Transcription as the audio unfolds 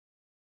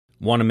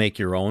Want to make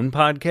your own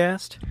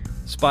podcast?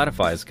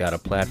 Spotify's got a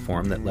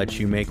platform that lets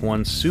you make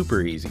one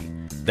super easy,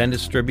 then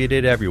distribute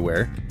it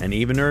everywhere and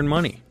even earn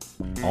money,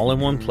 all in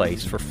one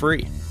place for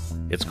free.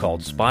 It's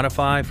called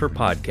Spotify for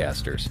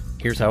Podcasters.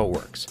 Here's how it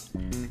works.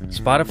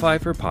 Spotify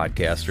for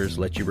Podcasters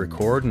lets you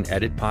record and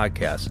edit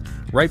podcasts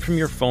right from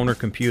your phone or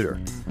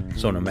computer.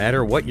 So no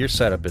matter what your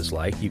setup is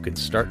like, you can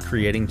start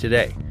creating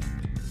today.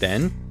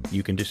 Then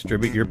you can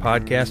distribute your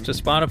podcast to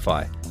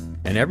Spotify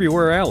and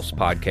everywhere else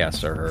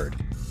podcasts are heard.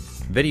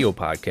 Video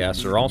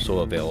podcasts are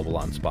also available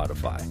on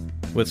Spotify.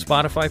 With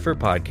Spotify for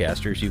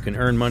Podcasters, you can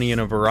earn money in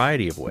a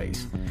variety of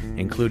ways,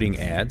 including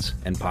ads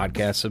and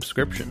podcast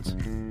subscriptions.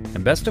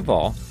 And best of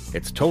all,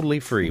 it's totally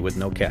free with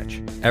no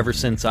catch. Ever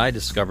since I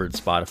discovered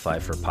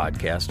Spotify for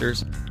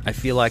Podcasters, I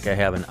feel like I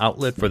have an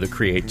outlet for the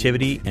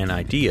creativity and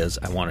ideas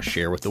I want to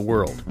share with the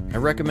world. I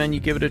recommend you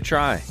give it a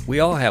try.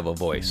 We all have a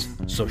voice,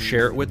 so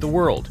share it with the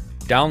world.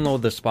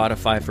 Download the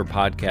Spotify for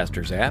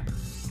Podcasters app,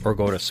 or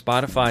go to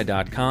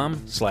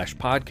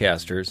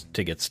spotify.com/podcasters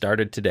to get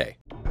started today.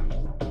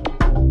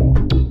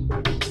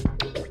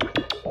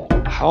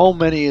 How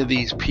many of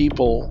these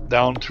people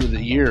down through the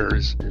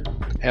years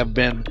have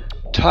been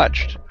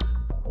touched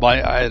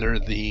by either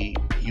the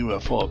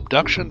UFO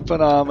abduction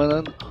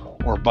phenomenon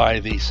or by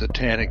the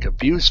satanic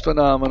abuse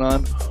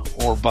phenomenon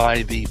or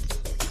by the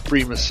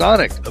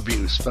Freemasonic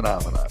abuse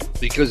phenomenon?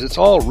 Because it's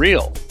all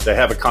real. They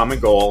have a common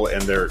goal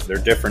and they're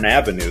different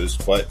avenues,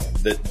 but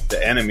the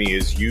enemy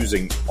is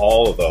using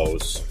all of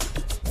those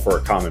for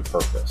a common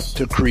purpose.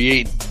 To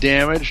create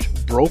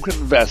damaged, broken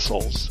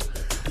vessels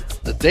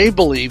that they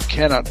believe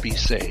cannot be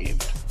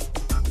saved.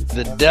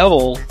 The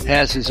devil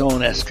has his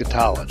own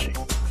eschatology.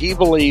 He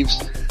believes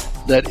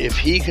that if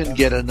he can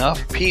get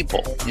enough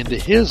people into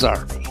his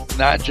army,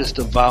 not just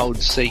avowed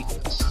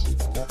Satanists,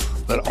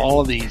 but all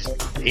of these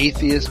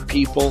atheist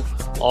people,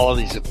 all of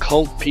these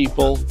occult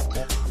people,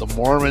 the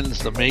Mormons,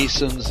 the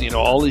Masons,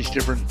 all these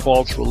different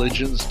false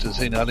religions, to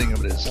say nothing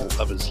of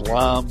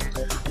Islam,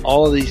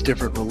 all of these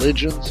different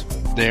religions,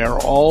 they are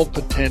all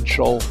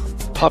potential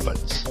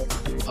puppets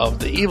of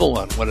the evil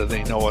one, whether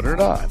they know it or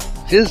not.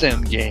 His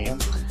end game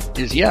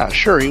is, he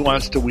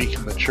wants to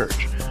weaken the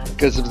church.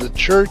 Because if the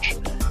church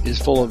is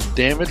full of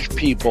damaged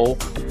people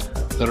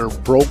that are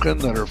broken,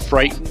 that are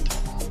frightened,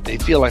 they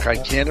feel like I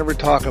can't ever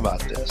talk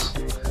about this.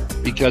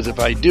 Because if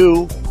I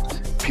do,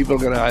 people are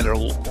going to either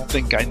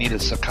think I need a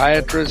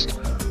psychiatrist,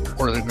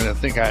 or they're going to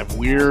think I'm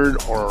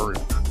weird, or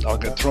I'll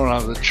get thrown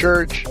out of the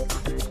church.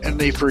 And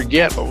they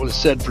forget what was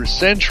said for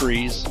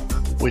centuries,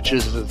 which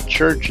is that the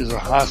church is a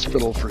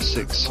hospital for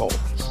sick souls.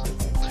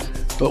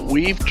 But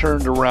we've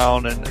turned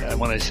around, and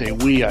when I say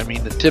we, I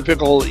mean the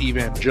typical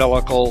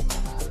evangelical,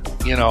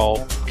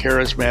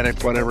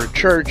 charismatic, whatever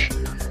church,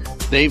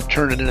 they've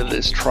turned it into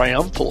this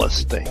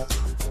triumphalist thing.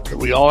 That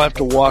we all have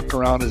to walk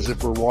around as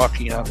if we're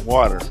walking on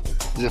water,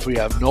 as if we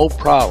have no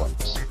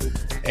problems.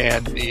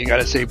 And you got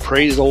to say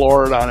praise the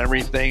Lord on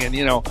everything, and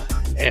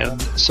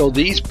so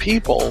these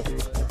people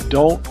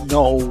don't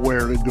know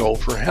where to go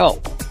for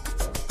help.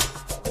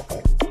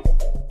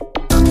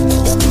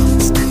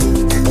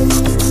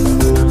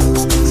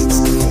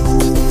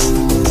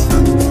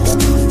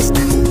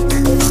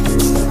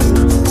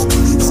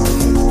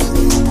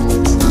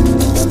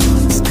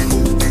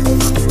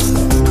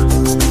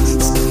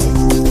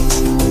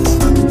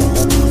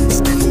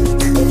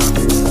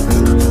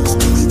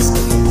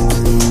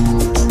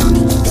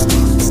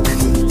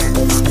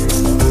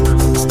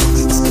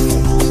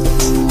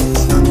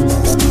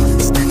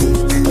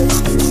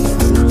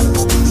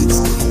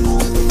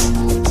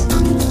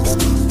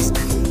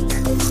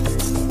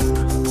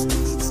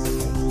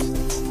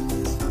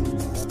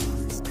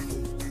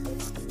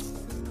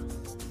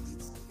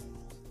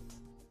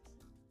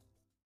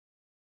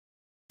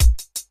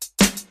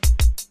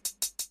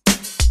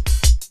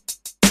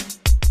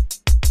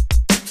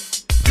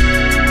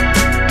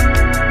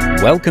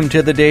 Welcome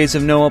to the Days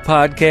of Noah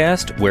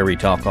podcast, where we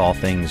talk all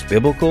things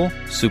biblical,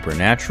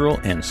 supernatural,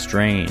 and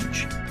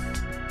strange.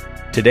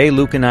 Today,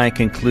 Luke and I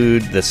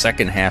conclude the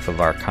second half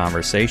of our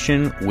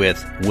conversation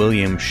with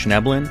William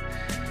Schnoebelen,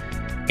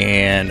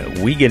 and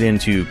we get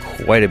into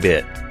quite a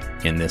bit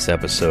in this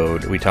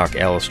episode. We talk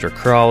Aleister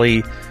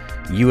Crowley,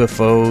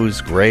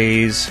 UFOs,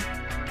 Greys,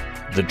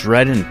 the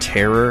dread and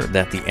terror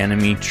that the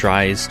enemy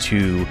tries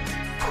to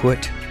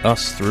put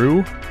us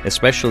through,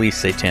 especially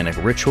satanic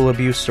ritual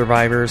abuse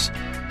survivors,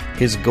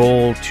 his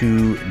goal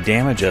to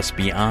damage us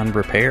beyond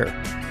repair.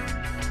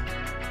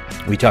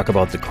 We talk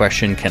about the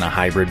question, can a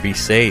hybrid be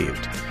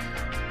saved?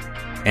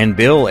 And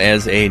Bill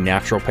as a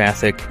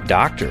naturopathic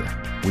doctor.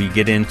 We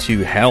get into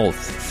health,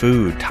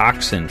 food,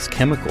 toxins,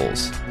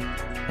 chemicals,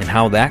 and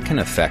how that can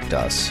affect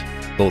us,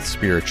 both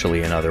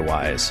spiritually and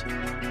otherwise.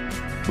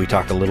 We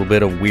talk a little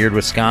bit of weird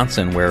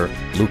Wisconsin, where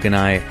Luke and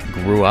I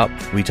grew up.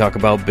 We talk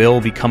about Bill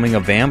becoming a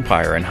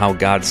vampire and how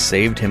God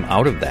saved him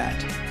out of that.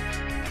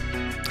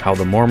 How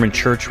the Mormon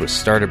church was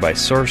started by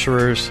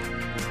sorcerers,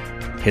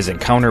 his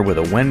encounter with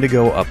a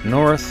Wendigo up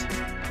north,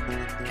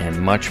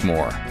 and much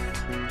more.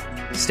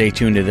 Stay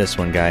tuned to this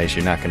one, guys.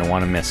 You're not going to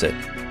want to miss it.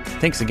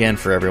 Thanks again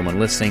for everyone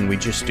listening. We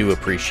just do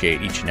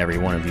appreciate each and every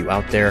one of you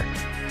out there.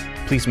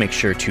 Please make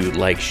sure to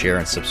like, share,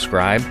 and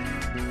subscribe.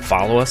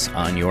 Follow us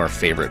on your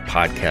favorite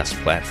podcast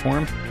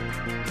platform,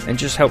 and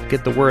just help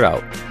get the word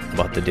out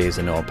about the Days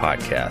of Noah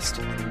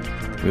podcast.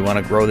 We want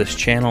to grow this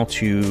channel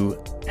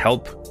to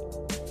help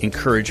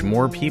encourage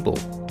more people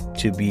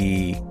to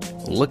be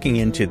looking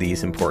into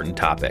these important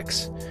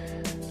topics.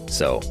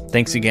 So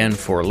thanks again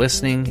for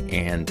listening,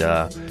 and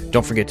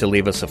don't forget to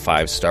leave us a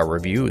 5-star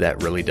review.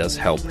 That really does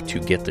help to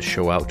get the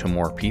show out to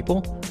more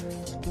people.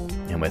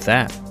 And with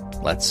that,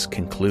 let's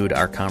conclude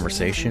our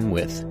conversation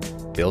with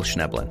Bill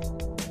Schnoebelen.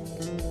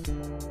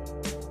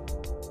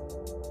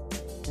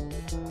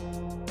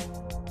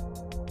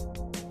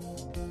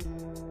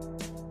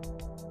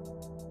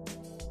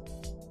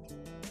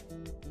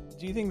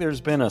 Do you think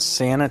there's been a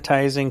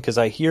sanitizing? Because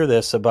I hear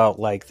this about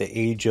like the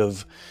age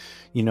of,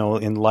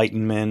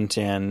 enlightenment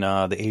and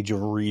the age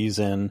of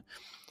reason,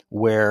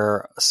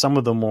 where some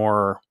of the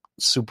more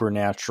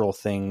supernatural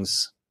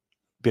things,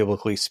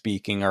 biblically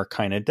speaking, are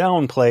kind of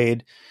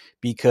downplayed,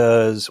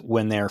 because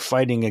when they're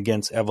fighting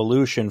against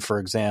evolution, for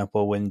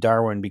example, when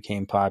Darwin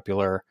became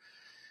popular,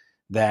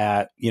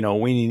 that,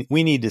 we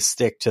need to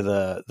stick to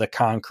the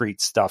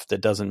concrete stuff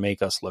that doesn't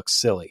make us look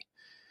silly.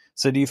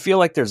 So do you feel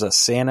like there's a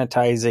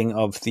sanitizing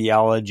of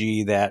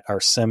theology, that our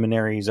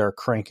seminaries are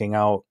cranking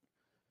out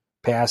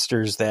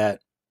pastors that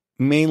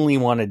mainly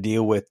want to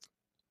deal with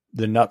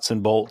the nuts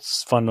and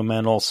bolts,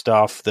 fundamental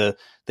stuff, the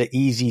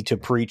easy to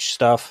preach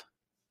stuff?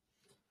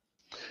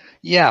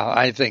 Yeah,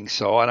 I think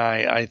so. And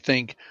I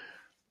think,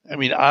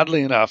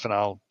 oddly enough, and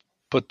I'll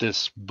put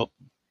this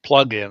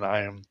plug in,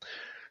 I am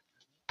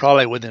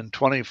probably within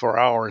 24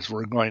 hours,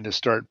 we're going to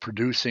start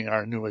producing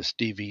our newest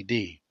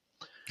DVD.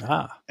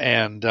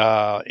 And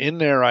in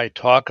there I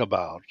talk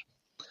about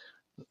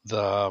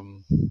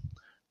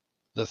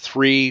the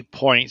 3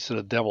 points of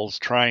the devil's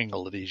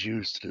triangle that he's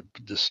used to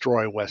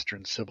destroy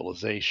Western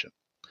civilization.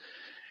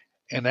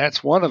 And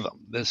that's one of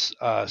them, this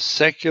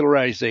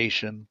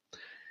secularization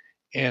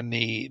and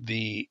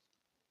the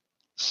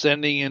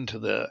sending into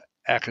the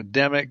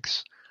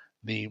academics,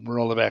 the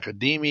world of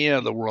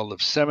academia, the world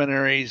of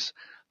seminaries,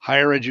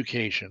 higher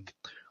education,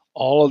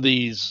 all of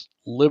these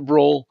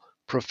liberal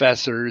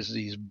professors,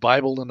 these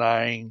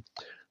Bible-denying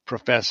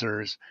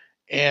professors.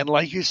 And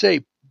like you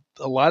say,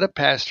 a lot of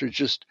pastors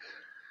just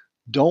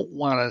don't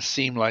want to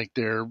seem like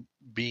they're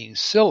being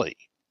silly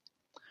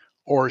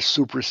or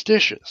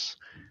superstitious.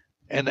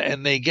 And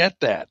they get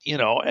that,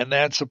 and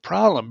that's a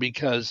problem,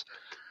 because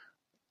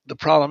the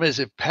problem is,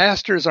 if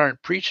pastors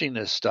aren't preaching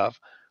this stuff,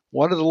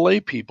 what are the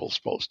lay people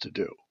supposed to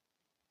do?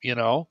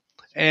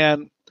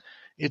 And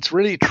it's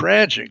really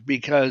tragic,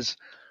 because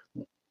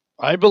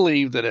I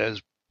believe that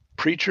as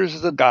preachers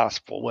of the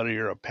gospel, whether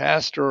you're a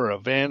pastor or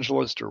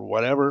evangelist or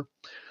whatever,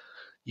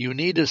 you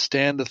need to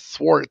stand to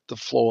thwart the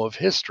flow of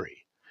history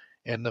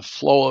and the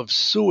flow of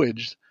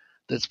sewage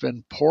that's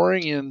been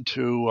pouring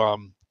into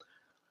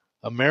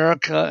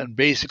America and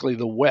basically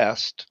the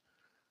West,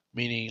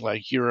 meaning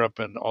like Europe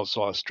and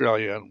also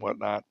Australia and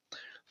whatnot,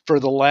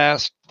 for the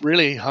last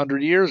really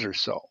 100 years or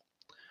so.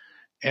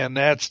 And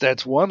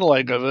that's one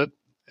leg of it.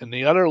 And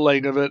the other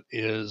leg of it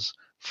is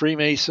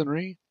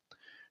Freemasonry,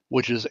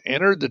 which has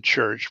entered the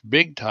church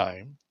big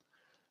time.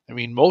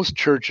 Most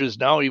churches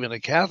now, even the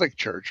Catholic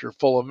Church, are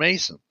full of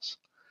Masons.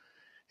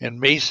 And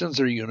Masons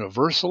are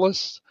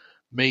universalists.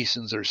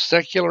 Masons are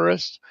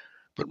secularists.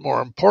 But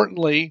more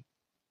importantly,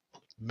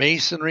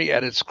 Masonry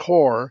at its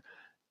core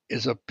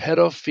is a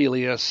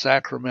pedophilia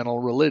sacramental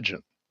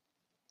religion.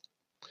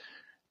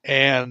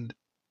 And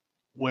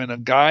when a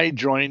guy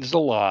joins the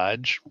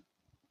lodge,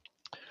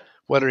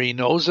 whether he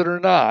knows it or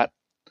not,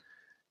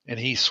 and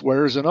he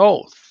swears an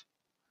oath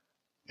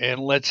and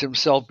lets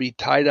himself be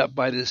tied up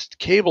by this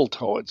cable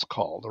tow, it's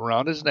called,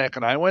 around his neck,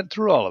 and I went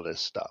through all of this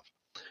stuff,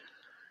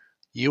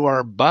 you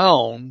are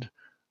bound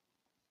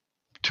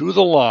to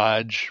the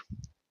lodge.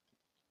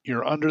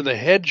 You're under the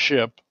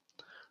headship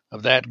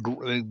of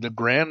the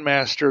Grand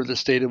Master of the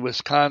state of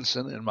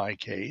Wisconsin, in my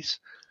case,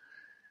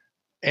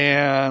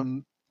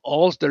 and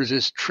there's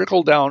this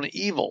trickle-down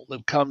evil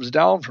that comes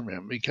down from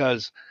him,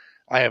 because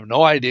I have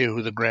no idea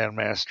who the Grand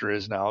Master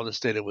is now, the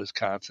state of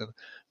Wisconsin,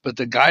 but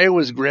the guy who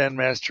was Grand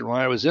Master when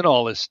I was in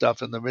all this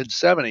stuff in the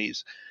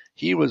mid-'70s,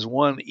 he was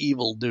one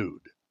evil dude.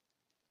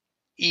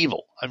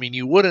 Evil.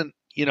 You wouldn't,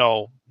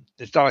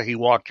 it's not like he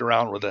walked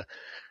around with a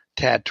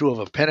tattoo of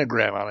a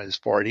pentagram on his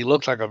forehead. He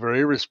looked like a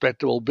very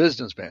respectable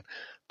businessman,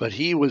 but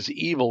he was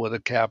evil with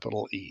a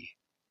capital E.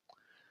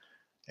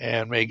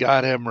 And may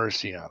God have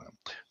mercy on him.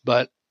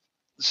 But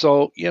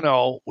so,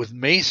 with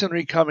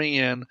Masonry coming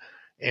in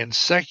and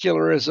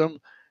secularism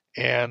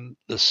and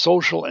the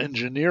social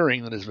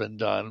engineering that has been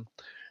done,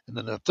 and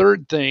then the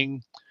third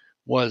thing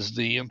was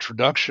the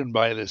introduction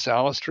by this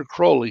Aleister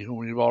Crowley, whom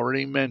we've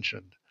already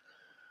mentioned,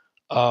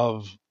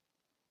 of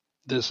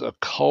this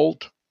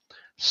occult,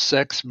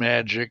 sex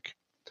magic,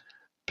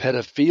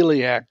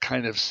 pedophiliac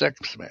kind of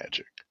sex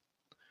magic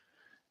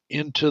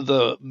into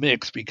the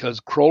mix, because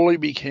Crowley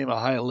became a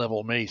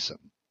high-level Mason.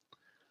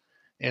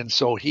 And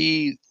so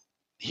he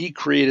he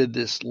created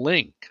this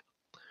link,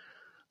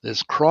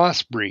 this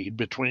crossbreed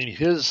between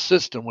his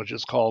system, which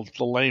is called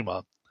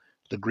thelema,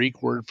 the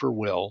Greek word for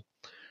will,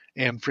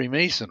 and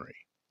Freemasonry.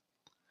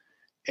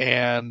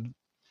 And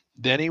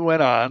then he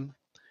went on,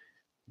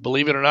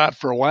 believe it or not,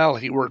 for a while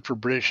he worked for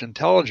British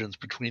intelligence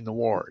between the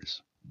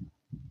wars.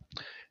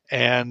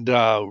 And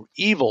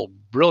evil,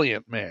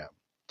 brilliant man.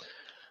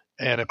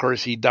 And of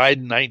course, he died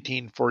in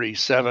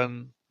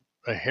 1947,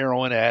 a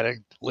heroin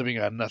addict, living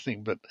on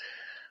nothing but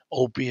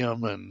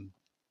opium and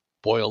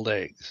boiled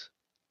eggs.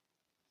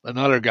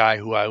 Another guy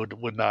who I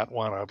would not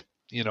want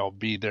to,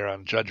 be there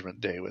on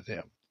Judgment Day with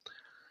him.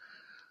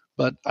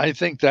 But I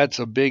think that's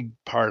a big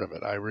part of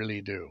it. I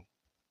really do.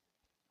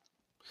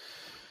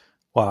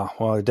 Wow.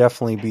 Well, I'd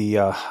definitely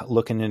be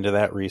looking into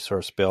that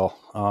resource, Bill.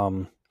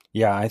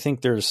 Yeah, I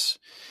think you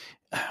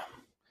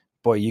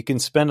can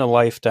spend a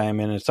lifetime,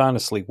 and it's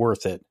honestly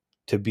worth it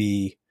to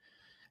be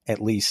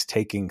at least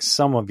taking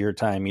some of your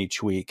time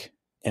each week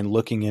and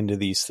looking into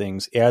these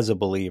things as a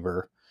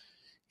believer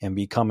and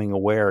becoming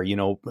aware,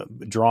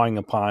 drawing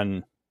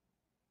upon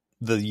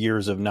the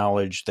years of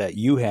knowledge that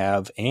you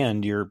have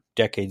and your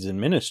decades in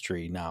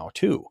ministry now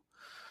too.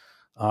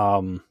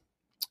 And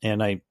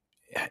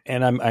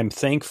I'm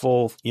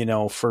thankful,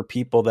 for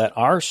people that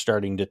are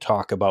starting to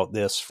talk about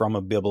this from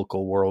a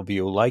biblical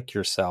worldview like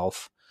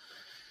yourself.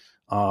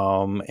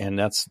 And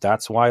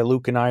that's why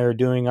Luke and I are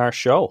doing our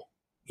show.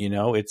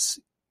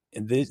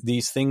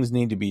 These things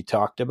need to be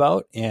talked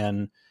about.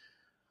 And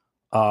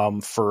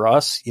for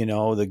us,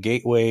 the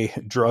gateway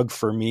drug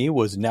for me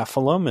was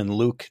Nephilim, and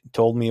Luke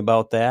told me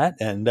about that.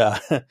 And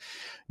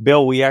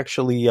Bill, we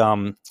actually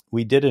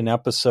we did an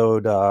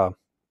episode a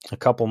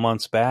couple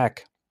months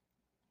back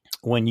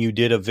when you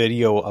did a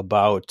video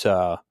about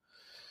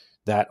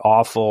that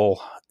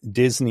awful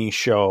Disney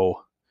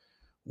show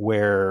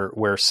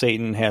where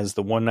Satan has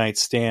the one night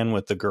stand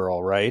with the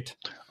girl, right?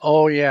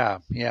 Oh yeah.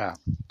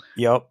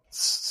 Yep.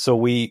 So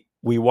we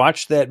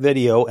watched that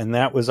video, and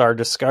that was our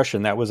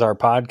discussion. That was our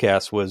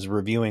podcast, was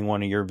reviewing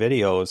one of your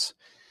videos.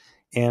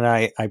 And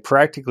I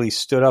practically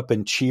stood up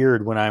and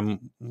cheered when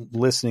I'm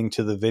listening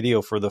to the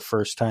video for the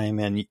first time.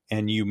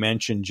 And you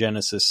mentioned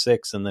Genesis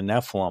 6 and the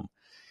Nephilim,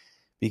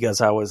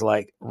 because I was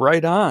like,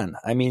 right on.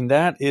 I mean,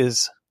 that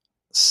is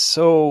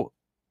so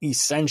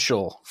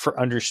essential for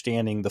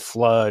understanding the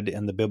flood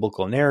and the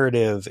biblical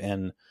narrative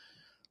and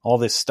all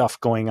this stuff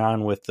going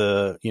on with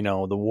the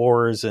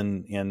wars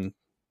and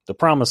the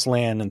promised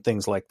land and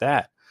things like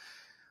that.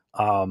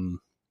 But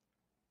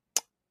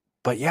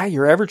yeah,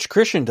 your average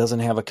Christian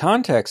doesn't have a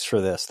context for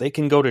this. They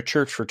can go to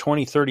church for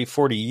 20, 30,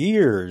 40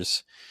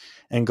 years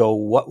and go,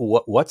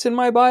 what's in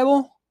my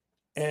Bible?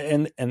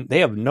 And they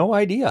have no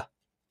idea.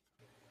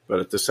 But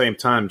at the same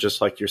time,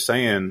 just like you're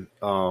saying,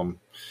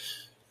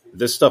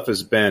 this stuff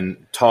has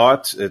been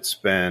taught. It's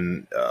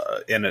been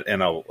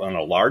on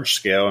a large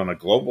scale, on a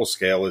global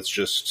scale. It's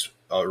just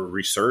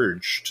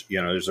resurged.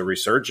 There's a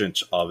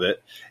resurgence of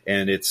it,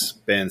 and it's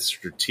been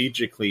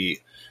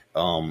strategically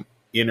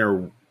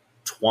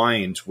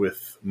intertwined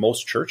with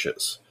most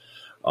churches.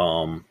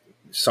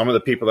 Some of the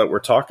people that we're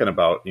talking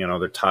about,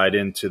 they're tied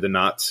into the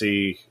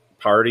Nazi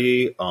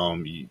party.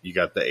 You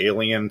got the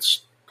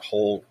aliens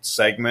whole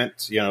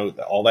segment.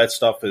 All that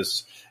stuff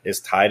is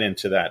tied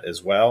into that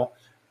as well.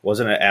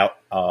 Wasn't it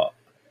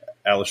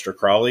Aleister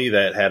Crowley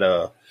that had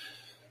a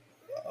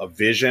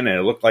vision, and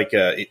it looked like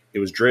he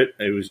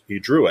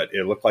drew it.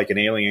 It looked like an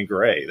alien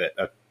gray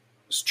that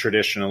is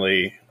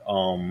traditionally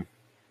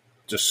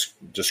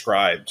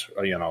described,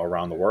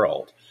 around the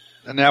world.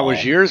 And that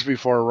was years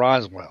before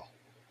Roswell.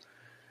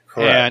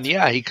 Correct. And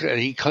yeah,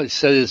 he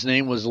said his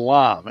name was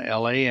Lam,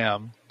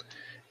 Lam,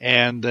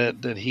 and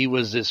that he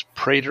was this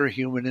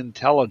praetor-human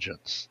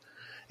intelligence.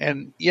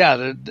 And yeah,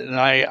 and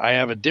I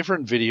have a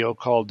different video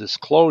called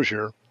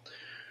Disclosure,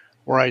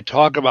 where I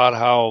talk about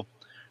how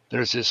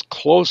there's this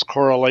close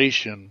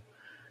correlation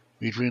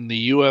between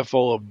the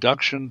UFO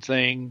abduction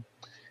thing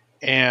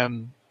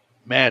and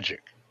magic.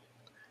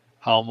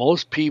 How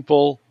most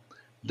people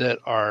and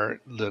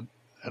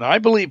I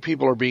believe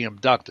people are being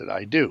abducted,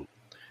 I do.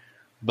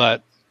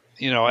 But,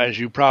 as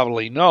you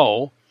probably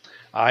know,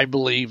 I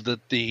believe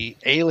that the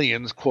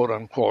aliens, quote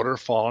unquote, are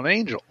fallen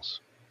angels.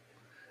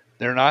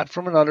 They're not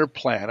from another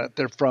planet.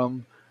 They're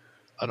from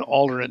an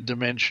alternate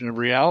dimension of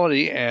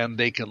reality, and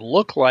they can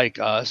look like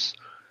us,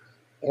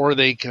 or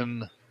they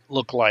can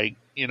look like,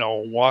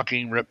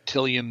 walking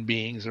reptilian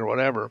beings or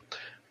whatever.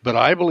 But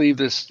I believe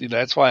this,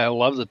 that's why I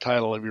love the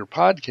title of your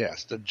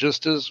podcast, that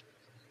just as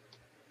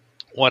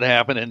what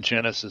happened in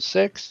Genesis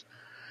 6,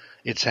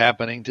 it's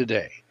happening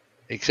today,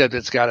 except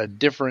it's got a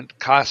different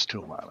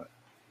costume on it.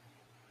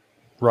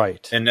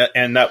 Right. And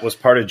that was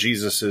part of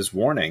Jesus's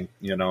warning,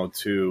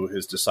 to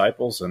his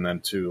disciples and then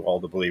to all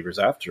the believers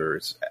after.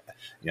 It's,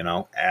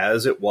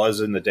 as it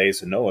was in the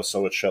days of Noah,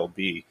 so it shall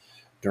be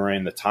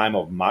during the time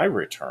of my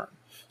return.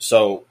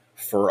 So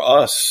for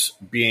us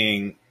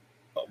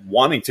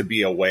wanting to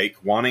be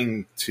awake,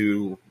 wanting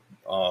to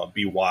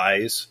be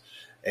wise,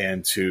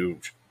 and to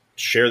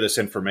share this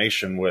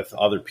information with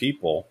other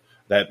people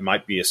that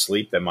might be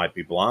asleep, that might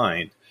be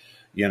blind,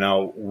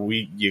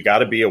 You got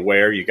to be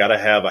aware. You got to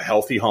have a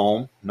healthy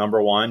home.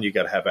 Number one, you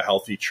got to have a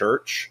healthy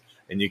church,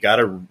 and you got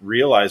to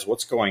realize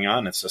what's going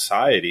on in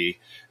society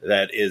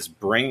that is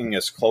bringing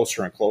us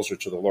closer and closer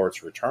to the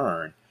Lord's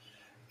return.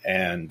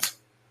 And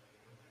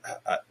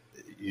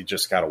you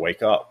just got to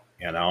wake up,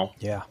 Yeah.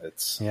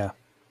 Yeah.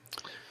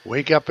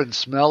 Wake up and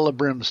smell the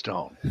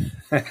brimstone.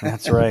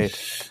 That's right.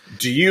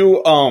 Do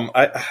you,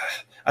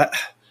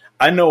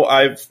 I know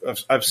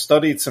I've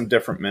studied some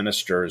different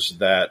ministers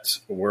that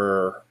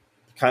were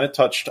kind of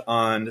touched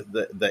on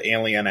the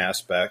alien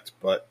aspect,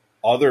 but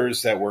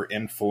others that were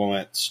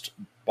influenced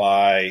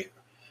by,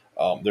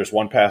 there's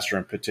one pastor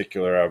in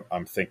particular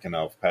I'm thinking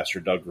of,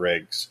 Pastor Doug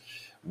Riggs,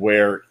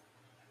 where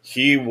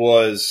he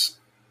was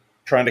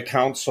trying to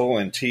counsel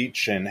and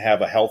teach and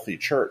have a healthy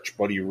church,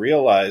 but he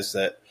realized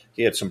that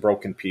he had some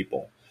broken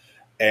people.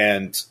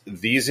 And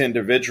these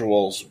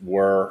individuals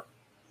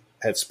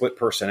had split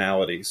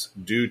personalities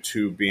due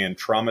to being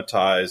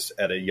traumatized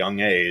at a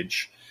young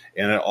age.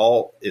 And it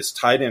all is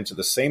tied into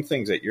the same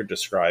things that you're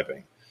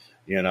describing,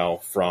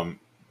 from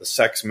the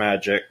sex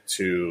magic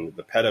to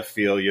the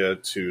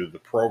pedophilia to the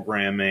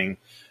programming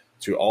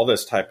to all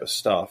this type of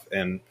stuff.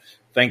 And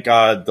thank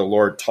God the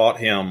Lord taught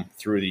him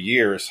through the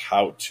years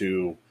how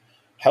to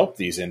help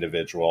these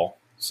individuals,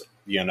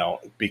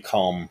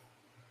 become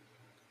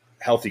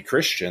healthy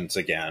Christians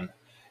again,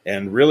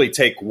 and really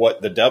take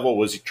what the devil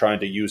was trying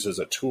to use as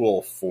a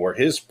tool for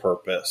his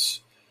purpose.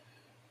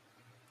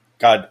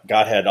 God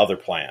had other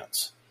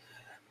plans.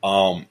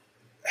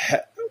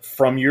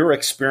 From your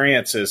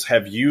experiences,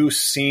 have you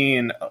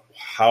seen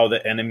how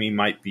the enemy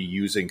might be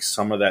using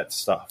some of that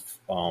stuff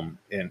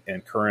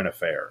in current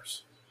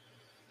affairs?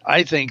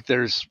 I think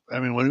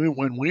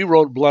when we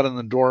wrote Blood on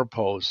the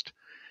Doorpost,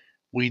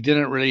 we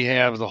didn't really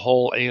have the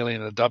whole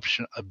alien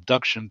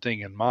abduction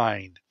thing in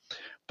mind.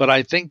 But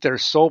I think they're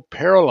so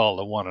parallel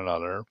to one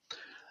another,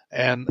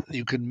 and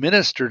you can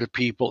minister to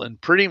people in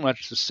pretty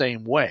much the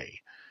same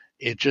way.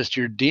 It's just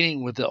you're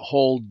dealing with a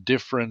whole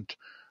different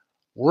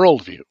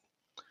worldview.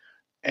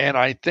 And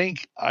I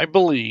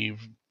believe,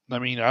 I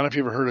don't know if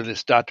you've ever heard of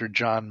this Dr.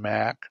 John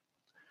Mack,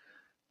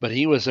 but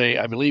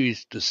I believe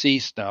he's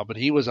deceased now, but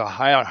he was a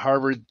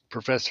Harvard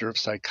professor of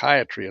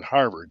psychiatry at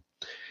Harvard.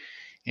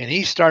 And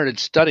he started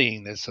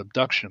studying this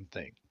abduction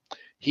thing.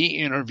 He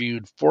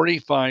interviewed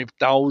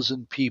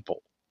 45,000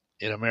 people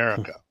in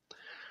America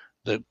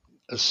that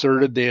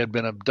asserted they had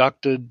been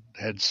abducted,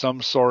 had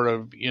some sort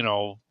of,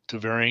 to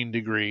varying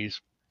degrees.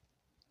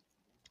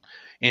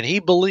 And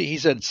he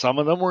said some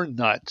of them were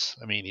nuts.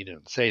 He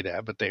didn't say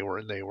that, but they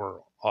were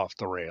off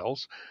the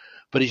rails.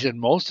 But he said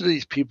most of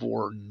these people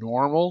were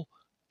normal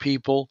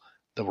people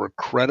that were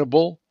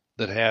credible,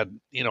 that had,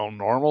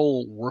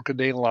 normal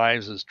workaday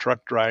lives as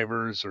truck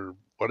drivers or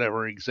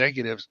whatever,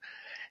 executives,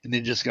 and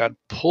they just got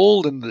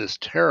pulled into this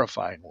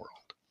terrifying world.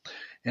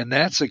 And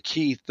that's a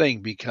key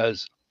thing,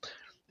 because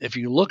if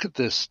you look at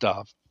this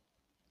stuff,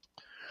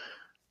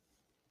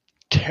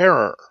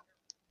 terror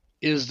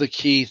is the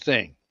key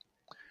thing.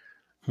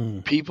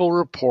 People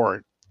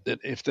report that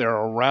if they're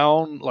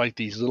around like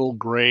these little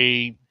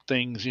gray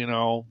things,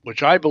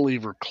 which I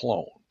believe are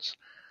clones.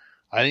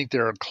 I think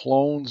there are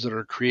clones that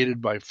are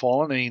created by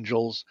fallen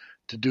angels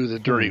to do the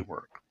dirty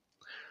work.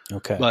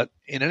 Okay. But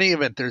in any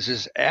event, there's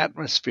this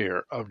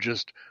atmosphere of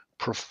just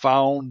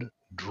profound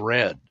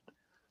dread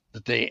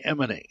that they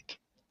emanate.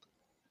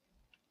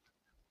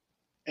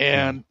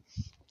 And,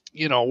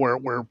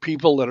 where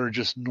people that are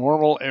just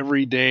normal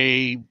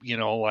everyday,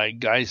 like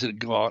guys that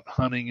go out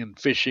hunting and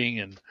fishing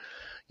and,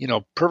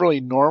 perfectly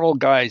normal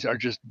guys are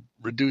just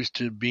reduced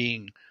to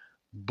being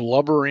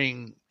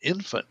blubbering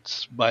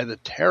infants by the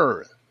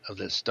terror of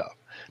this stuff.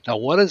 Now,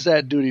 what does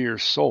that do to your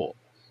soul?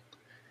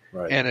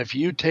 Right. And if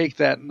you take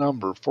that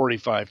number,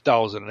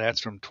 45,000, and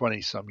that's from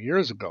 20 some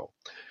years ago,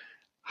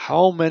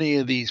 how many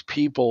of these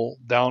people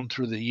down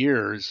through the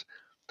years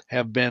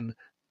have been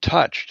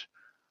touched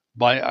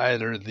by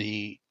either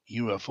the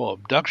UFO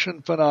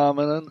abduction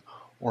phenomenon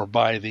or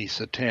by the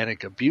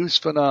satanic abuse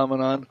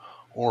phenomenon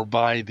or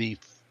by the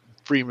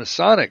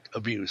Freemasonic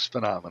abuse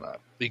phenomenon?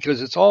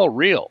 Because it's all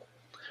real.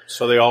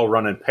 So they all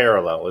run in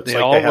parallel. It's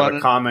like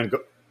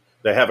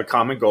they have a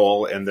common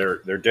goal, and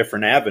they're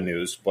different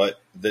avenues, but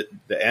the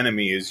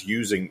enemy is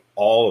using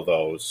all of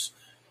those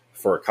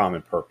for a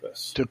common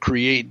purpose. To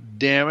create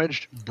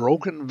damaged,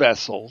 broken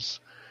vessels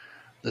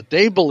that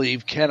they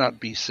believe cannot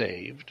be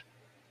saved,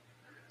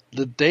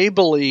 that they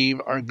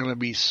believe are going to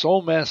be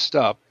so messed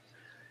up.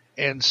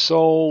 And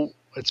so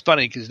it's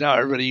funny because now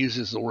everybody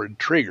uses the word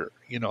trigger,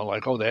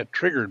 like, oh, that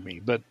triggered me.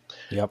 But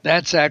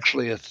That's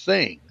actually a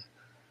thing.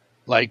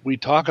 Like we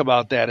talk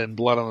about that in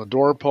Blood on the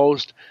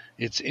Doorpost.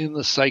 It's in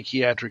the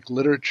psychiatric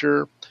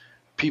literature.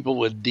 People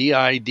with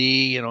DID,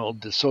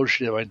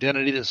 dissociative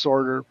identity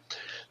disorder,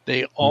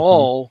 they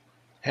all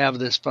have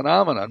this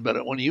phenomenon.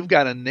 But when you've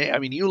got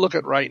you look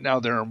at right now,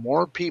 there are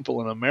more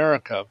people in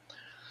America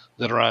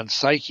that are on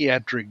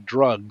psychiatric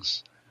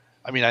drugs.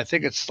 I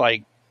think it's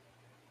like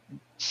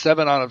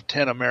 7 out of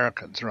 10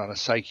 Americans are on a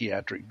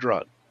psychiatric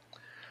drug.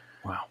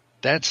 Wow.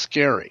 That's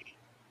scary.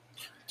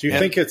 Do you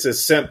think it's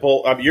as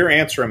simple? You're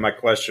answering my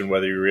question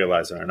whether you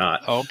realize it or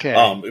not. Okay.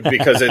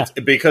 Because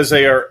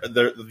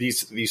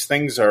these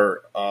things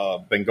are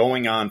been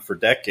going on for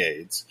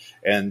decades,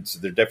 and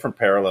they're different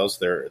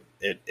parallels.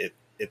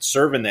 It's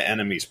serving the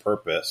enemy's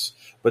purpose.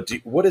 But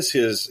what is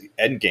his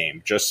end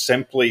game? Just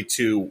simply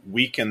to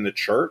weaken the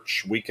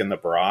church, weaken the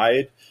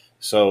bride,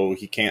 so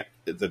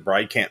the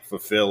bride can't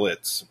fulfill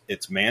its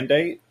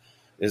mandate?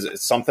 Is it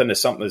something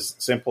as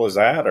simple as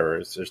that, or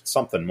is there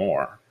something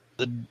more?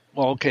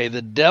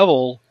 The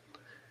devil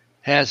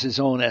has his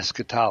own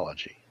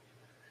eschatology.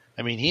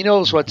 I mean, he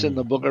knows what's in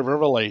the book of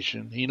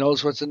Revelation. He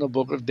knows what's in the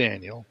book of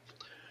Daniel.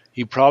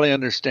 He probably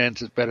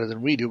understands it better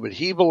than we do, but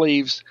he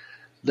believes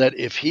that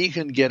if he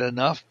can get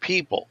enough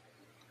people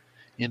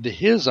into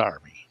his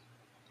army,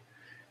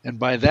 and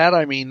by that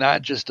I mean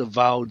not just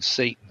avowed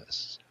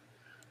Satanists,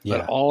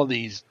 but all of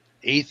these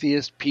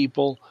atheist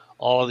people,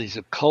 all of these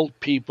occult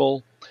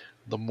people,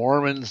 the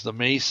Mormons, the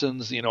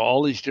Masons,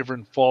 all these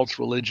different false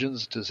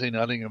religions, to say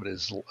nothing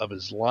of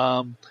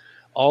Islam,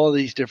 all of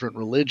these different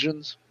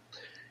religions.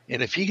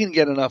 And if he can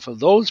get enough of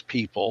those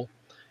people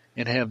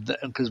and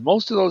because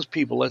most of those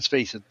people, let's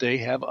face it, they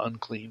have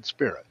unclean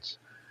spirits.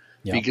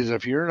 Yeah. Because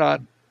if you're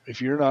not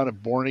a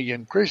born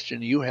again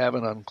Christian, you have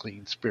an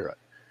unclean spirit.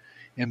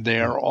 And they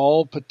are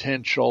all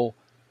potential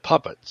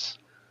puppets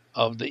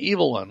of the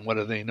evil one,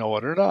 whether they know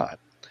it or not.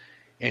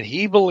 And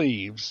he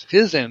believes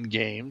his end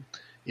game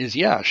is,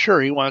 he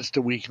wants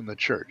to weaken the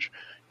church.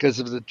 Because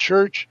if the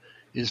church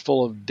is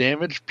full of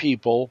damaged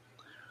people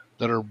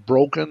that are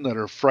broken, that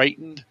are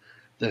frightened,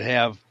 that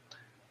have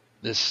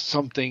this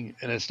something,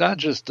 and it's not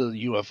just the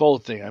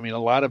UFO thing. I mean, a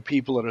lot of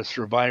people that are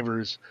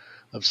survivors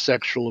of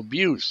sexual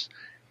abuse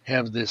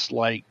have this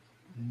like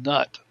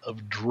nut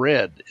of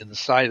dread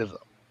inside of them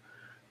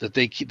that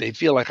they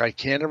feel like, I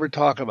can't ever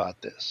talk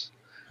about this.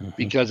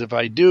 Because if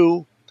I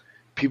do,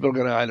 people are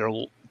going to either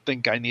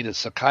think I need a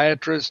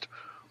psychiatrist,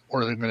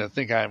 or they're going to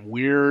think I'm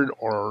weird,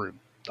 or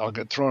I'll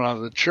get thrown out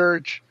of the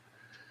church.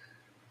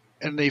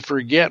 And they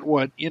forget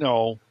what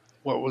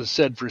was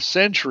said for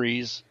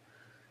centuries.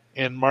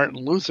 And Martin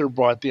Luther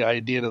brought the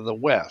idea to the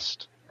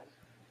West,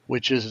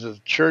 which is the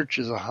church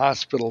is a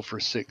hospital for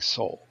sick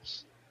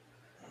souls.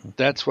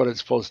 That's what it's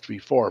supposed to be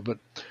for.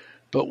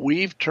 But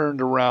we've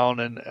turned around,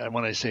 and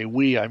when I say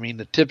we, I mean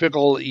the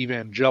typical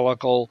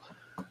evangelical,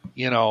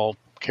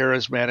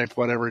 charismatic,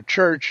 whatever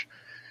church.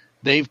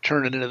 They've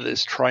turned it into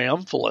this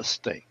triumphalist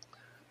thing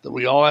that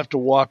we all have to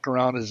walk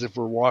around as if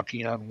we're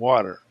walking on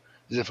water,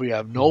 as if we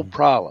have no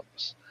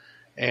problems.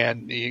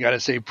 And you got to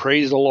say,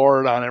 praise the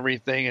Lord on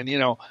everything.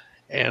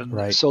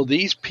 And, so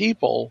these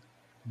people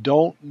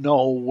don't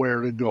know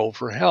where to go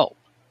for help.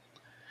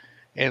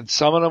 And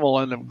some of them will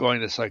end up going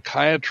to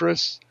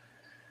psychiatrists,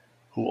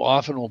 who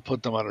often will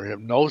put them under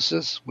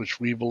hypnosis, which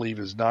we believe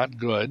is not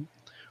good.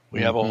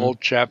 We have a whole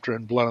chapter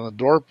in Blood on the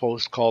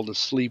Doorpost called The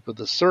Sleep of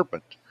the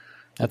Serpent.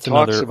 That's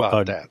talks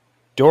about that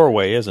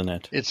doorway, isn't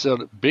it? It's a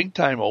big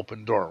time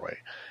open doorway,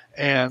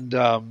 and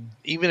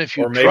even if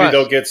you maybe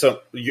they'll get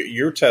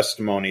your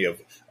testimony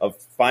of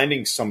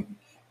finding some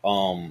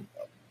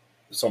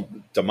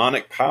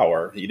demonic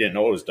power. You didn't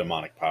know it was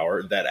demonic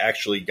power that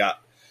actually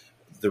got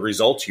the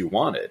results you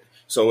wanted.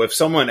 So if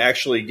someone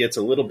actually gets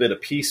a little bit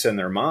of peace in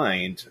their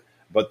mind,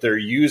 but they're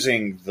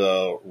using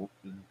the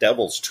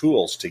devil's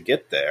tools to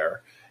get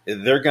there,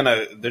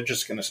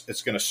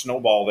 it's gonna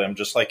snowball them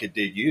just like it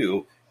did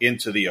you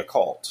into the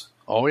occult.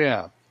 Oh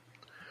yeah,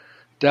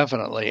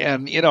 definitely.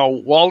 And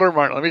Walter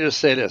Martin. Let me just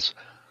say this: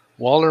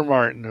 Walter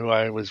Martin, who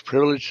I was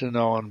privileged to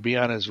know and be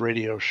on his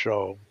radio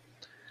show,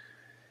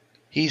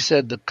 he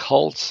said the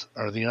cults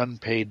are the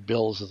unpaid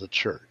bills of the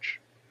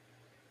church.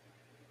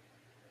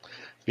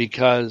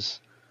 Because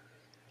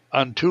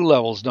on two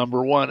levels.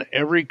 Number one,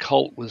 every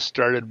cult was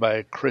started by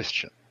a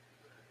Christian.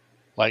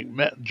 Like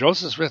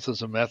Joseph Smith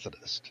was a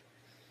Methodist.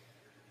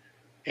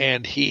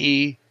 And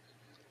he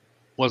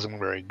wasn't a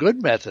very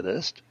good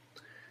Methodist,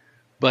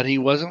 but he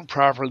wasn't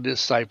properly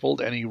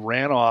discipled, and he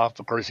ran off.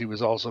 Of course, he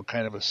was also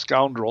kind of a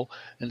scoundrel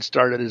and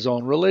started his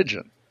own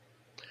religion.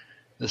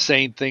 The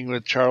same thing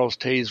with Charles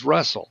Taze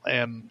Russell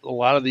and a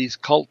lot of these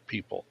cult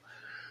people.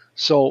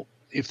 So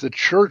if the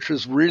church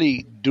is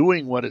really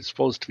doing what it's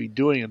supposed to be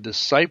doing and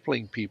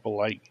discipling people,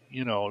 like,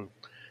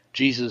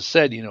 Jesus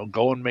said,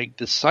 go and make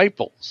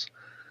disciples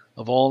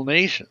of all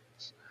nations.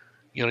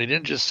 He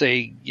didn't just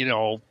say,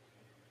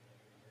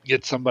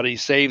 get somebody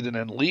saved and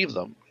then leave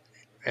them.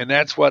 And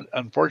that's what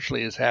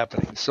unfortunately is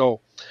happening.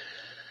 So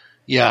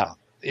yeah,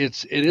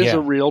 it is a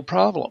real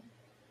problem.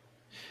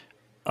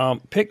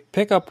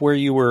 Pick up where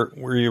you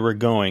were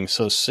going.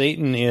 So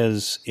Satan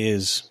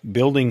is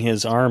building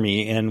his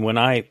army,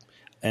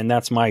 and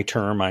that's my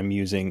term I'm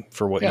using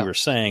for what you were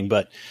saying.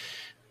 But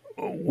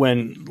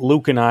when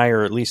Luke and I,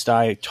 or at least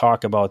I,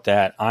 talk about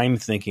that, I'm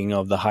thinking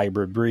of the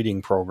hybrid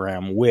breeding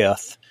program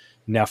with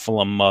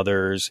Nephilim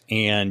mothers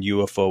and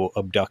UFO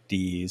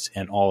abductees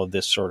and all of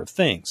this sort of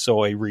thing.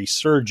 So a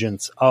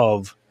resurgence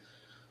of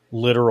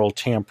literal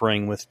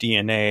tampering with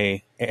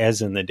DNA,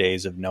 as in the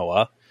days of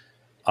Noah,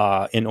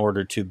 in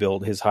order to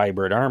build his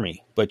hybrid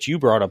army. But you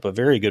brought up a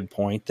very good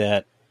point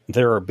that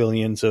there are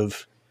billions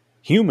of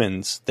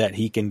humans that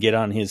he can get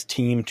on his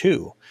team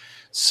too.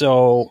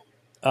 So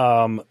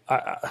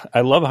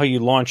I love how you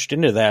launched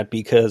into that,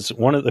 because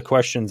one of the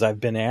questions I've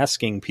been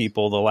asking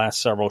people the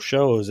last several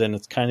shows, and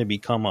it's kind of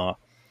become a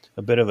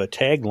bit of a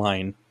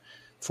tagline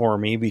for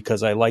me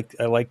because I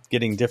like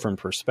getting different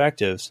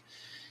perspectives,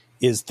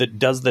 is that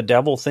does the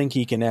devil think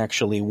he can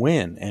actually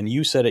win? And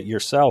you said it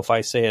yourself.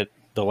 I say it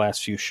the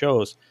last few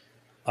shows.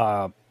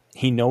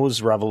 He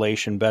knows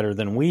Revelation better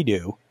than we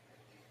do.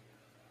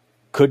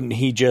 Couldn't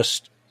he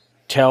just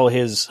tell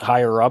his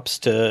higher ups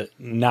to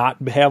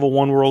not have a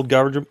one world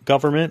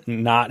government,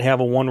 not have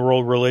a one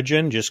world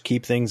religion, just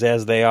keep things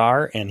as they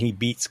are, and he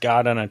beats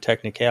God on a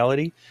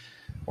technicality?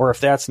 Or if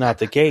that's not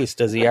the case,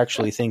 does he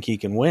actually think he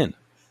can win?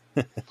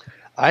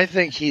 I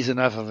think he's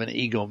enough of an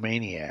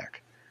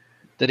egomaniac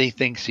that he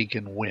thinks he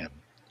can win.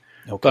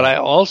 Okay. But I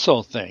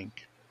also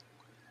think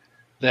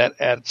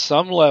that at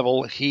some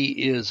level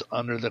he is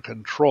under the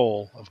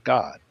control of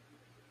God.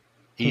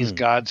 He's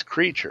God's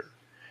creature.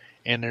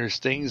 And there's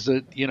things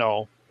that,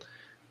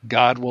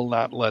 God will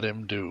not let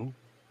him do.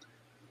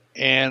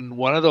 And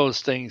one of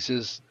those things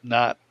is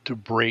not to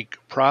break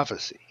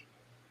prophecy.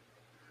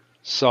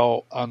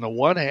 So on the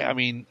one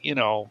hand,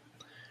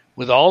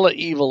 with all the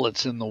evil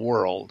that's in the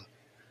world,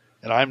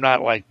 and I'm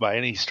not like by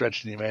any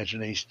stretch of the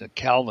imagination a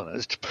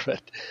Calvinist,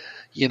 but,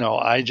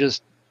 I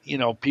just,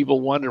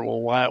 people wonder,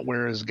 well,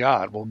 where is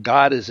God? Well,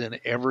 God is in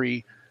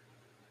every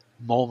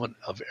moment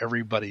of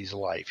everybody's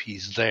life.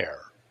 He's there.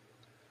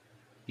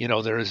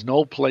 There is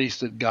no place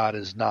that God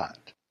is not.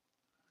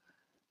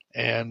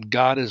 And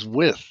God is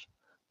with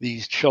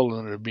these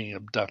children that are being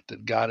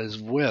abducted. God is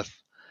with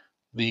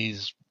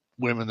these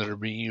women that are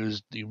being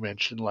used, you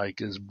mentioned,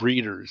 like as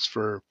breeders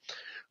for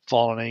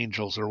fallen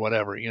angels or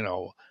whatever,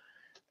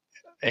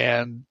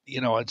 And,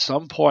 at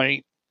some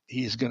point,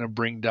 he's going to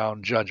bring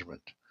down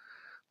judgment.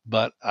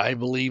 But I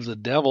believe the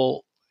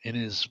devil, in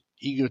his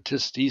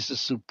egotist, he's the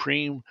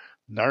supreme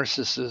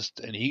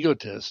narcissist and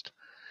egotist.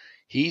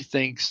 He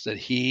thinks that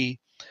he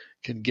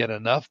can get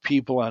enough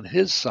people on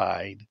his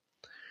side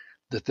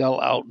that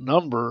they'll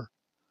outnumber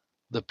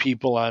the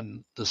people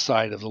on the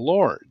side of the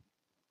Lord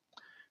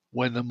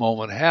when the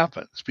moment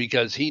happens,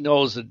 because he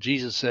knows that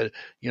Jesus said,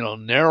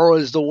 narrow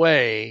is the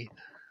way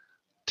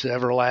to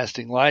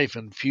everlasting life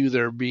and few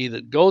there be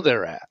that go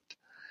thereat.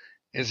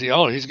 And say,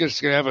 he's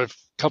just going to have a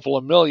couple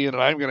of million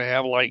and I'm going to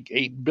have like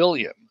 8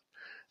 billion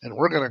and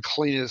we're going to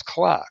clean his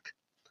clock.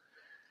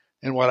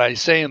 And what I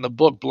say in the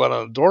book, Blood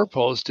on the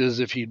Doorpost, is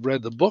if he'd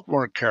read the book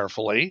more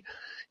carefully,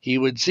 he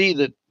would see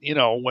that,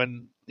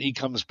 when he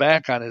comes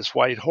back on his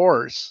white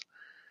horse,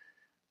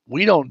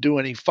 we don't do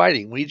any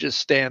fighting. We just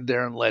stand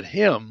there and let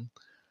him,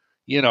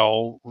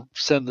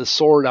 send the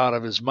sword out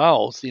of his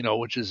mouth,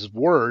 which is his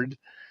word,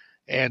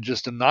 and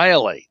just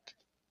annihilate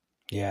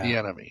the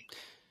enemy.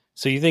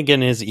 So you think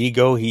in his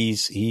ego, he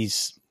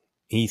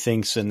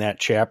thinks in that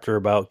chapter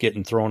about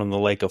getting thrown in the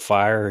lake of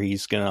fire,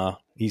 he's gonna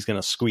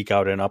squeak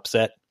out an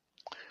upset?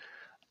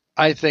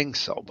 I think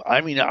so.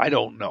 I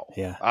don't know.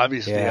 Yeah.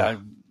 Obviously,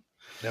 I've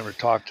never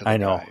talked to the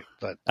guy.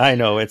 But I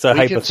know it's a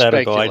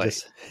hypothetical.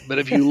 But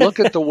if you look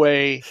at the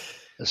way,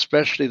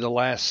 especially the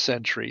last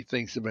century,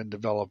 things have been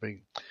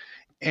developing,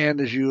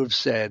 and as you have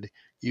said,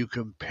 you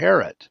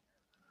compare it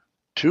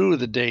to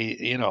the day,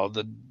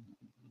 the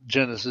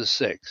Genesis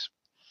 6,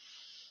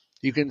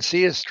 you can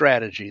see a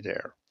strategy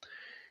there.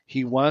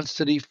 He wants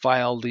to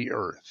defile the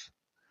earth,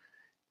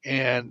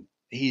 and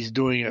he's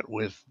doing it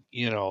with,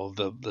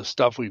 the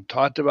stuff we've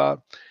talked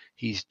about.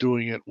 He's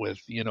doing it with,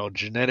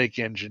 genetic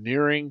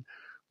engineering,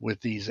 with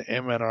these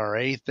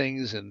mRNA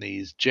things and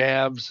these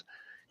jabs.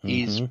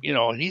 He's,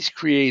 he's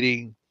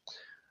creating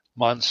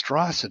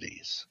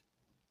monstrosities.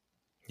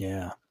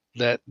 Yeah.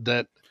 That,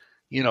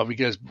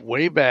 because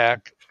way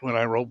back when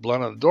I wrote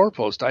Blood on the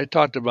Doorpost, I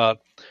talked about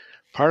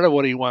part of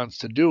what he wants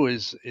to do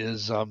is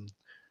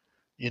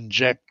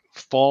inject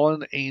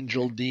fallen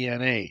angel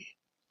DNA,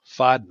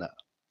 Fadna,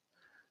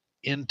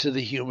 into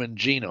the human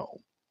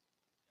genome.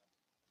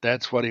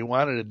 That's what he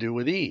wanted to do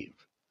with Eve.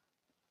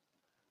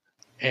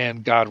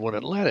 And God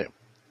wouldn't let him.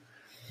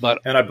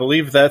 And I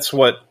believe that's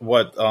what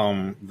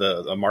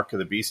the Mark of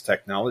the Beast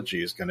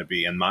technology is going to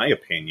be, in my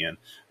opinion,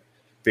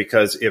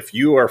 because if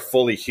you are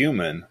fully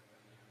human,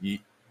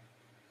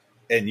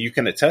 and you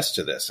can attest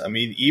to this,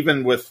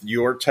 even with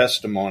your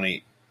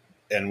testimony,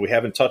 and we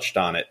haven't touched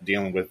on it,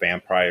 dealing with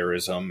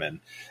vampirism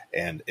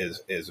and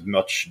as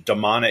much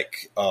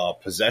demonic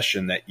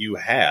possession that you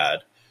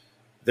had,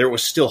 there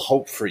was still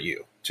hope for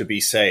you to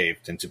be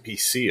saved and to be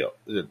sealed,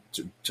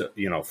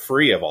 to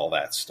free of all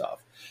that stuff.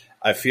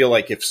 I feel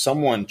like if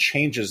someone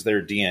changes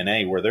their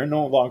DNA where they're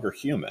no longer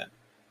human,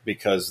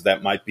 because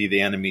that might be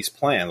the enemy's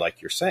plan,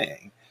 like you're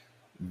saying,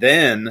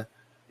 then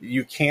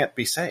you can't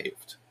be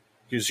saved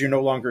because you're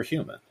no longer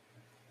human.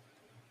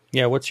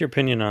 Yeah, what's your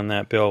opinion on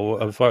that,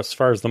 Bill? As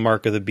far as the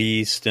Mark of the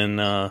Beast and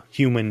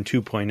Human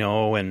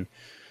 2.0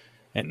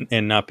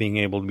 and not being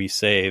able to be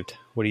saved,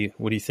 what do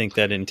you think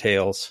that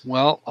entails?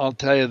 Well, I'll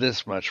tell you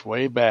this much.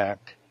 Way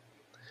back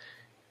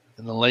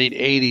in the late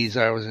 80s,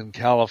 I was in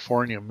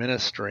California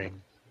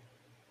ministering,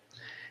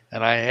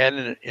 And I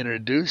had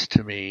introduced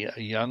to me a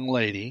young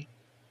lady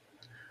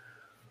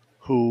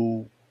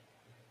who,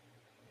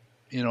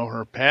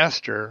 her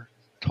pastor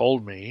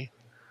told me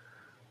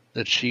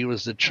that she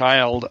was the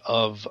child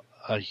of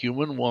a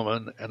human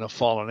woman and a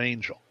fallen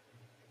angel.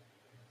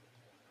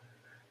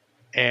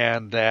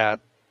 And that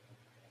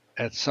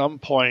at some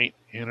point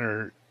in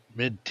her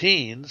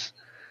mid-teens,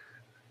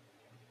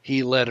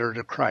 he led her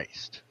to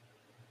Christ.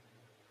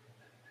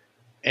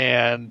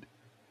 And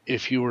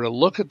if you were to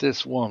look at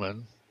this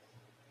woman,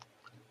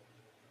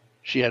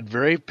 she had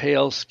very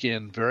pale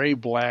skin, very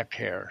black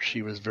hair.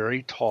 She was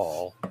very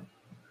tall,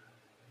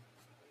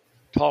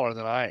 taller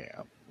than I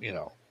am,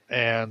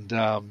 And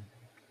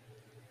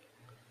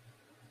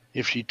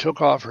if she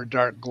took off her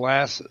dark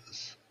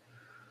glasses,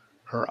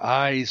 her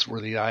eyes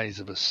were the eyes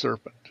of a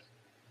serpent.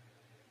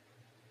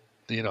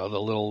 The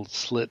little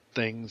slit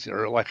things,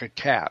 or like a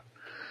cat,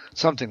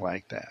 something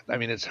like that. I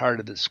mean, it's hard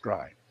to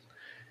describe.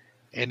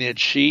 And yet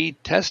she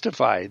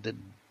testified that,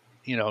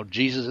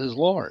 Jesus is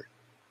Lord.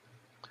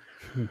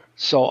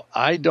 So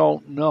I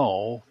don't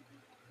know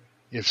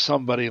if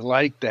somebody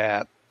like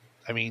that,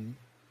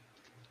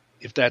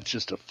 if that's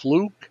just a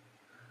fluke,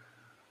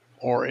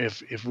 or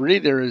if really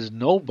there is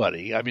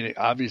nobody,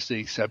 obviously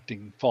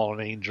excepting fallen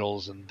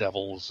angels and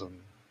devils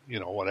and,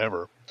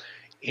 whatever,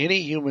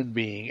 any human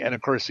being, and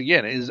of course,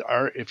 again,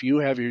 if you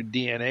have your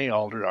DNA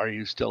altered, are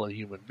you still a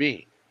human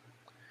being?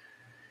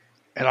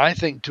 And I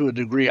think to a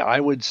degree, I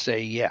would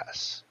say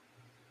yes.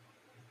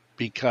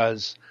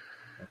 Because,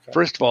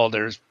 First of all,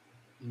 there's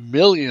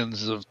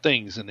millions of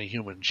things in the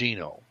human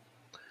genome.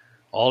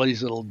 All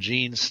these little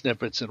gene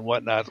snippets and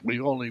whatnot.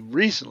 We've only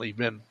recently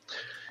been,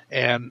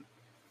 and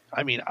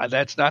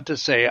that's not to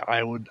say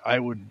I would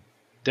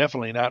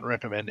definitely not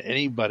recommend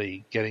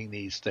anybody getting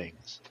these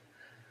things.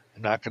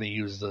 I'm not going to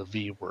use the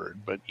V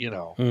word, but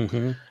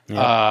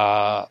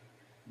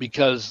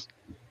because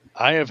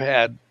I've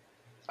read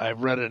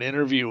an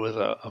interview with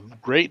a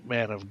great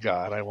man of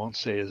God. I won't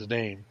say his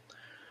name,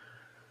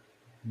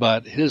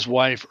 but his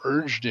wife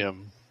urged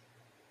him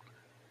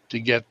to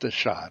get the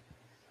shot.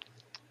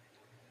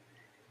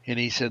 And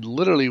he said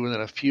literally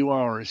within a few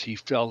hours, he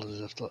felt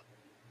as if the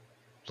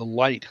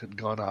light had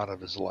gone out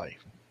of his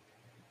life.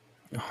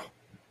 Oh.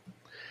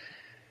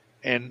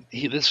 And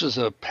this was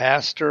a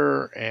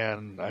pastor,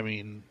 and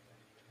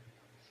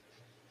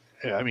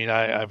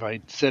if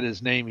I said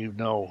his name, you'd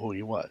know who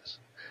he was.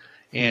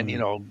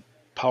 And,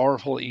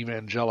 powerful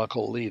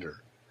evangelical leader.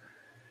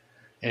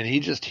 And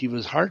he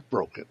was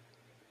heartbroken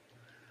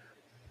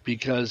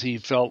because he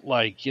felt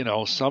like,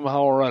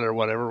 somehow or other,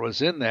 whatever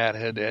was in that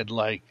had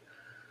like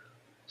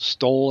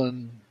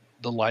stolen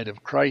the light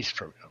of Christ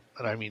from him.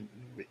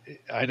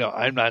 And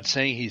I'm not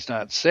saying he's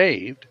not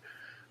saved,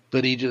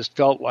 but he just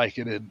felt like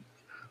it had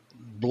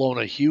blown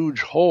a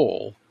huge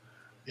hole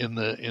in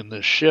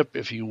the ship,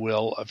 if you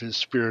will, of his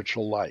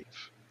spiritual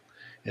life.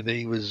 And then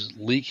he was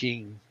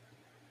leaking,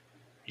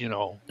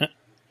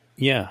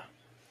 Yeah.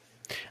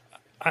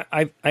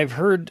 I've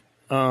heard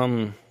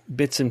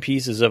bits and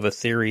pieces of a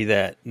theory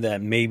that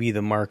maybe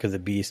the mark of the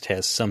beast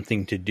has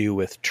something to do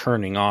with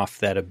turning off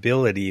that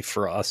ability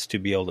for us to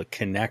be able to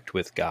connect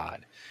with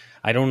God.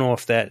 I don't know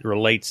if that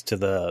relates to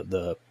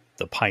the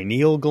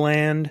pineal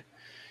gland,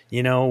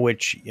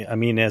 which, as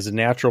a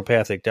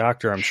naturopathic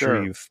doctor, I'm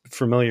sure you're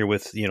familiar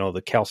with,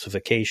 the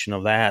calcification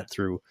of that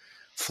through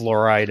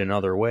fluoride and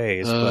other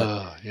ways.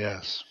 But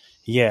yes.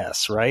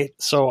 Yes, right?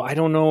 So I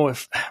don't know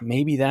if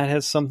maybe that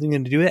has something to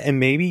do with it, and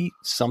maybe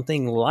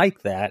something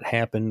like that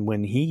happened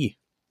when he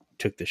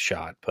took the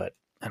shot, but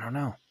I don't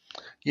know.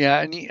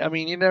 Yeah, and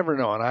you never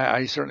know, and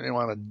I certainly don't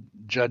want to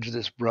judge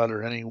this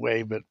brother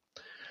anyway, but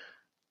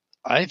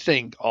I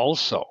think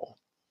also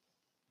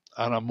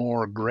on a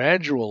more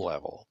gradual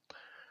level,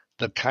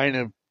 the kind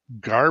of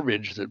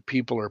garbage that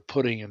people are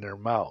putting in their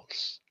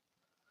mouths,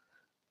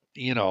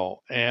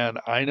 and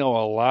I know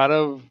a lot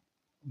of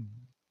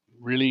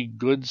really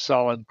good,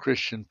 solid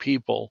Christian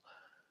people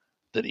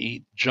that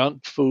eat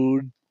junk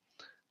food.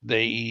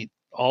 They eat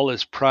all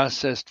this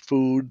processed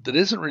food that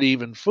isn't really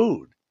even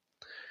food.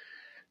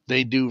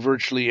 They do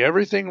virtually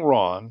everything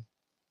wrong.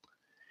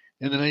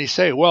 And then they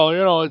say, well,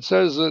 it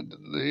says that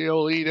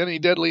he'll eat any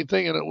deadly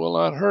thing and it will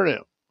not hurt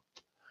him.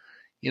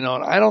 And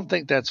I don't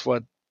think that's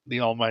what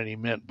the Almighty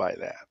meant by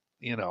that,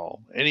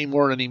 any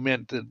more than he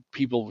meant that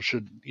people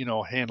should,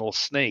 handle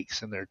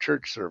snakes in their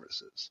church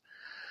services.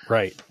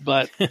 Right.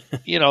 But,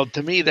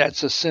 to me,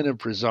 that's a sin of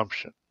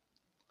presumption.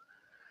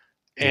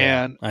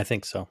 And yeah, I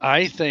think so.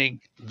 I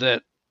think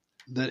that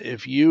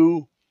if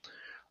you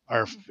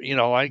are,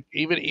 like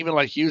even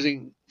like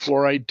using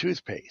fluoride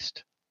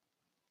toothpaste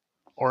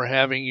or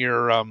having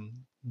your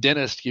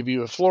dentist give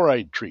you a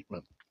fluoride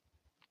treatment,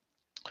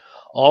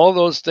 all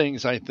those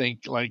things, I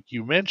think, like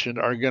you mentioned,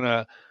 are going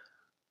to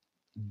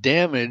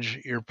damage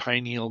your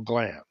pineal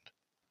gland.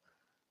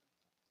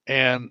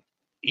 And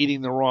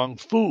eating the wrong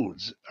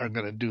foods are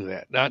going to do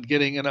that. Not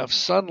getting enough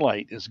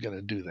sunlight is going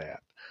to do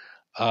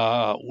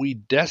that. We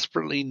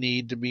desperately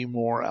need to be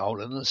more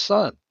out in the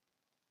sun.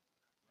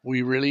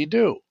 We really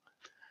do.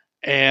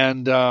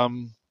 And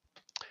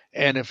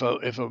if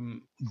a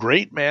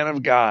great man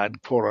of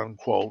God, quote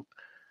unquote,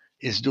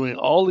 is doing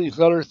all these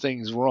other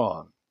things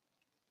wrong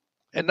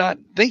and not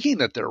thinking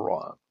that they're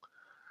wrong,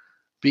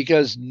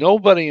 because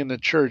nobody in the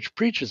church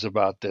preaches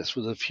about this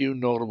with a few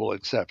notable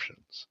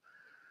exceptions.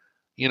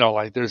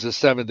 Like there's a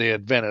Seventh-day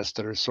Adventists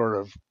that are sort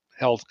of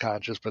health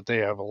conscious, but they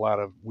have a lot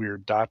of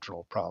weird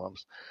doctrinal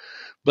problems.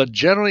 But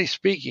generally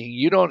speaking,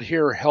 you don't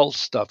hear health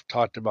stuff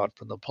talked about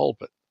from the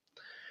pulpit.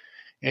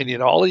 And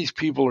yet all these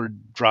people are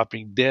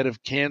dropping dead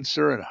of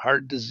cancer and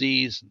heart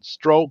disease and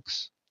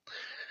strokes.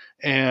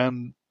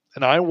 And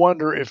I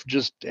wonder if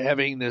just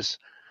having this,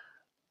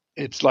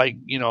 it's like,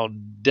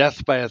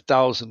 death by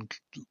 1,000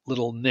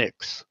 little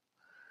nicks,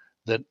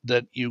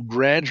 that you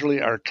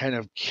gradually are kind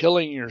of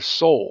killing your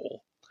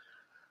soul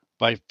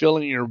by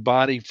filling your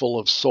body full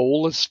of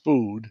soulless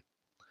food.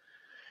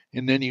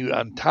 And then you,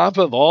 on top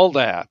of all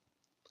that,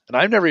 and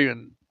I've never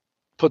even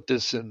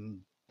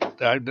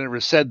I've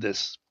never said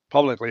this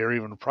publicly or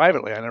even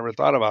privately. I never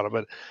thought about it,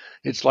 but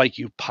it's like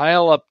you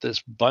pile up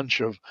this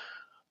bunch of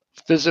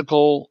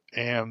physical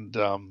and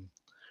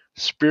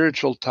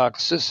spiritual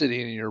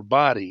toxicity in your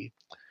body.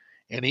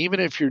 And even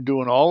if you're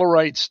doing all the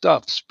right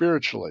stuff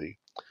spiritually,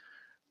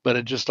 but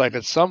it just like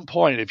at some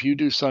point, if you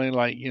do something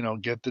like,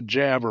 get the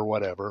jab or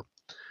whatever,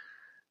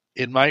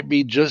 it might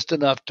be just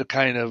enough to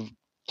kind of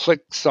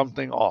click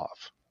something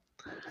off.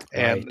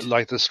 And Right.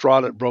 like the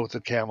straw that broke the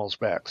camel's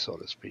back, so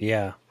to speak.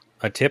 Yeah,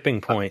 a tipping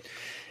point.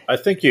 I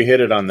think you hit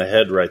it on the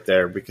head right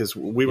there, because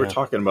we were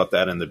talking about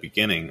that in the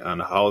beginning on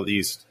how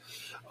these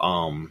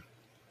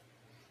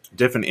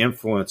different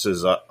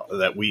influences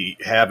that we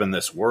have in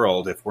this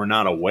world, if we're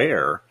not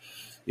aware,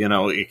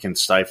 it can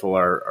stifle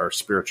our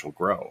spiritual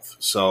growth.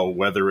 So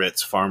whether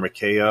it's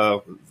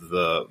pharmakeia,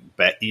 the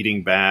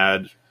eating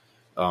bad,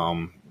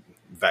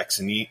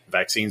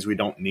 vaccines we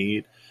don't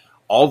need,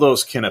 all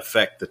those can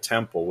affect the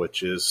temple,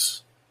 which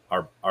is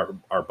our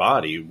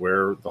body,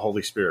 where the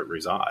Holy Spirit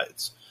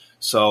resides.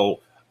 So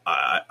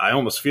I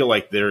almost feel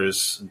like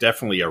there's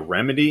definitely a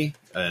remedy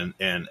and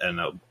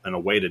a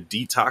way to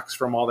detox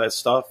from all that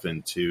stuff,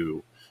 and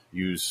to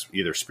use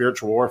either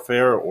spiritual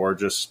warfare or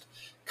just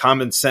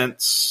common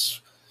sense,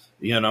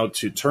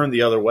 to turn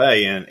the other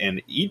way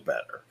and eat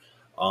better.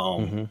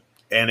 And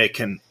it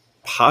can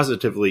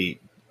positively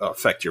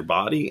affect your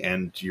body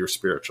and your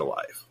spiritual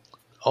life.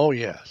 Oh,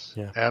 yes.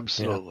 Yeah.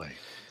 Absolutely.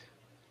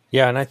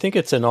 Yeah, and I think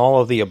it's in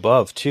all of the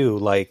above too.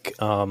 Like,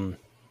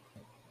 God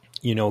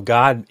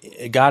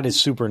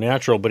is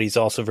supernatural, but He's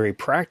also very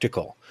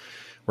practical,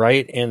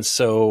 right? And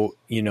so,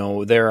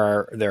 there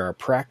are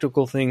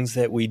practical things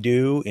that we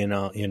do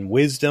in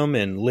wisdom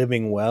and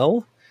living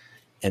well,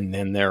 and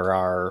then there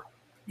are,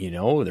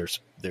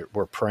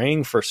 we're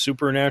praying for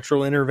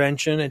supernatural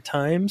intervention at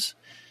times,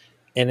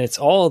 and it's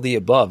all of the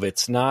above.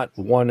 It's not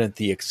one at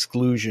the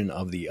exclusion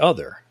of the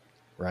other.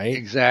 Right?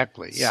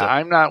 Exactly. Yeah, so,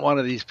 I'm not one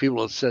of these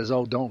people that says,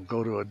 "Oh, don't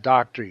go to a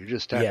doctor. You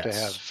just have to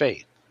have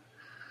faith,"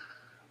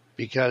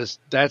 because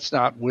that's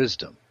not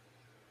wisdom.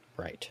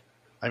 Right.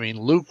 I mean,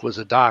 Luke was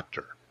a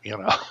doctor,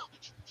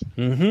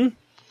 Mm-hmm.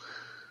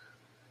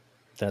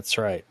 That's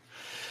right.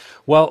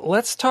 Well,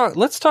 let's talk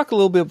a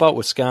little bit about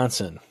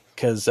Wisconsin,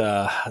 because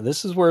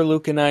this is where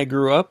Luke and I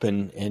grew up,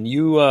 and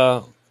you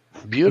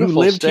beautiful you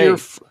lived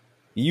state.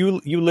 Here.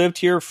 You lived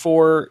here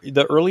for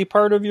the early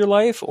part of your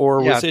life,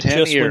 or was it 10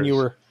 just years. when you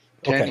were?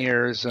 10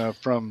 years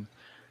from,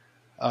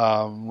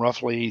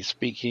 roughly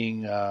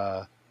speaking,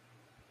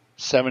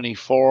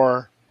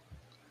 74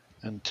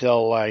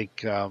 until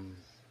like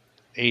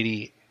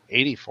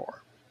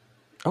 84.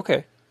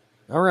 Okay,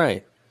 all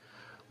right.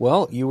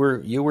 Well, you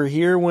were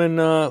here when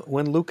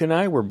Luke and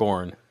I were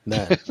born,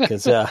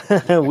 because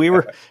we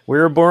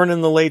were born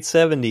in the late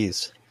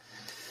 70s.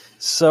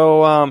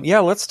 So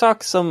let's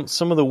talk some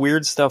of the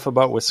weird stuff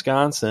about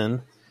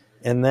Wisconsin.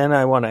 And then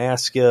I want to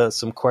ask you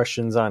some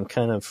questions on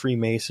kind of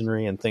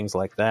Freemasonry and things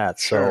like that.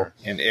 Sure.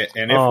 So, and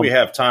if we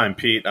have time,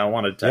 Pete, I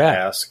wanted to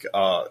ask,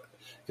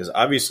 because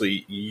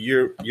obviously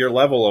your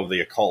level of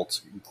the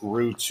occult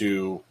grew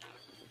to,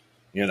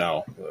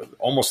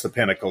 almost the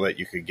pinnacle that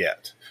you could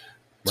get,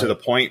 to the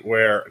point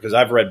where, because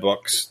I've read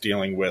books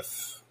dealing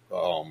with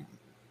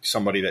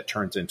somebody that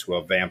turns into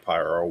a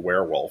vampire or a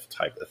werewolf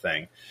type of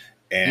thing,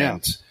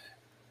 and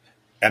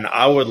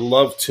I would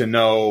love to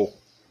know.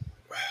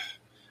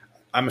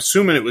 I'm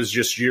assuming it was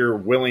just your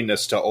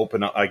willingness to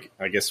open up.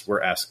 I guess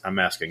I'm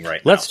asking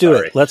right now. Let's do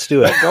it. Let's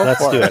do it.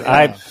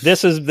 Yeah.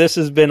 This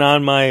has been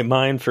on my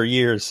mind for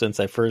years since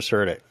I first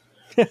heard it.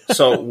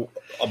 So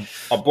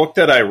a book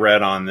that I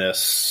read on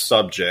this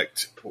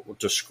subject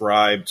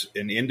described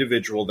an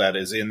individual that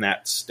is in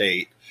that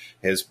state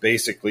has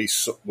basically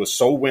was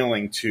so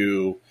willing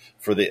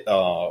for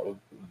the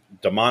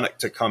demonic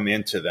to come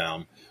into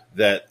them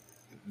that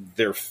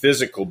their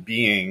physical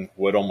being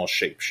would almost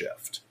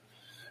shapeshift.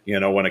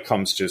 When it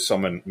comes to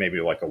someone maybe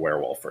like a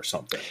werewolf or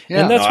something.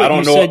 Yeah. And that's what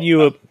you said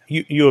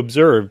you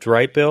observed,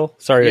 right, Bill?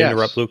 Sorry to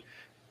interrupt, Luke.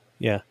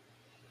 Yeah.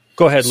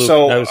 Go ahead, Luke.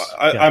 So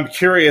I'm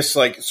curious,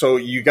 so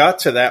you got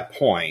to that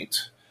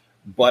point,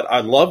 but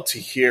I'd love to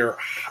hear,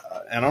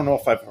 and I don't know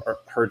if I've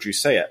heard you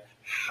say it,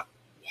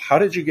 how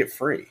did you get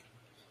free?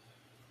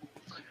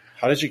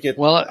 How did you get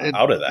Well,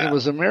 out of that? it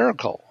was a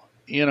miracle,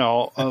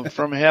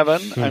 from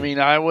heaven. I mean,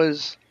 I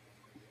was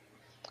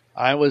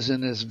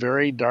in this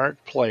very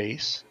dark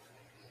place.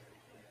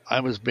 I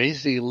was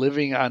basically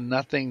living on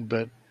nothing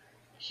but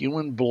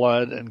human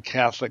blood and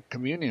Catholic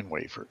communion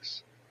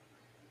wafers.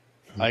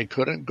 I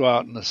couldn't go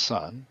out in the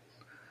sun.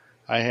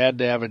 I had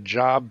to have a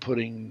job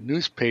putting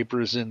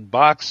newspapers in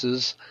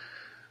boxes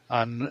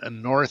on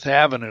North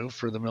Avenue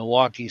for the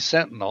Milwaukee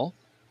Sentinel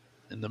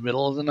in the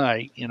middle of the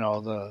night,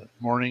 the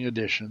morning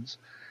editions.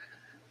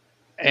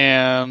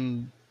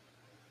 And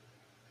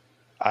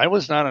I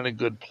was not in a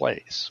good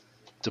place,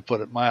 to put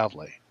it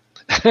mildly.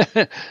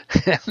 And,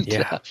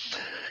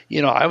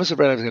 I was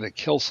afraid I was going to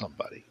kill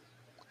somebody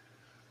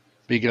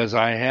because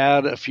I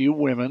had a few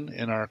women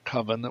in our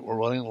coven that were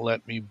willing to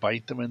let me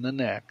bite them in the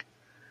neck,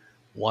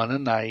 one a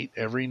night,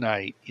 every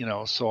night,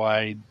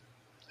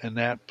 and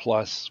that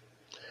plus,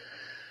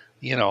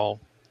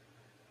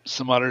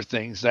 some other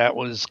things that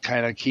was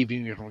kind of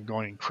keeping me from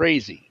going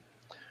crazy.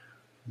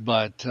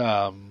 But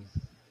I'll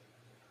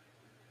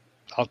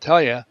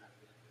tell you,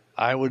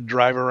 I would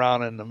drive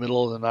around in the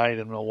middle of the night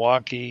in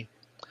Milwaukee,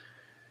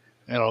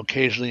 and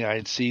occasionally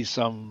I'd see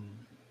some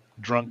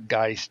drunk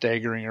guy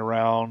staggering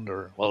around,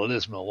 it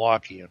is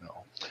Milwaukee,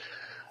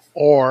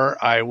 or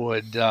I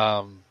would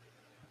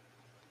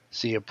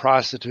see a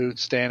prostitute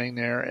standing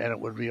there, and it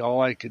would be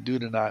all I could do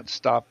to not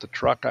stop the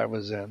truck I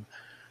was in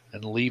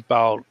and leap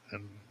out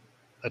and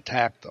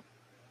attack them.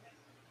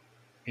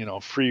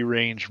 Free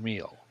range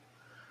meal.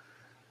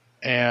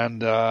 And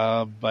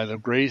by the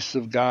grace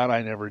of God,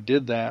 I never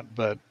did that.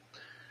 But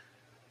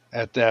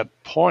at that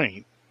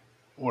point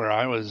where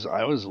I was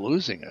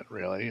losing it,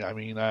 really. I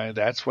mean,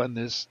 that's when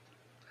this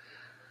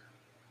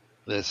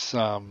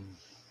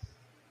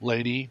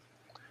lady.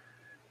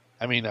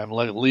 I mean, I'm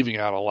leaving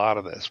out a lot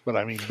of this, but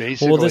I mean,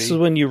 basically. Well, this is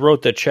when you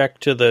wrote the check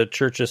to the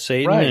Church of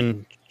Satan, right,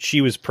 and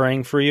she was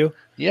praying for you?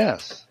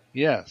 Yes.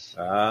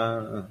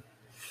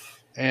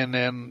 And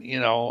then,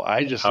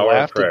 I just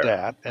laughed at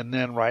that. And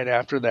then right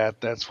after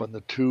that, that's when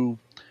the two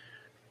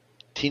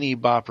teeny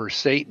bopper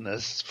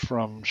Satanists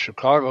from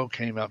Chicago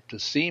came up to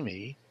see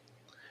me,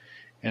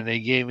 and they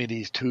gave me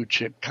these two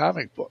chick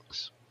comic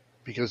books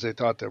because they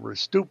thought they were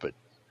stupid.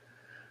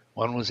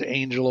 One was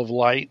Angel of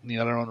Light, and the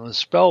other one was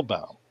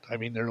Spellbound. I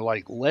mean, they're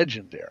like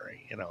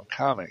legendary,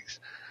 comics.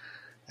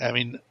 I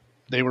mean,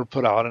 they were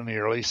put out in the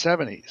early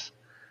 70s.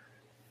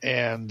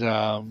 And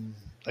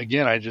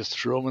again, I just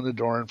threw them in the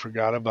door and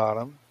forgot about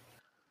them.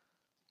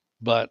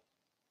 But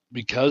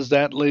because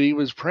that lady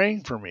was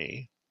praying for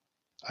me,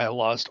 I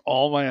lost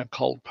all my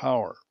occult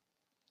power.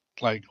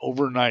 Like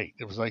overnight,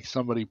 it was like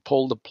somebody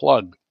pulled a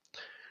plug.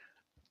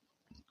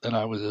 And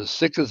I was as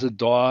sick as a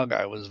dog.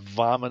 I was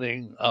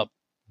vomiting up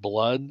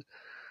blood.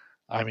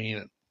 I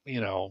mean,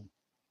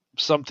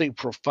 something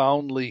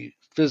profoundly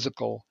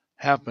physical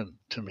happened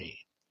to me.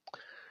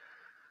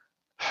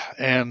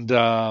 And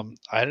I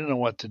didn't know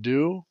what to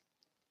do.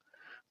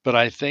 But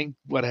I think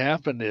what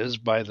happened is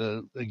by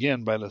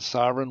the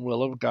sovereign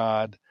will of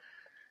God,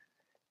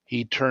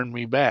 he turned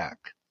me back,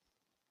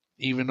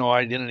 even though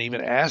I didn't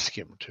even ask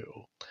him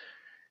to.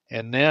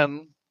 And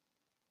then,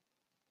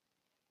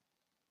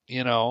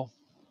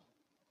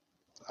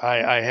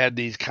 I had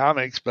these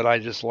comics, but I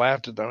just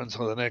laughed at them. And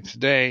so the next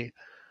day,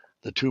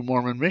 the two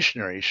Mormon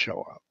missionaries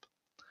show up.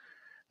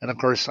 And of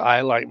course,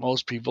 I, like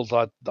most people,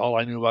 thought all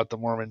I knew about the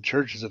Mormon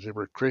church is that they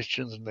were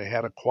Christians and they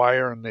had a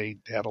choir and they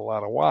had a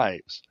lot of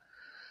wives.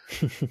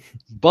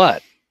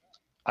 But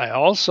I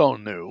also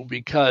knew,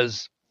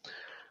 because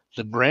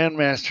the Grand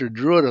Master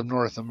Druid of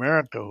North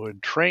America, who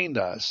had trained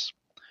us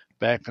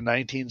back in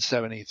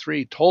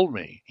 1973, told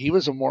me he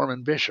was a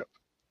Mormon bishop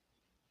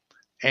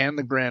and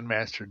the Grand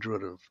Master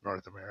Druid of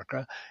North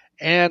America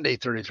and a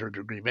 33rd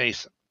degree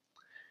Mason.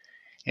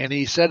 And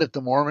he said that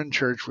the Mormon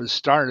church was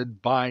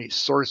started by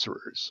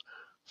sorcerers,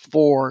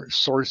 for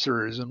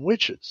sorcerers and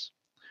witches.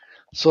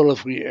 So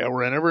if we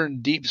were ever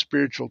in deep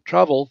spiritual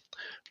trouble,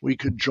 we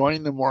could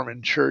join the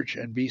Mormon church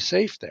and be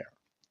safe there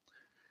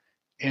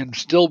and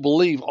still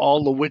believe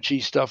all the witchy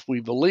stuff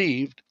we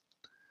believed.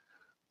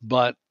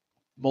 But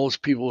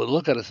most people would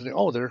look at us and say,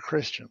 oh, they're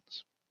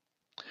Christians.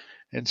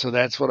 And so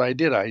that's what I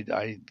did.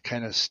 I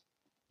kind of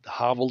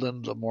hobbled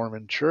into the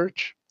Mormon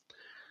church.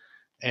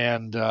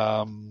 And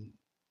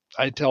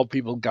I tell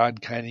people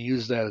God kind of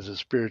used that as a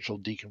spiritual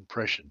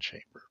decompression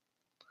chamber,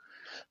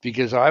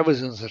 because I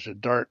was in such a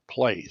dark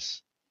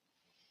place.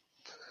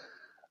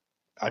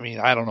 I mean,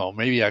 I don't know,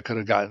 maybe I could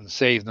have gotten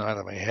saved and not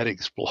have my head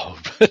explode,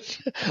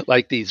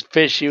 like these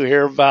fish you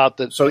hear about.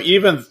 That. So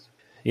even,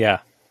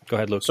 yeah, go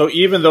ahead, Luke. So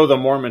even though the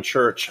Mormon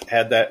church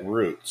had that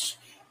roots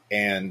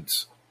and,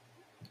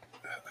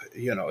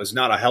 is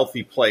not a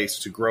healthy place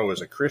to grow as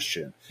a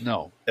Christian.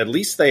 No. At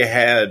least they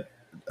had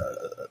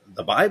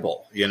the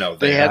Bible,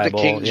 They had the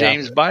King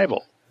James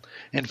Bible.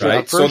 And for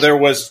right? So there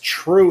was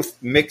truth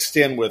mixed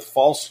in with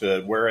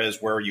falsehood, whereas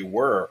where you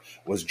were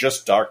was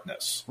just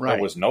darkness. Right.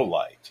 There was no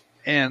light.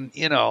 And,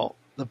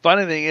 the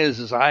funny thing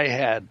is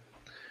at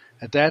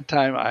that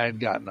time, I had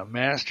gotten a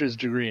master's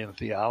degree in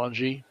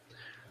theology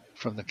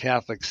from the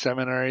Catholic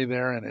seminary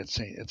there, and it's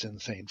in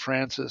St.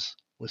 Francis,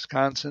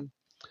 Wisconsin.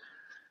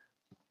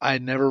 I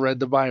never read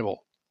the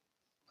Bible,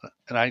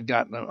 and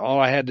all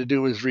I had to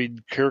do was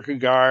read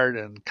Kierkegaard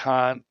and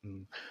Kant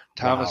and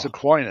Thomas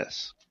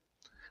Aquinas.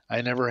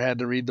 I never had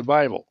to read the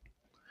Bible.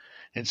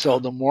 And so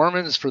the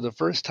Mormons, for the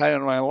first time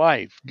in my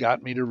life,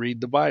 got me to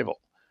read the Bible.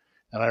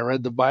 And I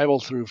read the Bible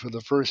through for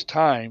the first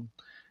time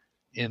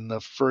in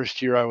the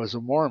first year I was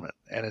a Mormon.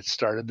 And it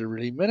started to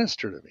really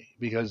minister to me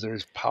because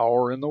there's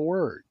power in the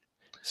Word.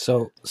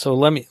 So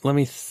let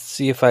me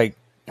see if I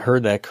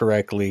heard that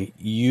correctly.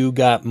 You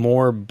got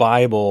more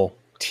Bible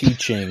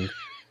teaching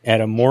at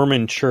a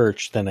Mormon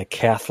church than a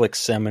Catholic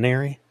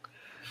seminary?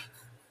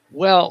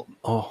 Well,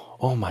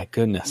 oh my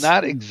goodness.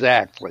 Not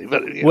exactly,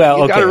 but well,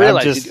 you okay, got to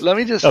realize.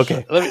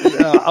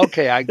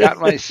 Okay, I got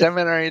my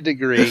seminary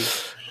degree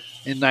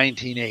in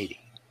 1980.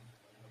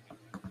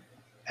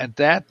 At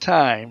that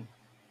time,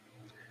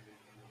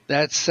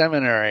 that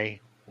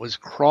seminary was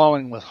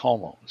crawling with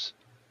homos.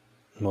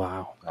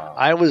 Wow.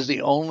 I was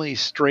the only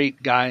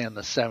straight guy in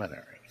the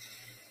seminary.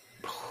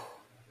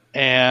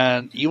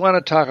 And you want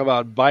to talk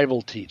about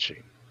Bible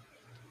teaching.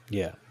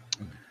 Yeah.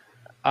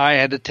 I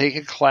had to take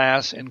a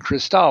class in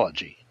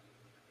Christology.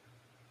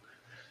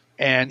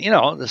 And,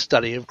 the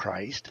study of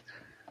Christ.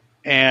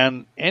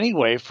 And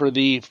anyway, for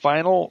the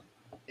final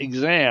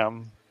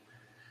exam,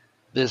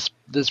 this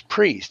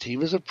priest, he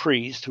was a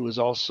priest who was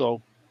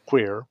also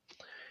queer,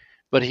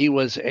 but he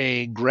was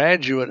a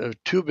graduate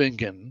of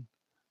Tübingen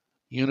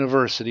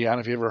University. I don't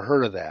know if you ever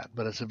heard of that,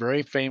 but it's a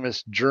very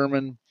famous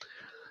German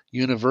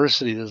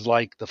university that's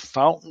like the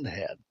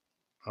fountainhead,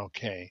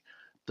 okay,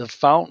 the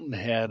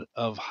fountainhead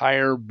of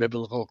higher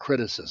biblical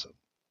criticism,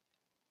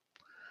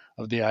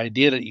 of the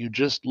idea that you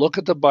just look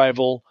at the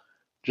Bible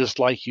just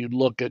like you'd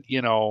look at,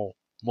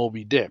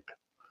 Moby Dick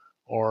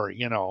or,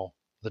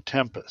 The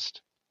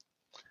Tempest.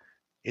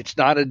 It's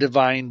not a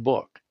divine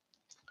book.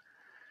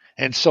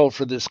 And so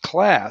for this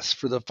class,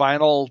 for the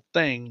final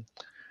thing,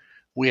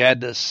 we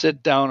had to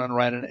sit down and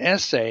write an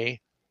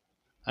essay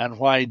on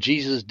why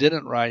Jesus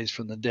didn't rise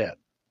from the dead.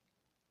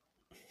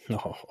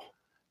 Oh.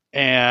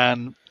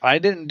 And I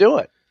didn't do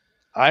it.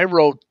 I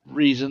wrote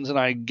reasons and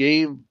I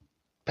gave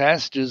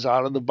passages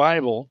out of the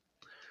Bible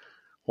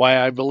why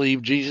I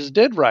believe Jesus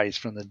did rise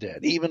from the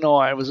dead, even though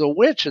I was a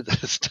witch at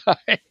this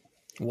time.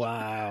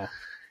 Wow.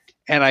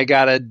 And I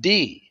got a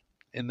D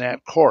in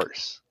that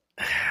course.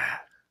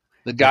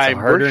 The guy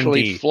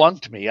virtually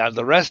flunked me.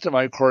 The rest of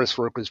my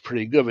coursework was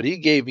pretty good, but he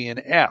gave me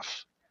an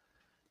F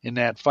in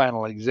that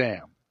final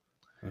exam.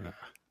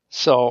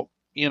 So,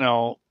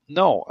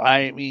 no,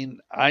 I mean,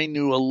 I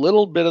knew a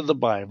little bit of the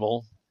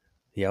Bible,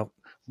 yep,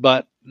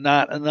 but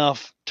not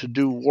enough to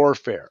do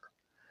warfare.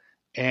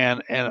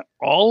 And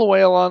all the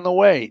way along the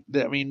way,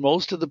 I mean,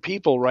 most of the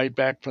people right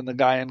back from the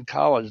guy in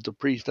college, the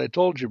priest I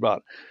told you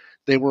about,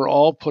 they were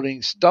all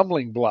putting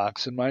stumbling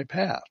blocks in my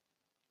path.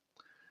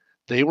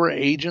 They were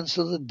agents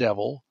of the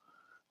devil,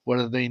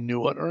 whether they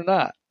knew it or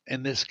not.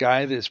 And this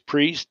guy, this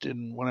priest,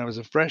 and when I was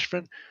a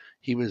freshman,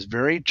 he was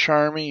very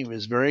charming. He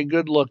was very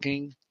good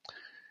looking.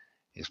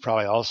 He's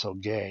probably also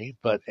gay.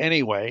 But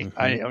anyway,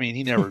 I mean,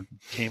 he never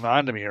came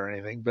on to me or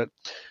anything. But,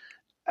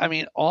 I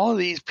mean, all of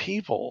these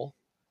people,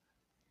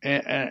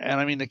 and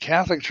I mean, the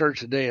Catholic Church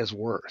today is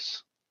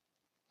worse.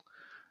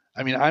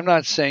 I mean, I'm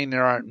not saying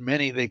there aren't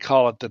many. They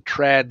call it the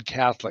trad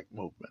Catholic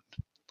movement.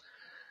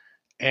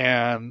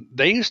 And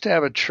they used to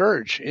have a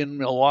church in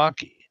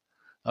Milwaukee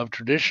of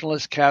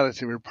traditionalist Catholics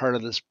who were part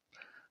of this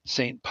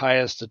St.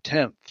 Pius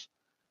X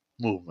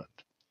movement.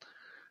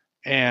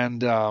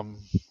 And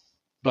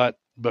but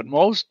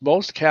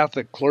most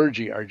Catholic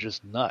clergy are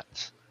just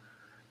nuts.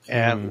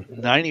 And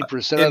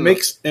 90% of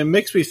it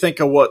makes me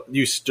think of what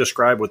you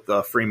described with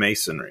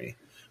Freemasonry,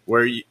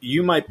 where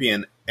you might be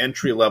an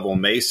entry-level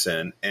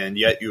Mason, and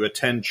yet you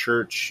attend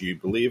church, you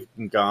believe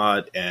in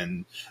God,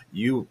 and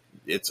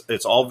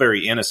it's all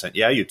very innocent.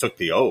 Yeah, you took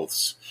the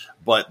oaths,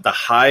 but the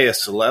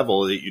highest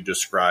level that you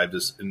described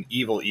is an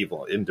evil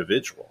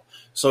individual.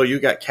 So you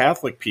got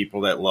Catholic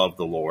people that love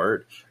the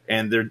Lord,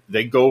 and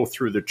they go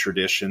through the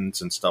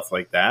traditions and stuff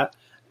like that.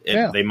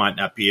 They might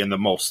not be in the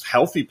most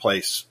healthy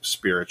place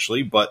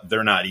spiritually, but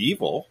they're not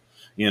evil,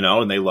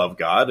 and they love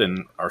God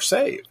and are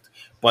saved.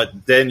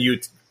 But then you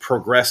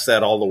progress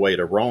that all the way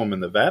to Rome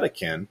and the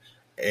Vatican,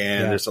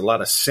 and there's a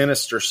lot of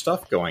sinister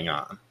stuff going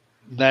on.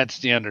 That's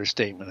the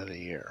understatement of the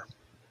year.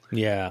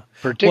 Yeah.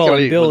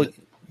 Particularly, Bill,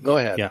 go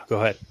ahead. Yeah, go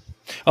ahead.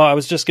 Oh, I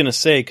was just going to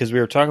say, because we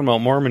were talking about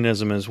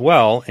Mormonism as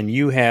well, and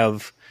you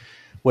have,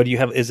 what do you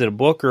have? Is it a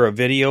book or a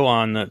video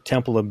on the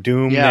Temple of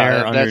Doom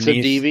there underneath? That's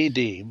a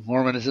DVD,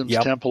 Mormonism's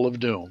Temple of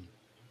Doom.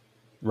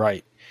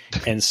 Right.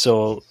 And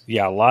so,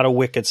 a lot of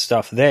wicked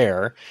stuff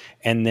there.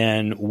 And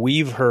then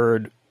we've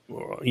heard,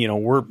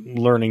 we're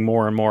learning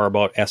more and more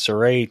about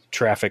SRA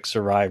traffic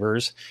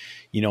survivors.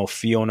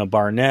 Fiona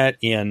Barnett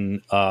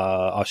in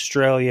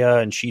Australia,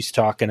 and she's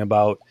talking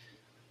about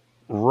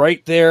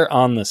right there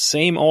on the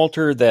same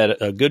altar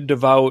that a good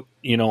devout,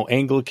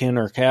 Anglican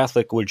or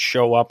Catholic would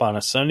show up on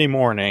a Sunday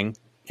morning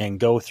and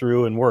go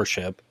through and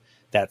worship.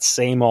 that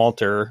same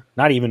altar,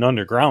 not even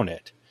underground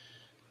it.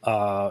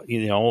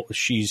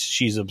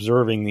 She's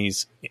observing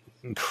these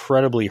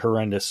incredibly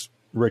horrendous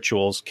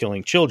rituals,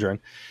 killing children.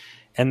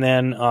 And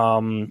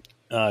then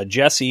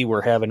Jessie,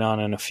 we're having on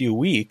in a few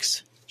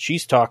weeks.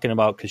 She's talking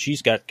about, because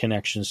she's got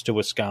connections to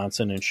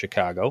Wisconsin and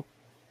Chicago,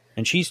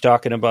 and she's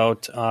talking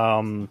about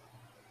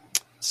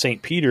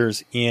St.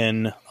 Peter's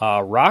in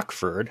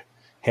Rockford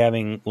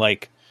having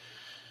like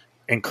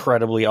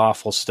incredibly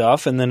awful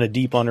stuff, and then a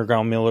deep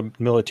underground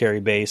military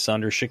base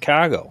under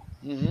Chicago.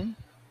 Mm-hmm.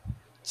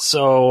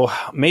 So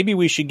maybe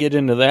we should get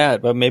into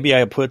that, but maybe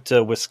I put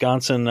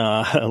Wisconsin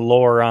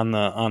lore on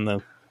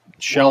the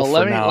shelf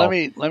for now. Let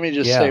me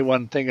just say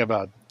one thing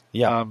about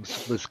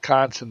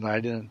Wisconsin that I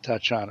didn't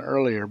touch on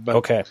earlier. But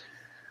okay.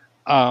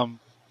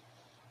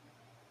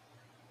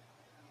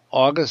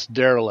 August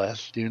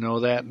Derleth, do you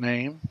know that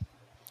name?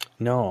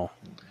 No.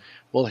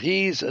 Well,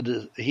 he's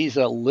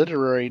a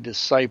literary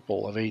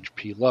disciple of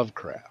H.P.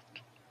 Lovecraft.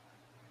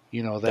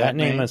 You know that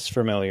name? Is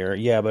familiar,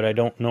 yeah, but I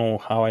don't know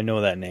how I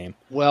know that name.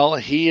 Well,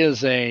 he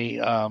is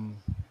a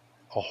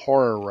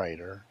horror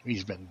writer.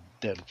 He's been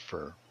dead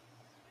for,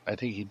 I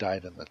think he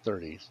died in the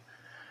 30s.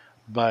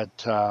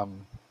 But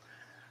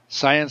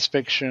science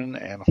fiction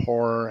and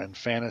horror and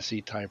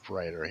fantasy type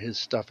writer. His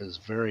stuff is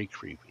very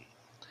creepy.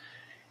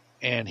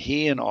 And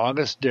he and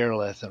August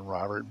Derleth and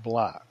Robert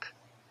Bloch,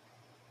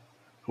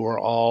 who are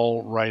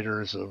all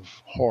writers of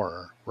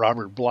horror.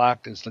 Robert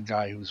Bloch is the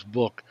guy whose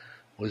book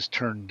was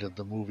turned into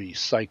the movie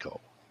Psycho.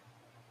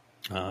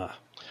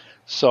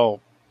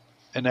 So,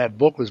 and that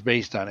book was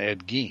based on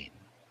Ed Gein.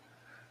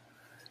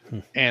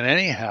 And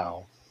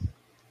anyhow,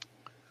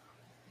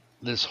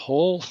 this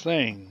whole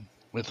thing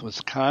with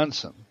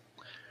Wisconsin,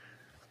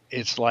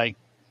 it's like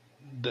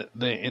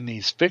in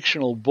these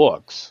fictional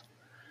books,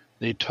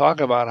 they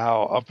talk about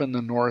how up in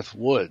the North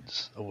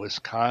Woods of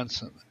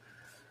Wisconsin,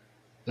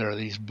 there are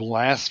these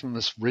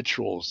blasphemous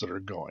rituals that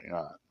are going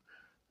on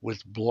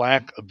with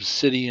black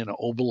obsidian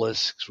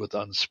obelisks with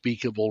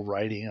unspeakable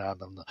writing on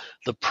them.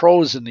 The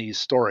prose in these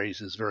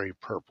stories is very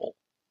purple,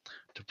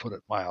 to put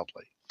it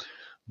mildly.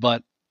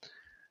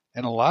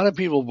 And a lot of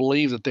people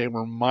believe that they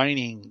were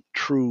mining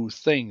true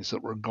things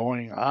that were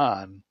going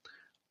on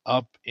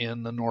up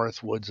in the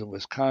North Woods of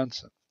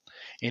Wisconsin.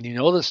 And you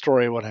know the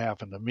story of what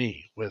happened to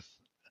me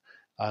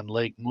on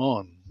Lake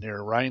Moon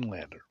near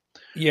Rhinelander.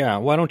 Yeah,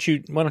 why don't you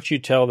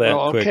tell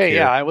that quick okay, here.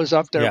 Yeah, I was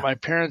up there. Yeah. My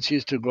parents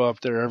used to go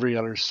up there every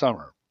other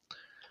summer.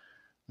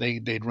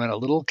 They'd rent a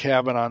little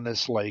cabin on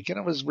this lake, and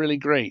it was really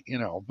great,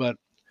 But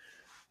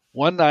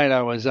one night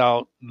I was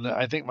out,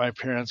 I think my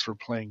parents were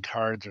playing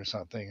cards or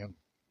something,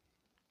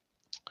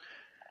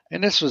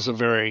 and this was a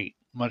very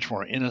much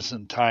more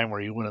innocent time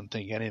where you wouldn't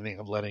think anything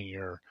of letting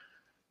your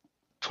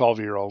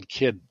 12-year-old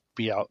kid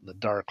be out in the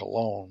dark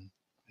alone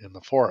in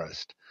the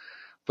forest.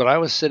 But I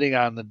was sitting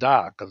on the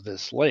dock of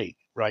this lake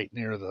right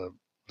near the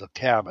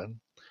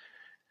cabin,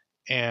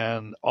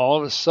 and all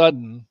of a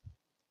sudden,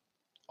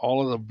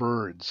 all of the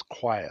birds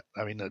quiet.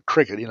 I mean, the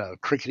cricket, the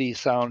crickety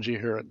sounds you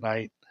hear at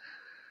night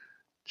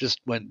just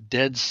went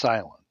dead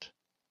silent.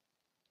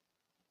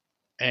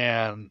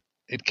 And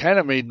it kind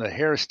of made the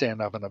hair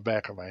stand up in the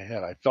back of my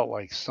head. I felt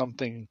like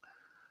something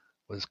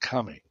was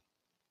coming.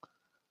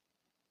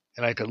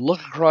 And I could look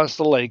across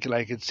the lake and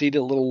I could see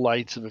the little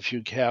lights of a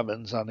few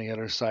cabins on the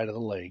other side of the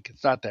lake.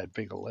 It's not that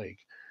big a lake.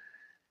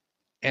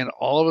 And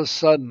all of a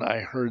sudden I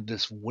heard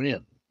this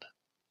wind.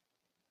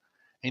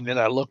 And then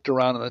I looked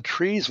around and the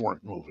trees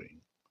weren't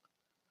moving.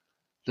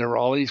 There were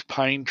all these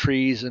pine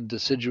trees and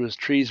deciduous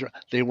trees.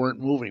 They weren't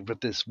moving, but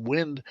this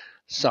wind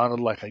sounded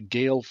like a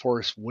gale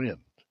force wind.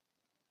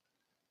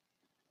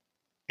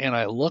 And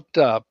I looked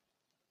up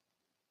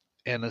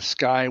and the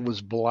sky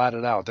was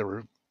blotted out. There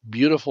were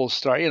beautiful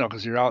stars,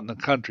 because you're out in the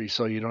country,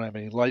 so you don't have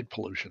any light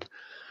pollution.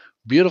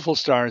 Beautiful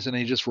stars, and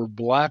they just were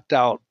blacked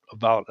out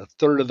about a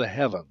third of the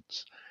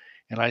heavens.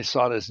 And I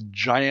saw this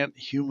giant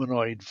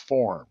humanoid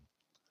form,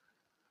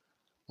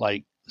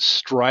 like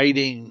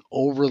striding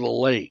over the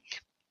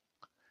lake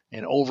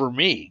and over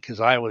me, because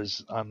I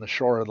was on the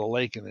shore of the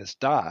lake in this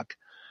dock.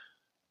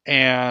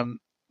 And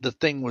the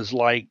thing was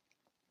like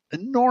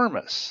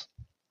enormous.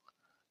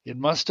 It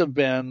must have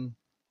been,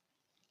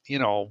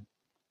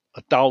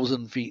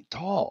 1,000 feet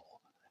tall.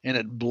 And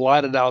it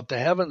blotted out the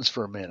heavens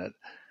for a minute.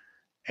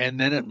 And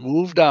then it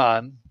moved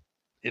on.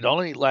 It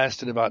only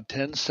lasted about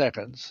 10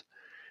 seconds.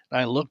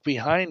 And I looked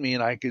behind me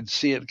and I could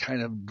see it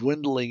kind of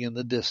dwindling in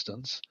the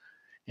distance.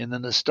 And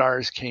then the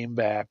stars came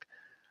back.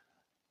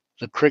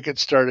 The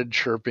crickets started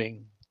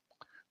chirping.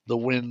 The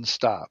wind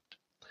stopped.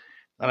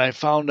 And I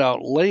found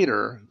out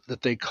later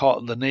that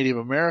the Native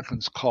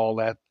Americans call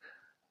that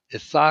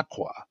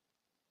Ithaqua,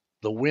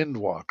 the wind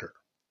walker,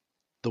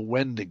 the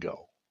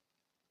Wendigo.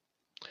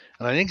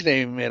 And I think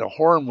they made a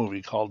horror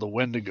movie called The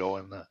Wendigo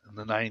in the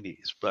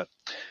 90s. But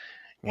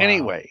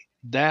anyway,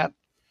 that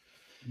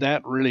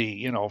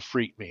really,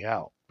 freaked me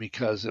out,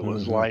 because it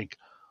was like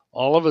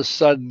all of a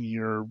sudden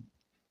your,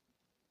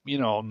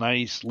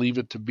 nice Leave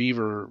It to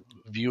Beaver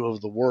view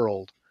of the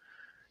world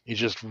is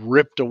just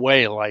ripped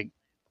away like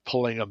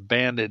pulling a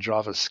bandage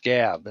off a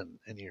scab,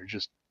 and you're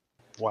just,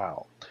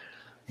 wow.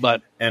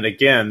 But and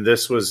again,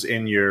 this was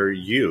in your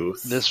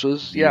youth. This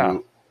was,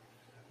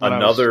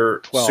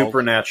 another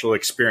supernatural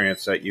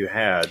experience that you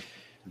had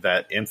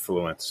that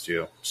influenced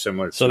you,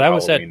 similar to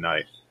Halloween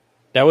night.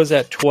 That was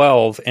at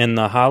 12, and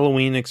the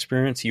Halloween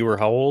experience, you were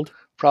how old?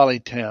 Probably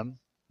 10,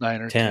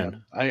 9 or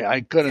 10.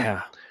 I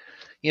couldn't,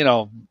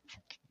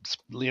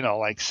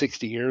 like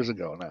 60 years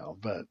ago now,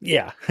 but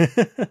yeah,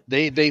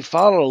 they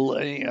follow,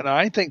 and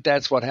I think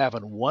that's what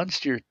happened.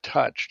 Once you're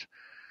touched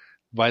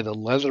by the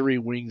leathery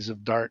wings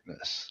of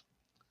darkness,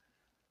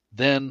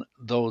 then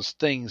those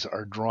things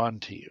are drawn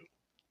to you.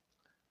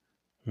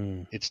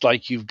 It's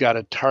like you've got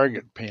a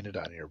target painted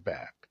on your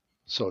back,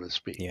 so to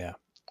speak. Yeah.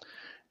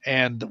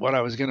 And what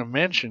I was going to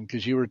mention,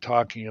 because you were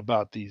talking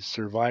about these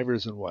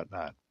survivors and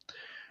whatnot,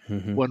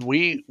 when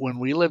we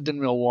lived in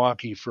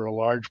Milwaukee for a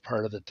large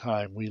part of the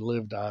time, we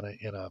lived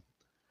in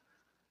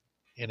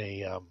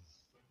a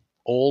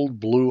old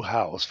blue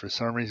house. For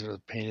some reason, it was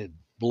painted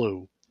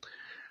blue.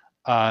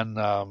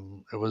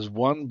 It was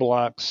 1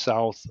 block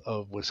south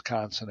of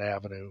Wisconsin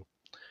Avenue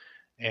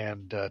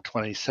and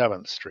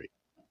 27th Street.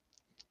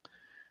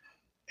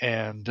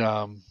 And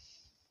the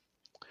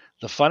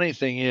funny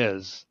thing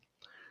is,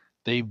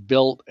 they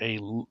built a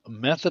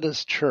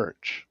Methodist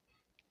church,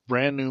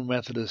 brand new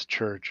Methodist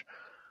church,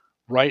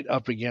 right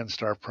up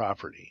against our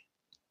property.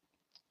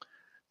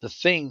 The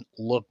thing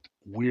looked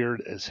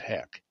weird as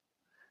heck.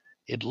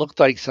 It looked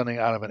like something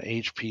out of an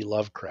H.P.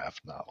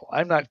 Lovecraft novel.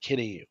 I'm not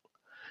kidding you.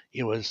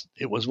 It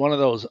was one of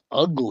those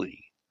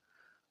ugly,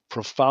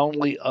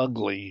 profoundly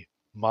ugly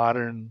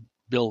modern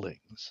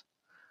buildings.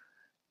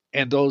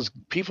 And those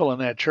people in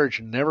that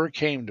church never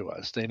came to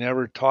us. They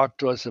never talked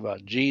to us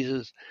about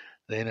Jesus.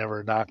 They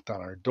never knocked on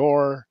our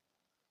door.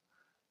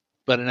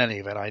 But in any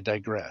event, I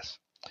digress.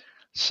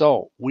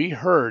 So we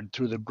heard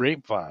through the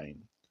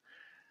grapevine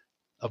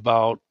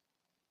about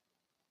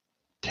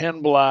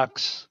 10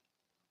 blocks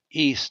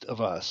east of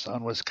us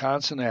on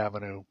Wisconsin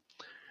Avenue.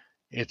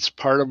 It's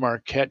part of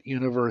Marquette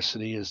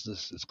University.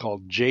 It's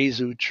called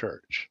Jesu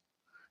Church.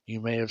 You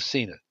may have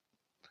seen it.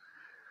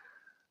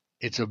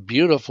 It's a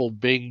beautiful,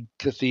 big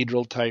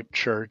cathedral-type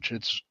church.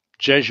 It's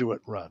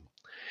Jesuit run.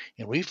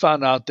 And we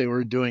found out they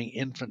were doing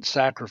infant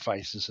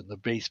sacrifices in the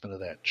basement of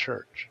that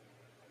church.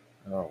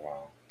 Oh,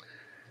 wow.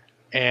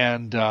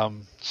 And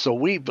so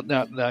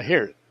now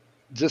here,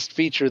 just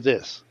feature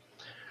this.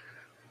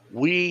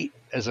 We,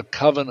 as a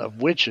coven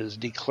of witches,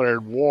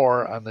 declared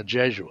war on the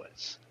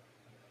Jesuits.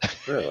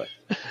 Really?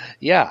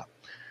 Yeah.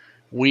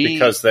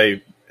 Because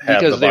they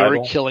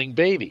were killing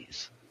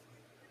babies.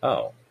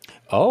 Oh.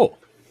 Oh.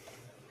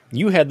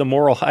 You had the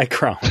moral high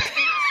ground.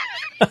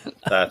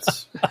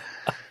 That's...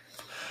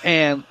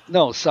 And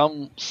no,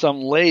 some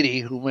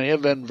lady who may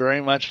have been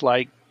very much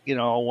like,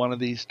 one of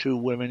these two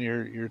women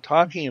you're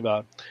talking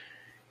about,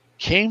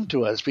 came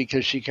to us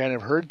because she kind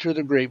of heard through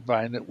the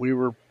grapevine that we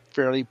were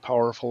fairly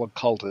powerful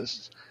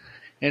occultists.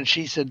 And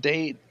she said,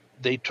 they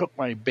took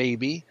my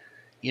baby,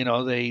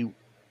 they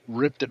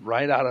ripped it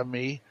right out of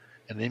me,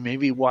 and they made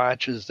me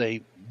watch as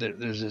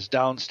there's this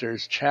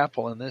downstairs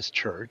chapel in this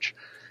church,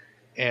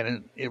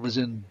 and it was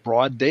in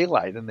broad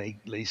daylight, and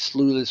they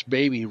slew this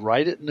baby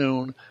right at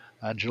noon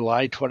on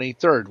July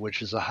 23rd,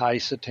 which is a high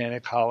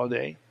satanic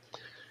holiday.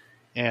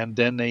 And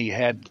then they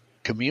had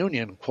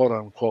communion, quote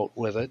unquote,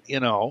 with it,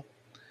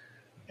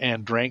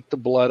 and drank the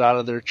blood out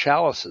of their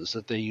chalices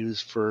that they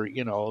use for,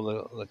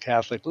 the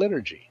Catholic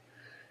liturgy.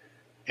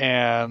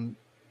 And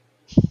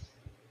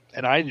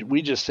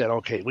we just said,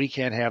 okay, we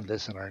can't have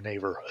this in our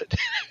neighborhood.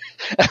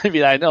 I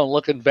mean, I know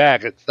looking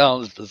back, it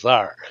sounds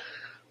bizarre,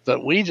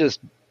 but we just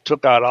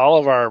took out all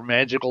of our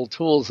magical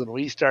tools and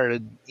we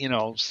started,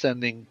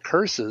 sending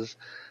curses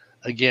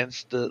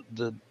against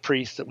the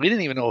priests that we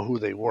didn't even know who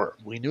they were.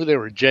 We knew they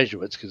were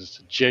Jesuits because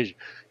it's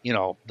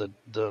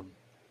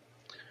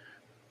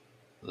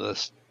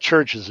the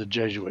church is a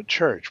Jesuit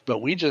church,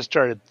 but we just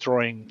started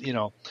throwing,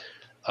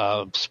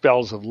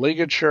 spells of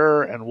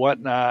ligature and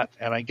whatnot,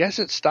 and I guess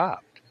it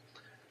stopped.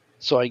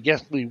 So I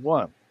guess we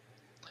won.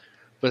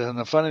 But then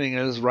the funny thing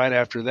is, right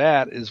after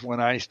that is when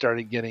I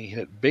started getting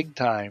hit big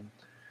time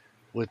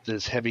with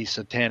this heavy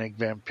satanic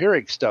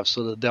vampiric stuff,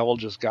 so the devil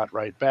just got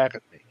right back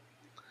at me.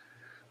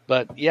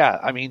 But yeah,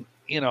 I mean,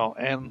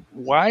 and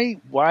why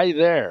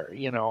there,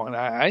 and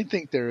I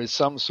think there is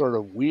some sort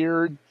of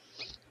weird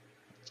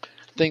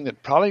thing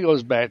that probably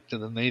goes back to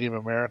the Native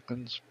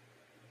Americans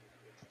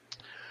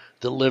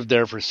that lived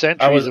there for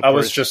centuries. I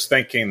was just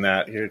thinking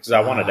that here because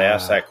I wanted to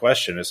ask that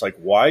question. It's like,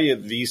 why are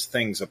these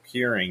things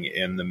appearing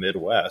in the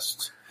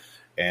Midwest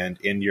and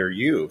in your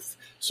youth?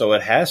 So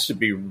it has to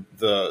be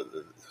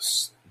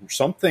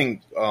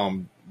something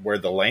where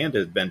the land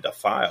has been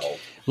defiled.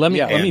 Let me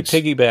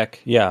piggyback.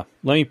 Yeah,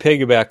 let me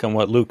piggyback on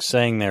what Luke's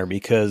saying there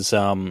because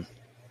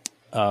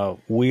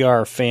we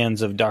are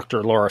fans of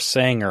Dr. Laura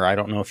Sanger. I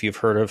don't know if you've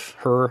heard of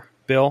her,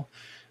 Bill,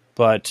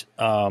 but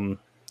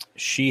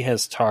she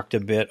has talked a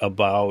bit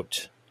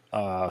about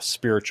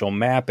spiritual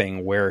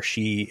mapping, where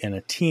she and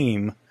a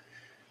team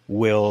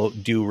will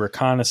do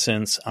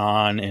reconnaissance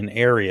on an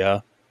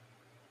area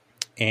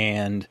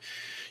and,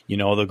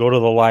 they'll go to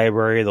the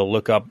library, they'll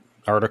look up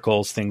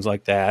articles, things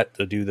like that,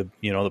 to do the,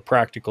 the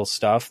practical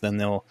stuff. Then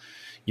they'll,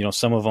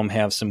 some of them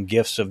have some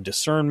gifts of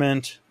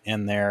discernment,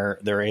 and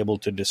they're able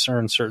to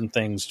discern certain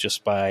things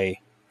just by,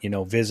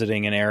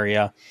 visiting an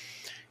area.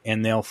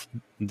 And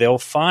they'll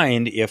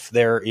find if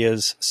there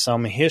is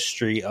some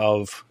history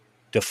of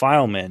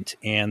defilement.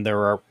 And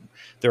there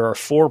are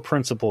 4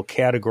 principal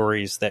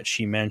categories that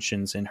she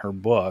mentions in her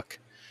book.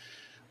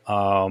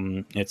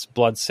 It's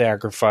blood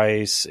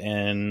sacrifice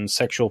and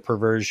sexual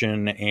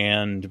perversion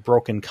and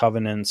broken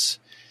covenants.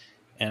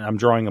 And I'm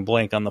drawing a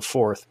blank on the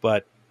 4th,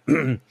 but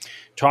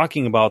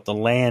talking about the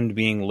land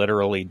being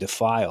literally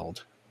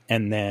defiled.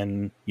 And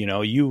then,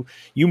 you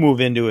move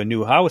into a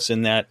new house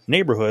in that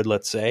neighborhood,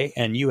 let's say,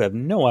 and you have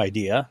no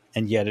idea,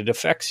 and yet it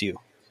affects you.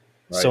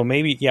 Right. So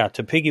maybe,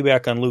 to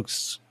piggyback on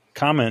Luke's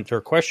comment or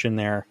question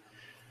there,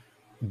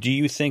 do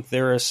you think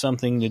there is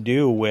something to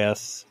do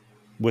with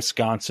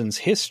Wisconsin's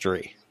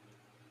history?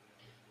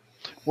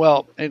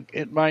 Well,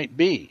 it might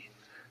be.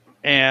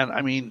 And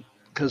I mean,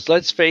 because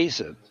let's face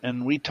it,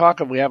 and we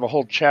have a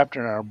whole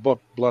chapter in our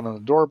book, Blood on the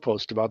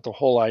Doorpost, about the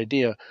whole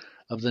idea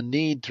of the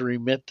need to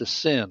remit the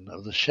sin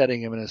of the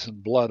shedding of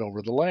innocent blood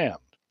over the land.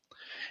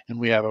 And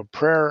we have a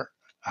prayer,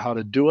 how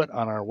to do it,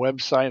 on our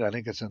website. I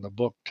think it's in the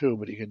book too,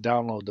 but you can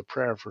download the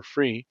prayer for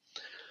free.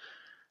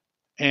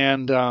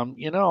 And, I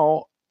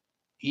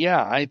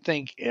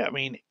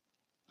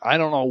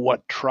don't know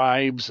what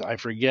tribes, I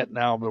forget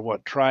now, but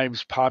what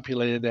tribes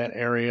populated that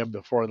area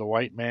before the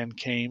white man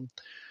came.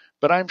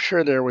 But I'm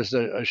sure there was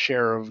a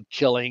share of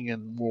killing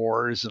and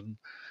wars and,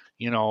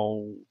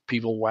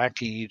 people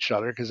whacking each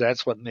other, because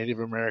that's what Native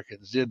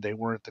Americans did. They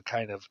weren't the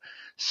kind of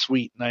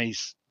sweet,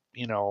 nice,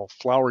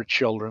 flower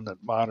children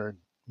that modern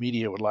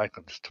media would like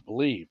us to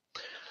believe.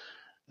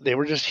 They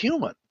were just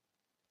human,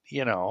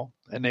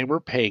 and they were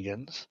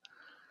pagans.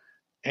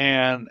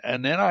 And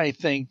then I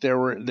think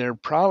there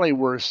probably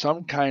were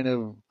some kind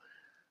of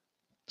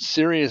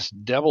serious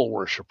devil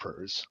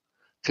worshippers,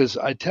 because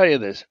I tell you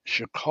this,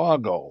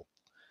 Chicago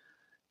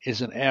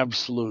is an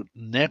absolute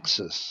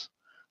nexus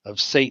of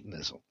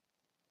Satanism.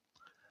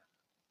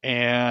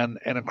 And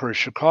of course,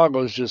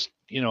 Chicago is just,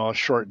 a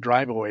short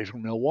drive away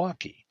from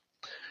Milwaukee.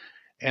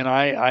 And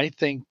I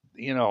think,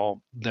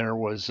 there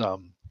was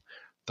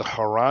the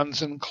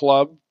Horanzen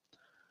Club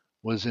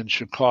was in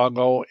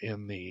Chicago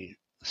in the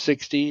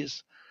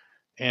 60s.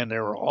 And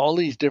there were all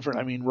these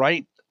different,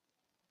 right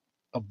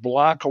a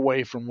block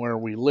away from where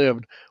we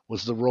lived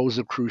was the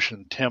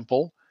Rosicrucian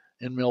Temple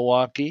in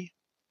Milwaukee.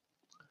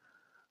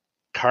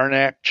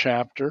 Karnak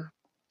chapter,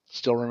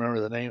 still remember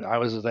the name. I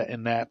was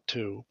in that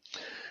too.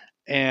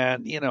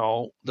 And,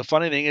 the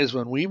funny thing is,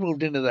 when we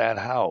moved into that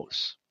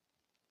house,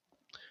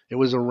 it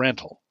was a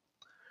rental.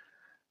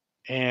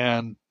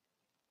 And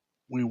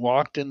we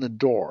walked in the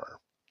door.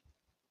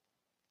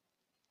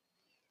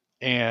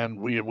 And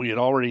we had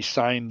already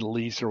signed the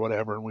lease or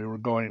whatever, and we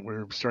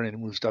were starting to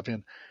move stuff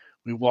in.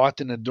 We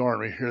walked in the door,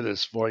 and we hear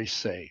this voice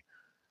say,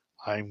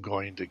 "I'm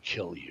going to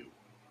kill you."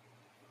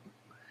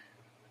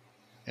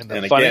 And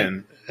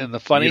the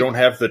funny, you don't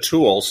have the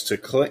tools to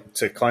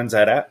cleanse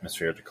that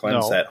atmosphere, to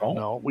cleanse that home.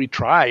 No, we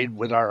tried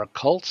with our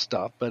occult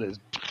stuff, but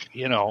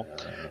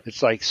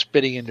it's like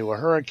spitting into a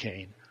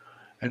hurricane.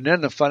 And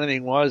then the funny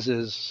thing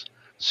is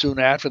soon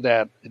after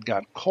that, it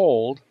got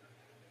cold,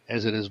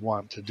 as it is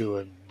wont to do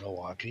in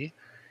Milwaukee,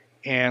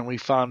 and we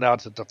found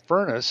out that the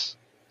furnace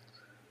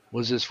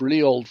was this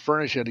really old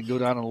furnace you had to go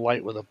down and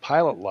light with a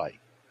pilot light.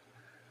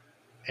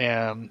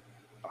 And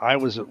I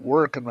was at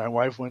work, and my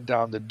wife went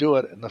down to do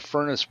it, and the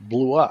furnace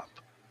blew up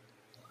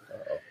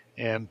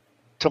and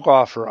took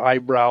off her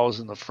eyebrows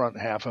and the front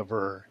half of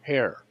her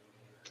hair.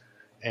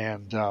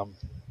 And,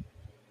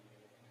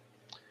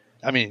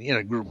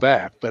 it grew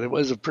back, but it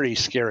was a pretty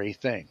scary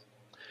thing.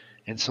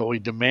 And so we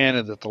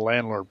demanded that the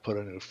landlord put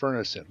a new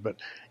furnace in. But,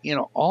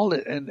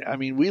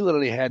 we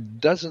literally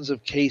had dozens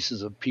of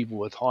cases of people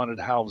with haunted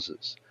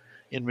houses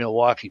in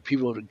Milwaukee.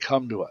 People would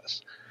come to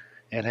us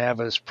and have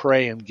us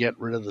pray and get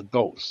rid of the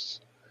ghosts.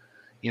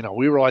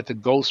 We were like the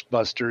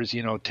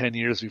Ghostbusters, 10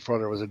 years before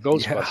there was a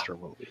Ghostbuster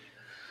movie.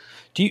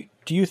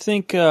 Do you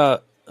think,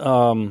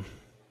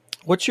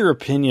 what's your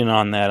opinion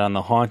on that, on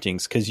the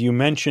hauntings? Because you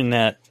mentioned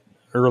that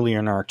earlier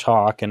in our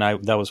talk, and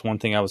that was one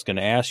thing I was going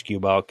to ask you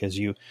about, because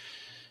you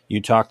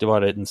talked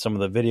about it in some of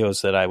the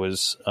videos that I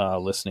was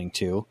listening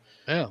to,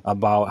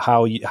 about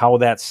how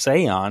that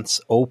seance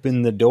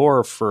opened the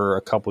door for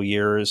a couple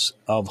years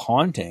of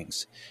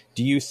hauntings.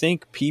 Do you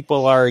think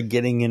people are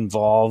getting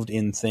involved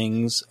in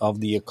things of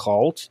the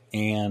occult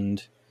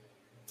and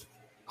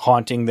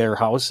haunting their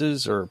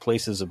houses or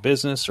places of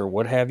business or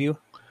what have you?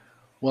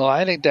 Well,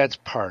 I think that's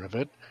part of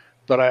it.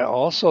 But I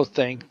also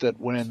think that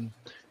when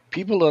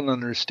people don't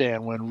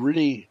understand, when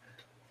really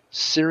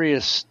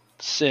serious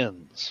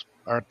sins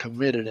are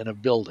committed in a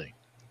building,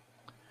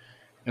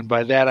 and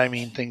by that I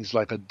mean things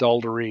like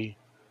adultery,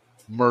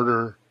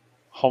 murder,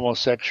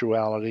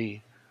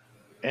 homosexuality,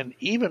 and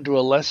even to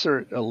a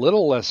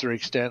little lesser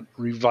extent,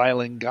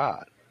 reviling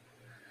God.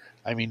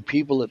 I mean,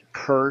 people that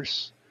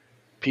curse,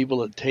 people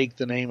that take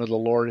the name of the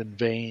Lord in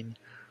vain.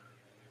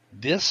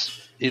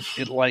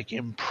 It like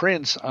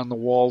imprints on the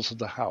walls of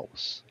the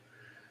house,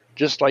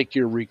 just like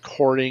you're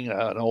recording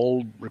an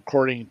old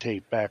recording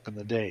tape back in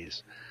the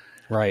days,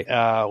 right?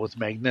 With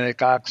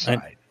magnetic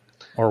oxide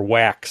or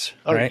wax,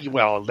 right?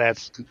 Well,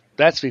 that's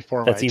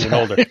before that's my even time.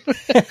 older.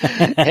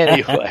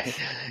 Anyway,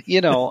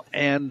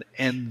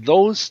 and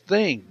those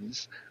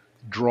things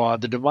draw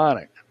the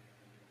demonic.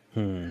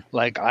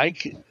 Like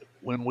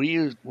when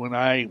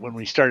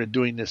we started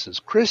doing this as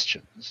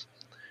Christians,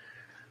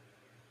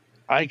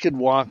 I could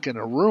walk in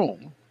a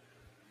room,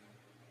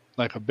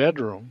 like a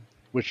bedroom,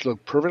 which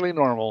looked perfectly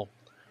normal,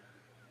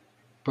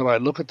 but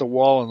I'd look at the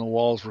wall and the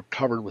walls were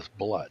covered with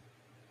blood.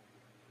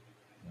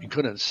 You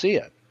couldn't see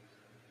it.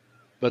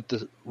 But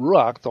the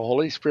Ruach, the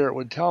Holy Spirit,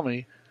 would tell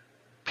me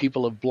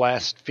people have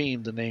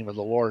blasphemed the name of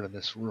the Lord in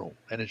this room.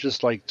 And it's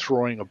just like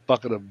throwing a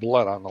bucket of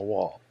blood on the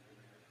wall.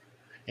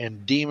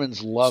 And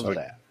demons love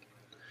that.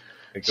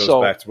 It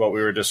goes back to what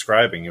we were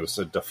describing. It was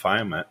a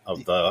defilement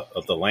of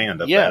the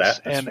land, of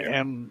that atmosphere.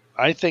 And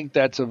I think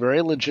that's a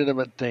very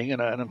legitimate thing. And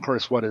of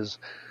course, what is,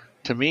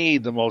 to me,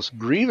 the most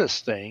grievous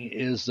thing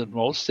is that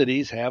most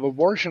cities have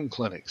abortion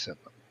clinics in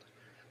them.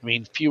 I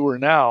mean, fewer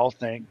now,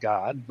 thank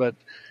God. But,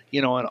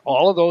 and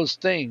all of those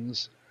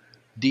things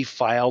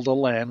defile the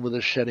land with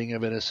the shedding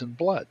of innocent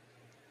blood.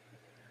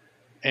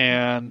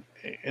 And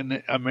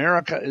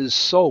America is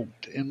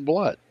soaked in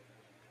blood.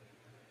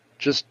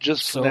 Just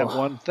for that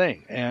one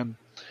thing. And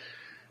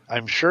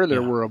I'm sure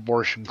there were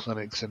abortion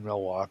clinics in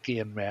Milwaukee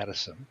and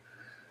Madison.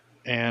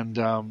 And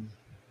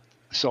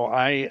so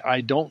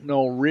I don't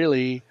know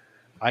really.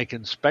 I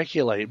can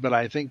speculate, but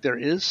I think there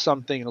is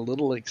something a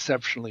little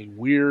exceptionally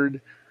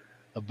weird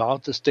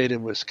about the state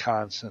of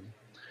Wisconsin.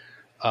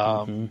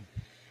 I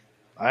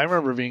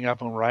remember being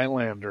up in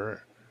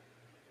Rhinelander.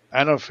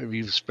 I don't know if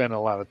you've spent a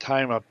lot of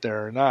time up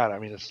there or not. I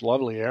mean, it's a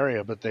lovely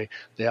area, but they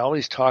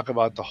always talk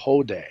about the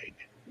hodag.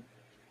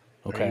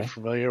 Okay. Are you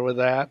familiar with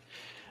that?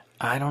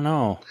 I don't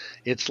know.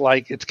 It's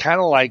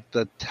kind of like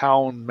the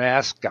town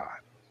mascot.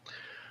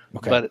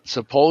 Okay. But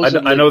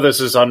supposedly, I know this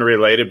is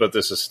unrelated, but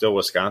this is still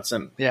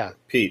Wisconsin. Yeah.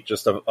 Pete,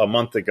 just a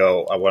month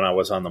ago, when I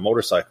was on the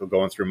motorcycle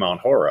going through Mount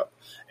Horeb,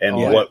 and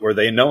what were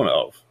they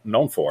known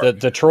for?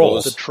 The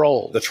trolls.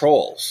 The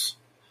trolls.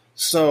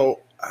 So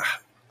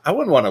I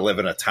wouldn't want to live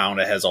in a town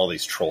that has all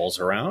these trolls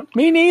around.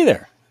 Me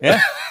neither. Yeah.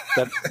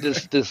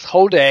 This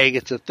hodag,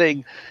 it's a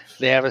thing.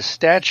 They have a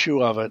statue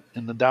of it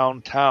in the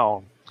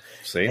downtown.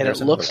 See, and it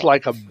looks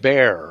like a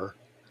bear.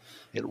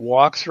 It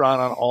walks around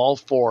on all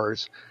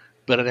fours,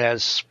 but it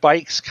has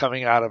spikes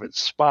coming out of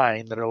its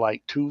spine that are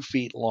like 2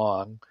 feet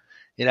long.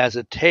 It has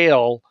a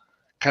tail,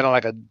 kind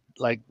of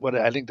like what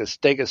I think the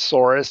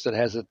Stegosaurus, that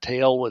has a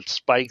tail with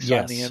spikes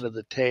on the end of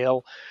the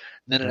tail.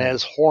 And then it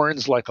has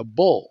horns like a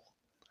bull.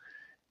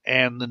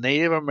 And the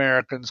Native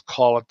Americans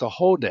call it the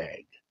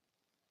hodag.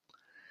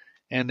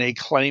 And they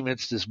claim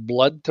it's this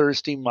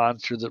bloodthirsty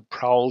monster that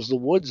prowls the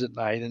woods at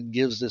night and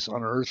gives this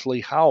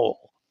unearthly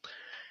howl.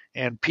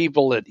 And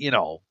people that,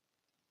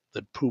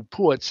 that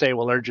poo-poo it say,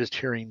 well, they're just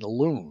hearing the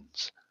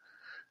loons,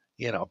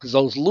 because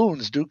those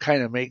loons do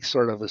kind of make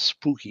sort of a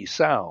spooky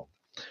sound.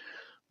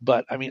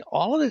 But, I mean,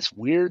 all of this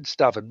weird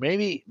stuff, and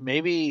maybe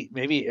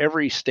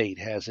every state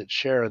has its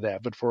share of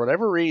that. But for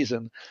whatever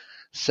reason,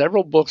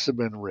 several books have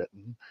been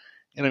written.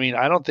 And I mean,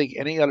 I don't think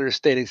any other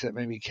state except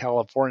maybe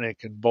California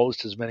can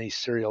boast as many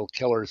serial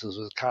killers as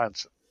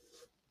Wisconsin.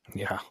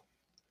 Yeah.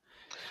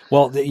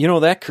 Well,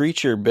 that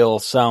creature, Bill,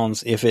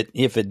 sounds, if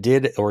it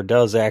did or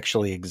does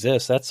actually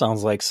exist, that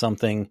sounds like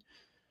something,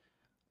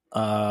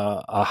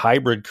 a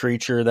hybrid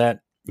creature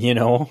that, the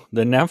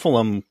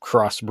Nephilim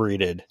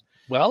crossbreeded.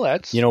 Well,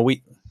 that's,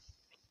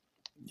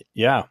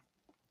 yeah.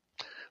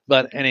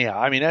 But anyhow,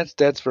 I mean,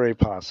 that's very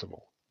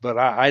possible. But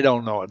I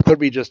don't know. It could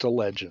be just a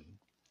legend.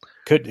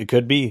 It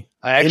could be.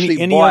 I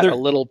actually bought a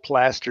little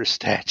plaster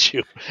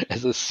statue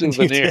as a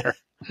souvenir.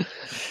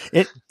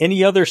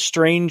 Any other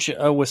strange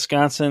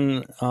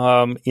Wisconsin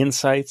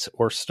insights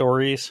or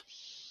stories?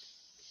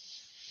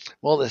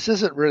 Well, this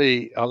isn't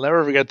really. I'll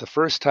never forget the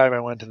first time I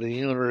went to the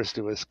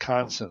University of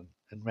Wisconsin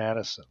in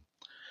Madison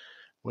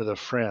with a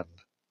friend.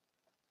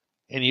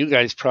 And you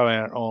guys probably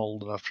aren't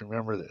old enough to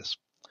remember this,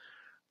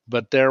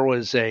 but there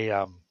was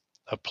a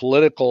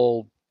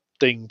political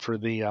thing for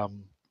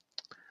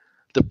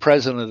the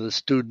president of the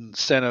student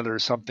senate or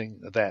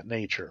something of that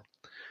nature.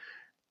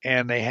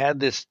 And they had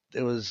this,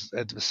 it was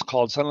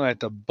called something like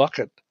the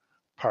Bucket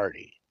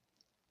Party.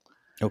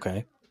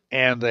 Okay.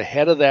 And the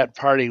head of that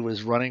party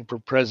was running for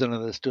president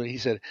of the student. He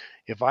said,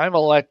 if I'm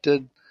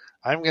elected,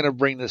 I'm going to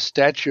bring the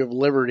Statue of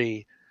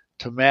Liberty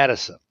to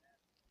Madison.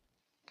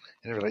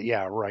 And they were like,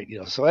 yeah, right.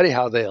 So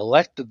anyhow, they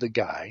elected the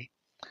guy.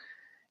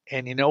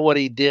 And you know what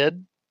he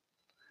did?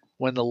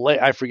 When the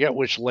lake, I forget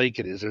which lake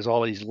it is. There's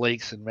all these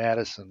lakes in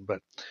Madison,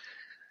 but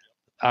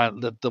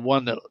the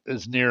one that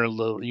is near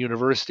the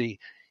university,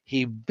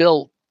 he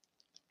built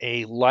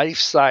a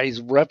life-size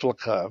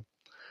replica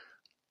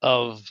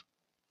of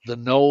the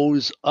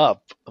nose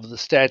up of the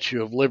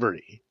Statue of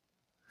Liberty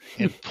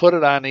and put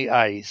it on the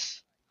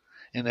ice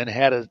and then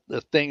had a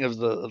thing of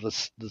the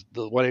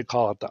what do you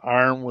call it, the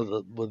arm with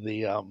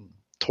the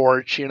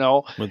torch, you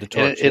know, With the and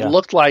torch, it yeah.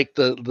 looked like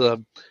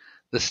the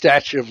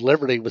Statue of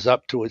Liberty was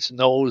up to its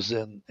nose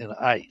in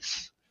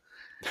ice,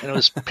 and it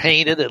was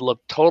painted. It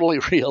looked totally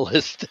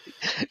realistic.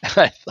 And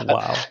I thought,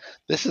 Wow.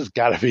 this has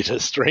got to be the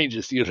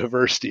strangest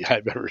university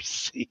I've ever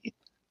seen.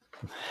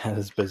 That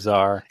is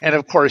bizarre. And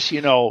of course,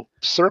 you know,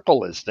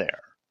 Circle is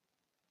there.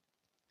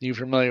 You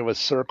familiar with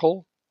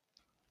Circle?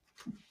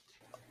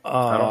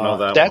 I don't know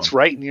that That's one.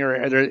 right near.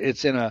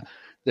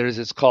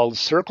 It's called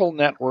Circle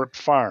Network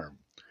Farm.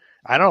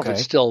 I don't know if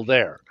it's still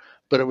there,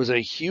 but it was a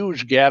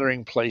huge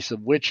gathering place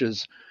of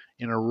witches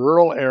in a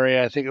rural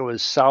area. I think it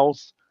was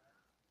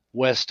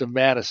southwest of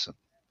Madison.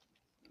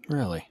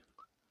 Really?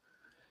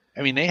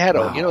 I mean, they had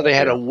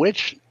a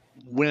witch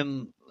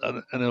when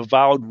an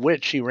avowed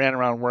witch. She ran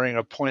around wearing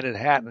a pointed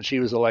hat, and she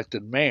was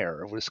elected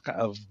mayor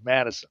of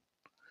Madison.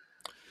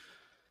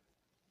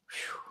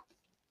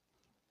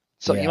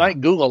 So you might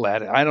Google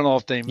that. I don't know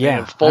if they may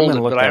have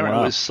folded, but I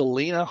remember it was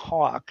Selena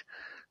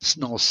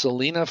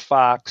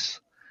Fox,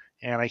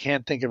 and I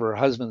can't think of her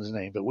husband's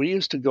name. But we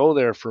used to go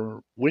there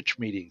for witch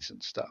meetings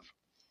and stuff.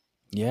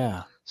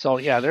 Yeah. So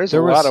there's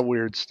a lot of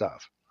weird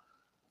stuff.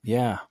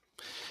 Yeah.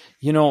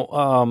 You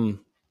know,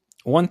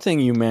 one thing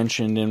you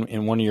mentioned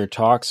in one of your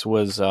talks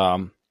was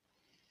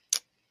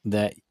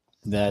that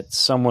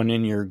someone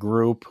in your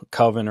group,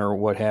 Coven or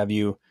what have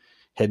you,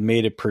 had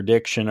made a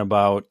prediction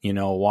about, you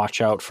know,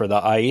 watch out for the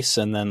ice,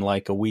 and then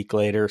like a week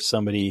later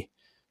somebody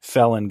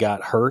fell and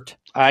got hurt.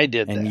 I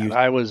did that.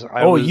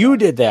 You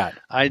did that.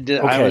 I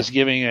did. Okay. I was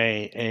giving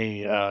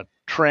a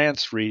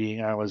trance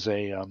reading. I was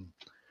a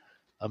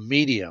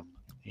medium,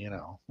 you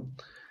know.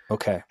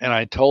 Okay. And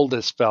I told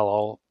this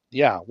fellow,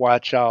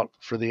 watch out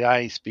for the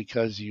ice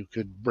because you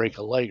could break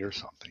a leg or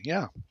something.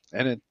 Yeah.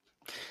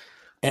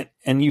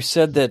 And you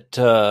said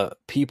that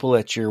people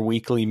at your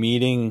weekly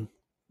meeting,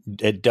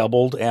 it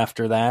doubled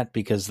after that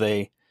because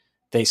they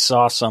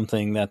saw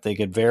something that they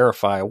could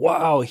verify.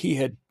 Wow, he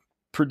had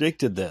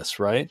predicted this,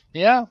 right?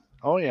 Yeah.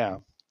 Oh yeah.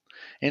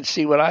 And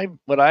see, what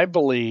I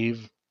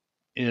believe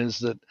is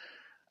that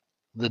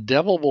the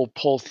devil will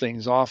pull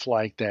things off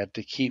like that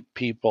to keep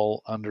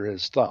people under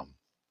his thumb.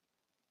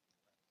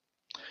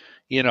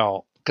 You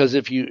know, because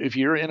if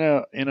you're in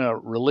a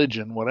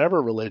religion,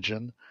 whatever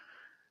religion,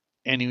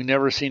 and you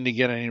never seem to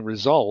get any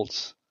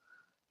results,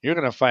 you're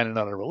going to find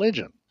another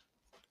religion.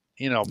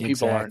 You know,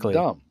 people aren't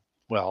dumb.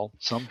 Well,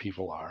 some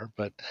people are,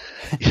 but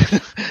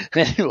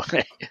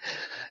anyway.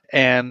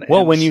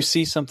 When you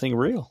see something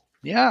real.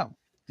 Yeah.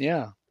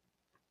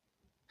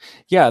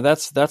 Yeah,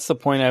 that's the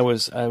point I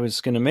was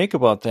going to make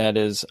about that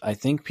is I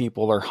think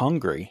people are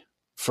hungry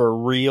for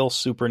real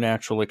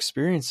supernatural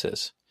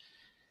experiences.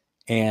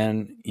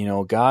 And, you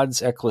know,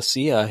 God's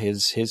ecclesia,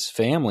 his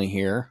family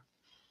here,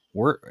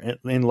 we're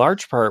in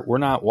large part, we're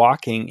not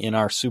walking in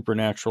our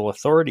supernatural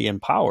authority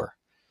and power,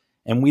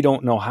 and we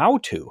don't know how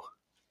to.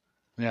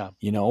 Yeah.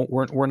 You know,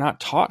 we're not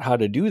taught how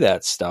to do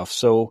that stuff.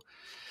 So,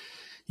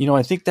 you know,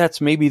 I think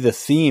that's maybe the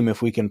theme.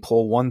 If we can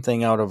pull one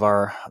thing out of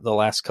the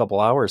last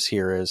couple hours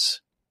here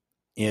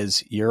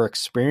is your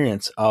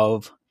experience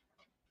of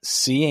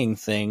seeing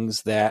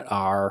things that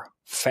are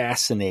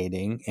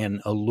fascinating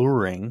and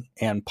alluring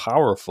and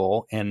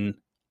powerful and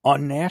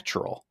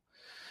unnatural.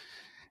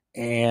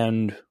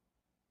 And,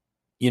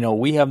 you know,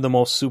 we have the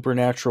most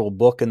supernatural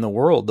book in the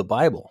world, the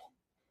Bible.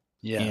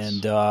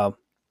 Yes. And,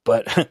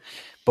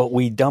 but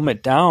we dumb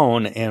it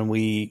down and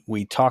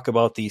we talk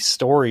about these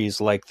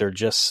stories like they're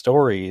just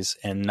stories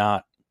and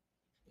not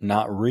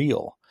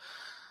real.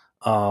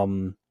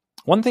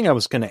 One thing I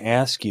was going to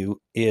ask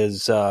you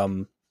is,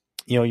 you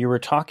know, you were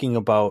talking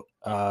about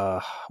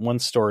one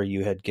story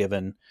you had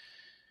given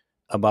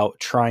about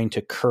trying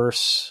to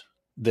curse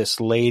this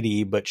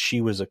lady, but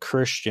she was a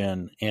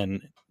Christian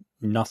and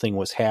nothing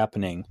was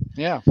happening.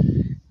 Yeah.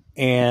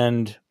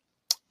 And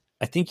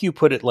I think you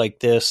put it like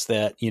this,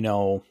 that, you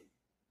know,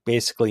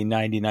 basically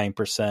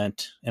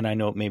 99%, and I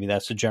know maybe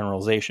that's a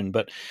generalization,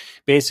 but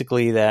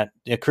basically that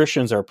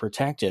Christians are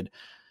protected.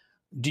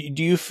 Do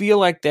you feel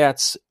like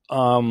that's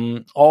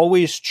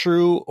always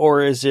true,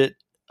 or is it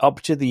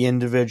up to the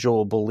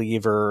individual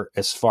believer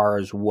as far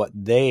as what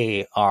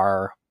they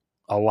are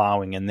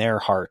allowing in their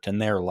heart and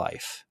their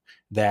life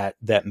that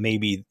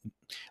maybe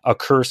a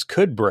curse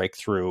could break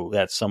through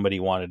that somebody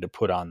wanted to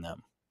put on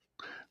them?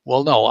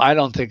 Well, no, I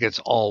don't think it's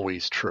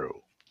always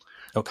true.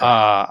 Okay.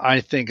 I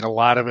think a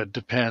lot of it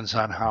depends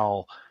on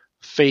how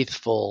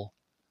faithful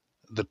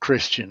the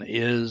Christian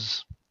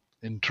is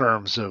in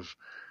terms of,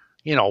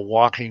 you know,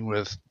 walking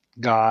with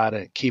God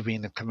and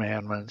keeping the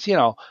commandments, you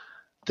know,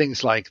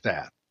 things like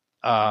that.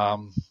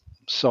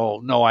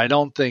 So no, I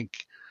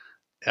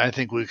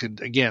think we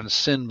could, again,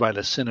 sin by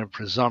the sin of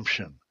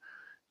presumption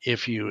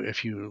if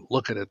you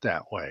look at it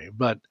that way.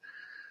 But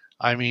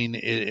I mean,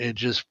 it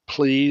just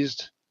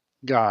pleased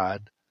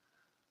God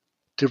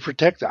to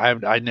protect.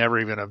 I never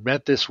even have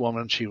met this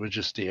woman. She was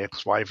just the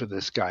ex-wife of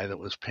this guy that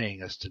was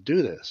paying us to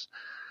do this.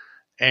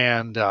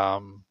 And,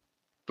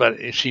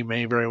 but she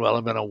may very well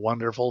have been a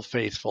wonderful,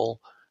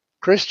 faithful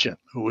Christian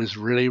who was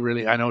really,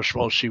 really, I know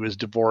she was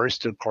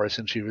divorced, of course,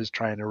 and she was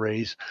trying to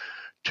raise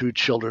 2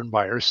 children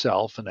by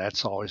herself, and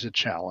that's always a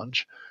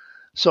challenge.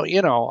 So,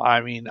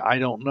 I mean, I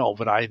don't know,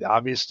 but I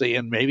obviously,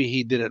 and maybe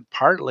he did it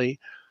partly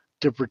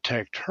to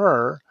protect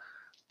her,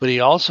 but he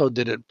also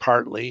did it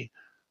partly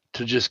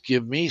to just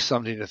give me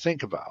something to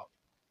think about.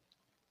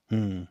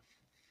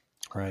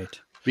 Right.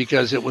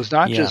 Because it was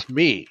not just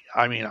me.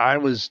 I mean, I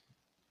was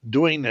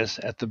doing this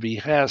at the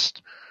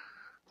behest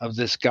of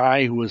this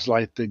guy who was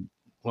like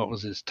what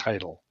was his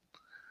title?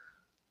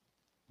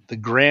 The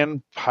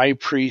Grand High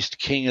Priest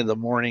King of the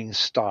Morning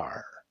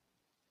Star.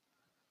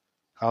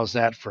 How's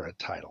that for a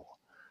title?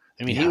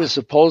 I mean, he was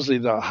supposedly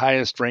the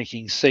highest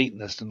ranking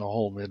Satanist in the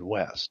whole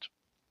Midwest.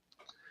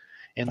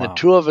 And the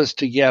two of us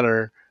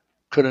together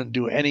couldn't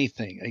do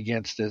anything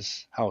against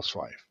this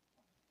housewife.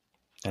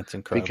 That's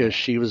incredible. Because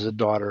she was a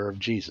daughter of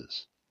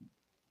Jesus.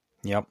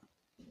 Yep.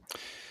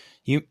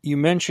 You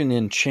mentioned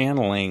in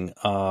channeling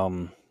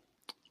about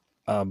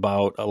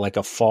like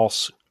a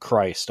false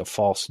Christ, a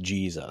false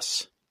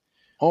Jesus.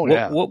 Oh,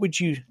 yeah. What would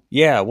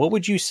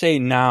you say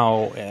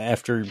now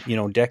after,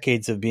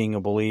 decades of being a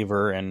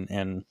believer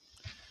and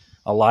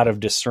a lot of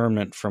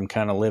discernment from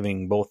kind of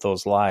living both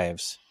those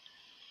lives?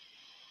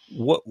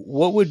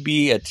 What would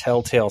be a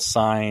telltale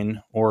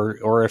sign,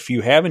 or if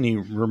you have any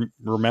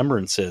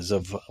remembrances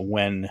of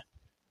when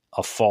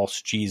a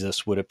false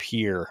Jesus would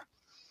appear,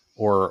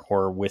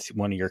 or with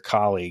one of your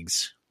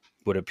colleagues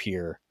would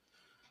appear?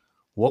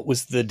 What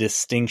was the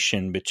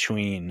distinction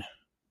between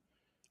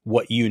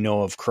what you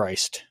know of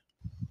Christ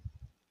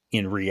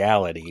in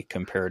reality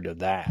compared to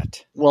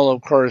that? Well,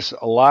 of course,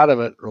 a lot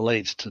of it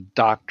relates to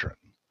doctrine.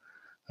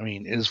 I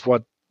mean, is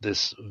what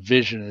this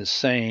vision is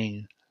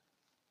saying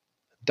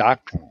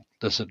doctrinal?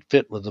 Does it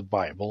fit with the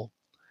Bible?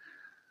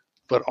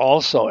 But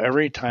also,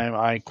 every time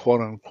I quote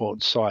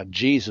unquote saw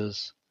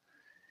Jesus,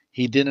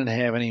 he didn't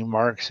have any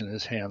marks in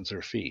his hands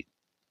or feet.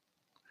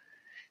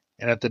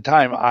 And at the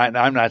time,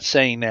 I'm not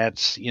saying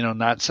that's,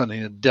 not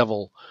something the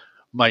devil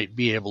might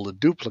be able to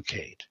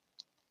duplicate.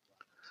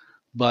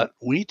 But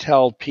we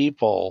tell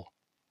people,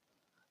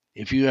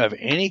 if you have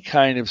any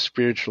kind of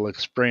spiritual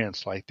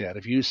experience like that,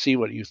 if you see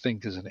what you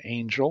think is an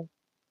angel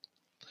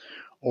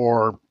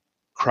or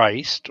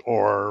Christ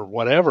or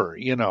whatever,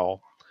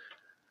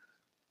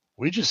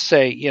 we just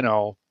say,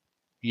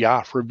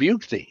 Yah,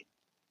 rebuke thee.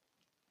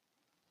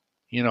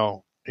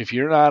 If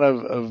you're not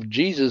of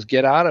Jesus,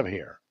 get out of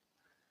here.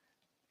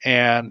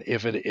 And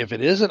if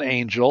it is an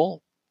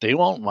angel, they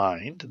won't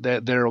mind.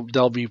 That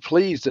they'll be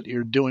pleased that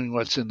you're doing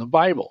what's in the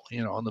Bible,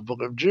 in the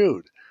book of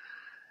Jude.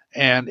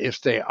 And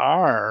if they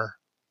are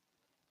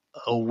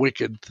a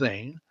wicked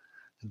thing,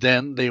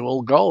 then they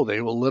will go.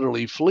 They will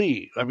literally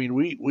flee. I mean,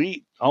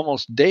 we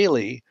almost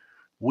daily,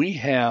 we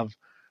have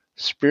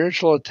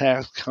spiritual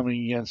attacks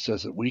coming against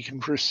us that we can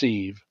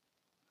perceive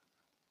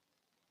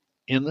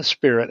in the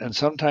spirit, and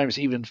sometimes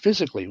even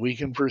physically we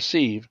can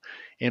perceive,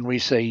 and we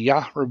say,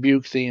 Yah,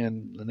 rebuke thee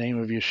in the name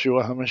of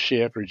Yeshua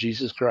HaMashiach or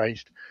Jesus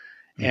Christ,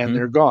 and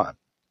they're gone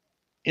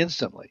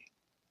instantly.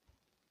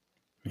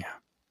 Yeah.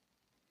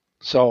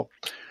 So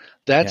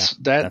that's.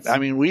 I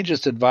mean, we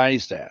just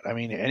advise that. I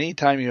mean,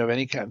 anytime you have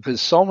any kind,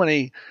 because so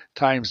many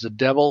times the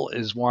devil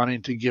is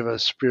wanting to give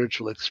us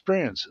spiritual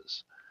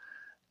experiences,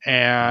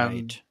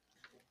 and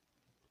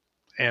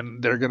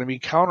they're going to be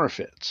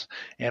counterfeits,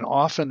 and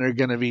often they're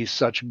going to be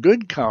such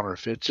good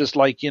counterfeits, just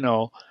like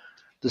the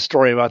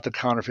story about the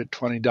counterfeit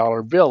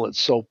 $20 bill.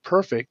 It's so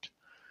perfect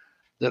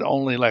that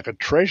only like a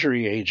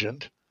treasury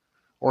agent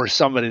or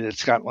somebody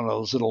that's got one of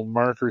those little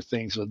marker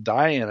things with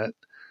dye in it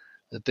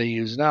that they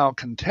use now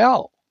can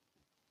tell.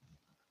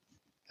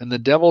 And the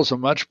devil's a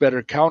much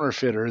better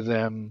counterfeiter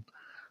than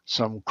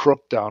some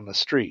crook down the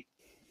street.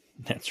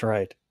 That's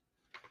right.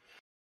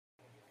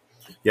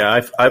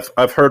 Yeah,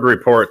 I've heard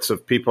reports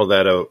of people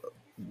that are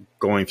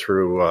going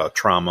through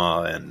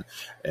trauma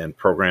and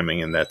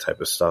programming and that type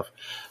of stuff,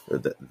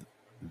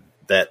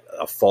 that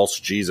a false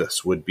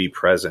Jesus would be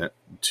present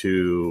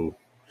to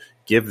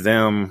give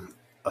them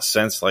a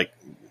sense like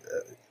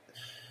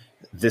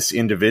this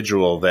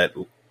individual that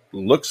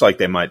looks like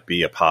they might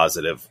be a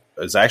positive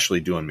is actually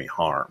doing me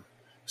harm.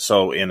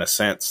 So in a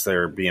sense,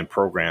 they're being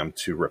programmed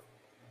to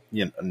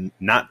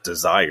not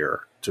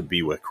desire to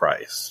be with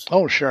Christ.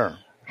 Oh, sure.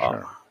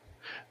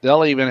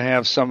 They'll even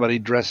have somebody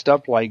dressed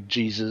up like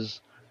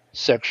Jesus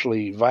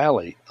sexually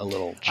violate a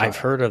little child. I've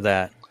heard of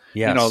that.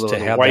 Yes, the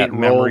have white that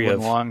memory robe of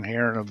and long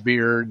hair and a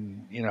beard,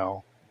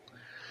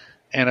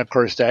 and of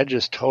course that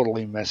just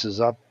totally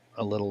messes up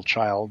a little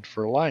child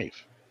for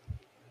life.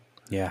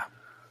 Yeah,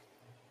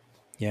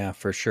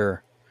 for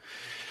sure.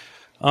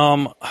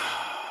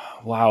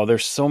 Wow,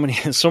 there's so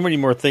many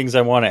more things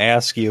I want to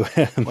ask you.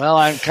 Well,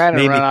 I'm kind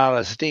of run out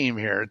of steam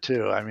here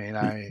too. I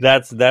mean,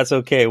 that's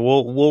okay.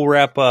 We'll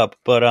wrap up,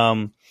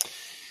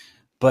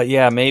 but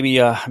yeah,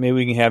 maybe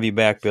we can have you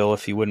back, Bill,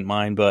 if you wouldn't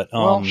mind. But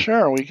well,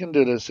 sure, we can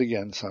do this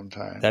again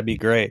sometime. That'd be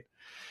great.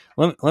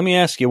 Let me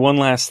ask you one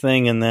last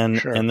thing, and then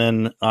Sure.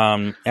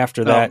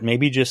 after that,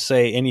 maybe just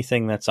say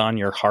anything that's on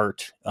your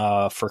heart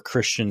for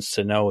Christians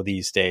to know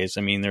these days.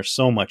 I mean, there's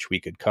so much we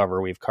could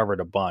cover. We've covered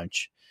a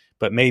bunch,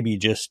 but maybe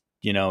just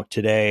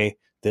today,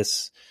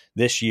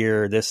 this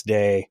year, this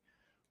day,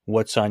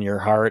 what's on your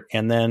heart,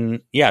 and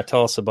then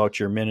tell us about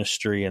your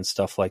ministry and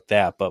stuff like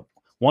that. But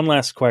one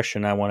last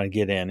question I want to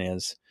get in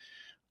is,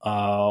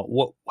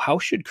 how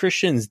should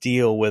Christians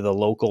deal with a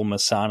local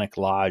Masonic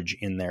lodge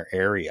in their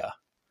area?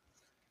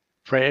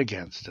 Pray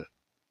against it.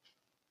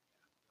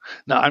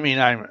 No, I mean,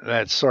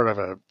 that's sort of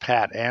a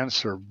pat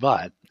answer,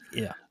 but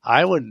yeah,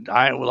 I would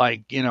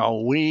like,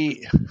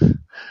 we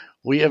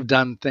have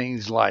done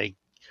things like,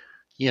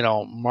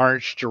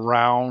 marched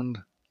around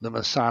the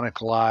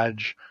Masonic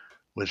lodge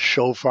with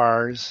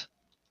shofars.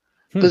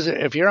 Because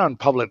if you're on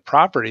public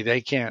property,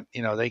 they can't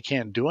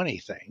do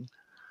anything.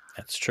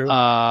 That's true.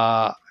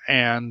 Or,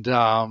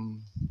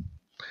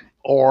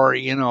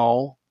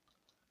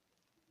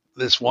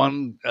 this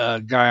one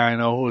guy I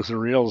know who was a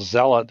real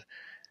zealot,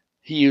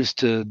 he'd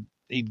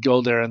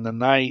go there in the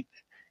night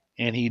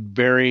and he'd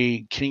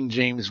bury King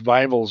James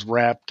Bibles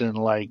wrapped in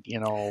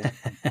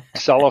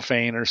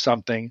cellophane or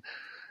something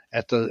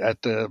at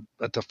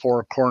the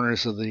four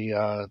corners of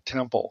the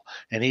temple.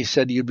 And he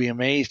said you'd be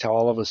amazed how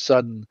all of a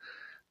sudden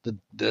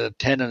the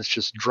attendance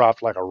just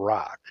dropped like a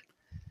rock.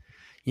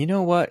 You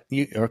know what?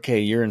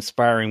 You're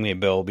inspiring me,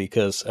 Bill,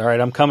 because, all right,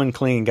 I'm coming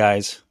clean,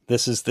 guys.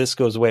 This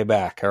goes way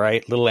back, all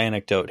right? Little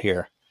anecdote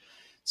here.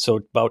 So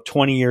about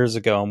 20 years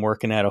ago, I'm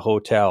working at a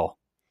hotel.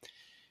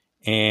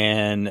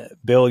 And,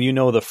 Bill,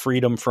 the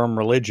Freedom from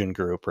Religion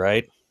group,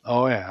 right?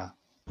 Oh, yeah.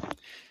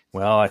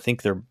 Well, I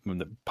think they're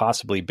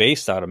possibly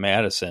based out of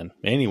Madison.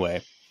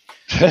 Anyway,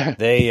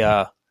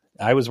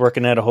 I was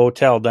working at a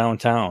hotel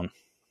downtown,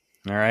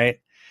 all right?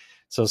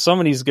 So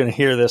somebody's going to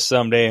hear this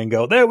someday and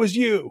go, that was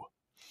you.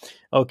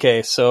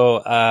 Okay, so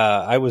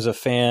I was a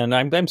fan.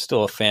 I'm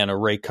still a fan of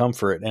Ray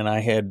Comfort, and I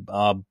had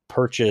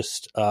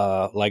purchased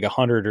like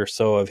 100 or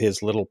so of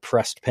his little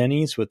pressed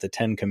pennies with the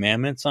 10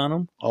 Commandments on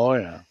them. Oh,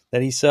 yeah.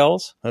 That he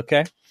sells.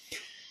 Okay.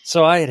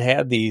 So I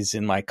had these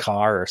in my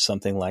car or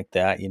something like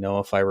that,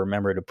 if I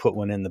remember to put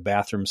one in the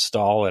bathroom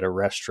stall at a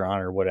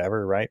restaurant or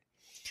whatever, right?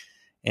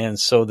 And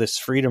so this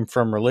Freedom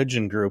from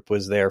Religion group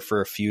was there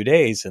for a few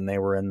days, and they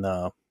were in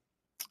the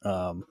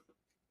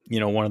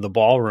one of the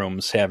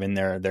ballrooms having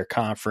their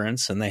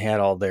conference, and they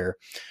had all their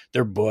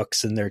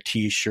books and their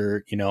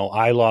T-shirt,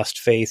 I lost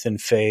faith in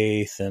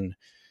faith, and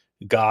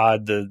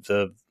God,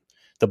 the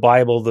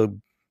Bible, the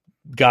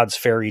God's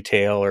fairy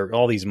tale, or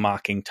all these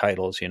mocking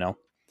titles,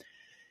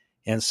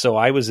 And so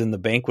I was in the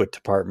banquet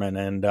department,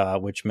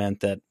 and which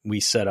meant that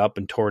we set up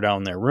and tore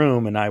down their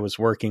room, and I was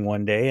working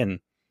one day, and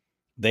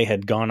they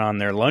had gone on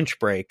their lunch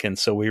break. And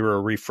so we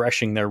were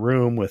refreshing their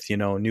room with,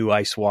 new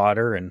ice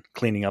water and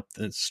cleaning up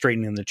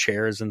straightening the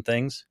chairs and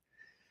things.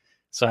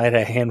 So I had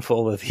a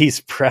handful of these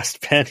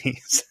pressed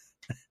pennies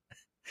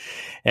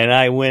and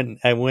I went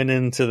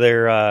into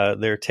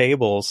their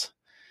tables,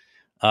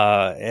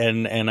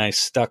 and I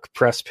stuck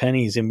pressed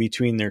pennies in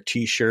between their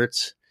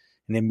T-shirts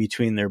and in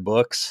between their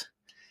books.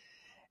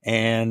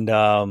 And,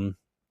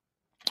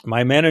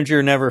 my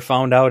manager never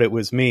found out it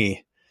was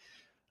me.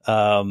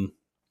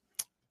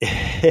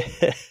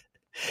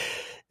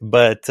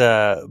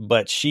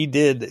 But she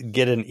did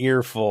get an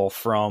earful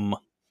from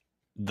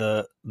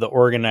the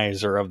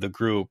organizer of the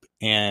group,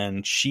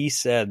 and she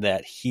said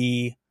that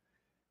he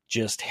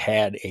just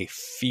had a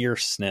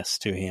fierceness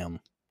to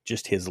him,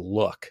 just his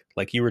look.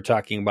 Like you were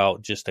talking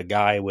about, just a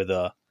guy with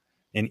an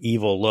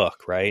evil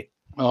look, right?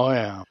 Oh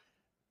yeah.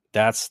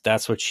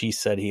 That's what she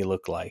said he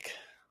looked like.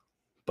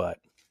 But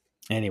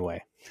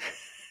anyway,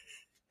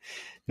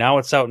 now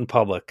it's out in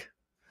public.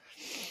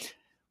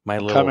 My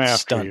little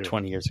stunt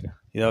 20 years ago.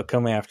 They'll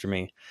come after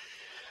me.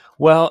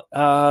 Well,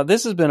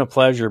 this has been a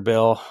pleasure,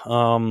 Bill.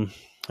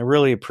 I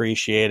really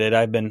appreciate it.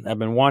 I've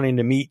been wanting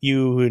to meet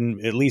you,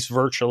 and at least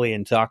virtually,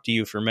 and talk to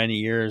you for many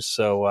years.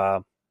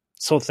 So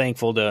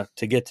thankful to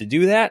get to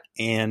do that,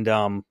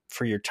 and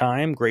for your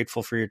time,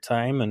 grateful for your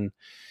time,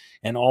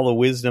 and all the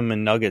wisdom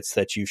and nuggets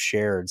that you've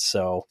shared.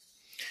 So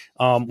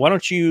why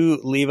don't you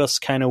leave us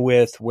kind of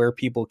with where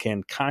people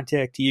can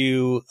contact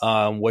you,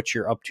 what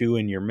you're up to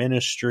in your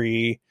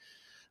ministry.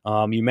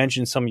 You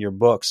mentioned some of your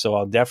books, so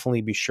I'll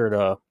definitely be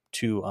sure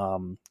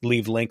to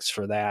leave links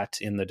for that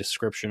in the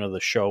description of the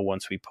show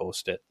once we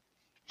post it.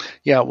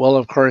 Yeah, well,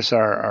 of course,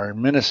 our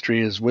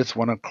ministry is With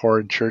One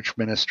Accord Church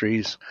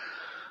Ministries.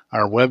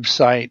 Our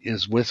website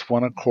is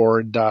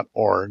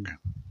withooneaccord.org,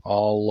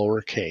 all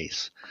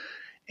lowercase.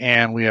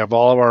 And we have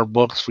all of our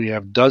books. We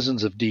have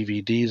dozens of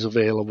DVDs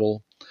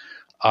available.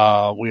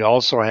 We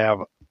also have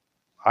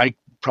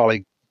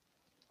probably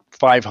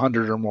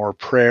 500 or more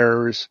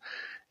prayers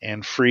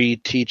and free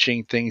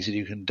teaching things that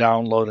you can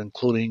download,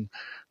 including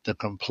the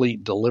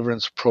complete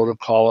deliverance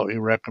protocol that we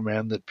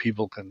recommend that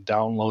people can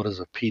download as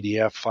a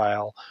PDF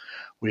file.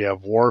 We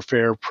have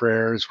warfare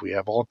prayers. We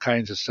have all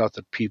kinds of stuff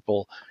that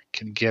people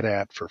can get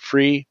at for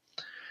free.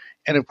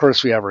 And of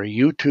course, we have our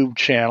YouTube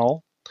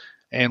channel,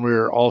 And we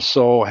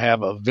also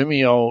have a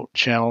Vimeo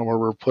channel where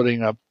we're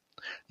putting up,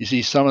 you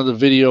see, some of the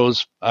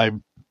videos I've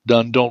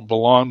done don't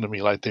belong to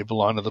me, like they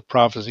belong to the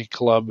Prophecy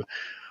Club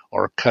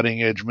or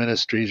Cutting Edge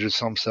Ministries or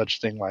some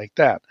such thing like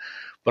that.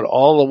 But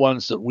all the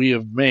ones that we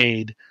have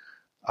made,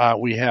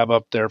 we have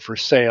up there for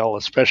sale,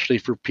 especially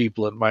for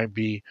people that might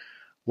be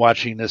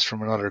watching this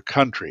from another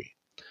country.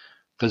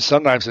 Because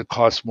sometimes it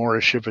costs more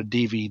to ship a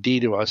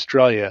DVD to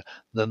Australia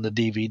than the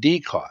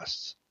DVD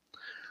costs.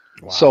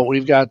 Wow. So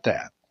we've got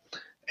that.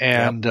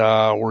 And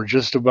we're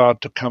just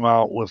about to come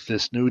out with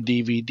this new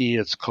DVD.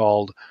 It's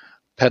called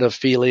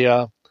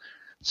Pedophilia,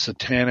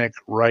 Satanic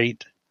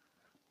Rite,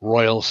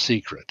 Royal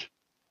Secret.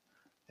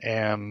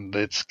 And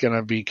it's going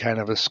to be kind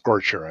of a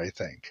scorcher, I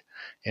think.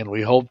 And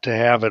we hope to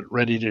have it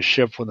ready to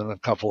ship within a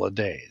couple of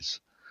days.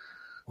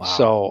 Wow,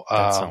 so,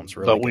 that sounds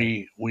really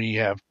good. We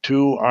have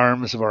two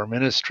arms of our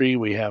ministry.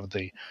 We have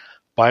the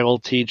Bible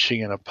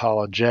teaching and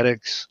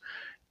apologetics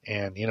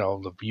and,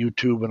 the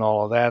YouTube and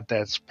all of that.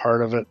 That's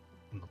part of it,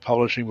 the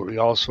publishing. But we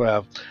also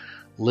have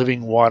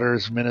Living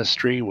Waters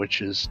Ministry,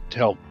 which is to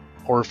help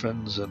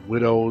orphans and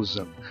widows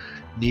and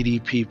needy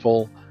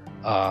people.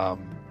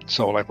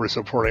 So like we're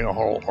supporting a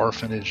whole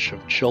orphanage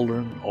of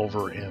children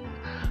over in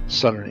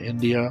southern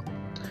India.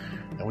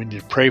 And we need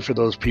to pray for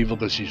those people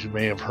because you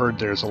may have heard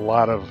there's a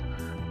lot of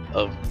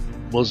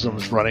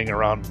Muslims running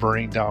around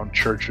burning down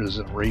churches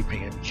and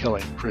raping and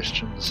killing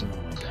Christians and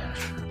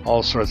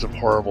all sorts of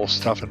horrible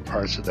stuff in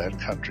parts of that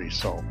country.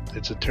 So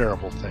it's a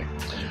terrible thing.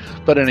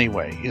 But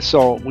anyway,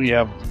 so we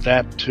have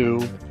that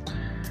too.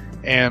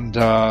 And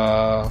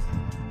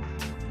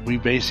we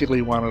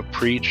basically want to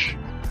preach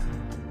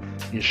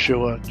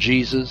Yeshua,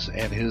 Jesus,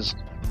 and his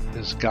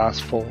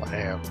gospel,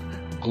 and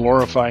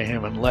glorify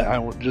him.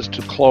 And just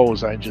to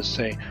close, I just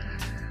say,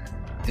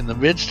 in the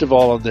midst of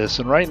all of this,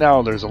 and right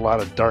now there's a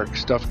lot of dark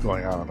stuff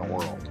going on in the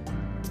world,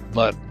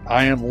 but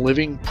I am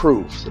living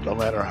proof that no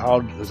matter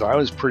how, because I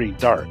was pretty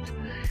dark,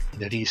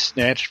 that he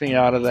snatched me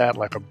out of that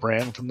like a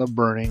brand from the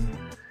burning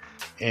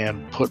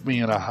and put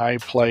me in a high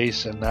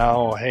place. And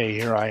now, hey,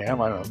 here I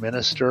am. I'm a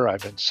minister.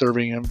 I've been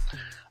serving him.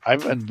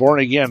 I've been born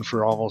again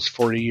for almost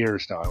 40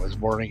 years now. I was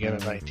born again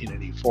in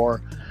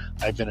 1984.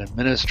 I've been in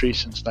ministry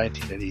since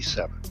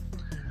 1987.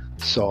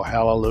 So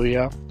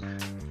hallelujah.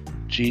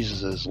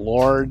 Jesus is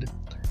Lord,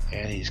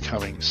 and he's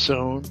coming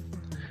soon.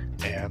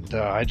 And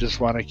I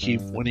just want to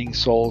keep winning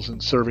souls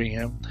and serving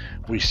him.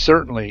 We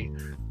certainly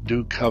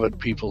do covet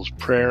people's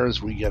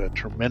prayers. We get a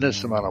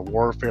tremendous amount of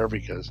warfare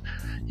because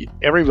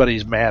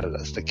everybody's mad at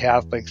us. The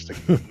Catholics,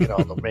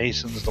 the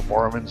Masons, the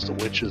Mormons, the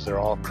witches, they're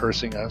all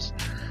cursing us.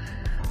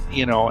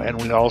 And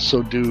we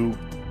also do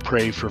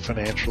pray for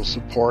financial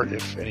support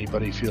if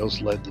anybody feels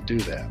led to do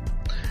that.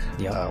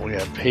 Yeah. We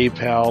have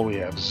PayPal, we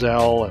have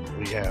Zelle, and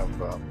we have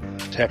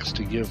text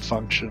to give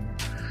function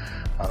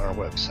on our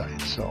website.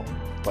 So,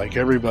 like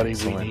everybody,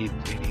 excellent. we need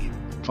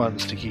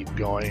funds to keep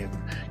going and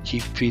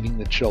keep feeding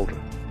the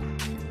children.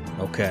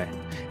 Okay.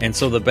 And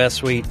so the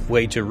best way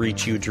to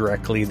reach you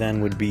directly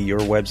then would be your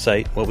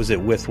website. What was it?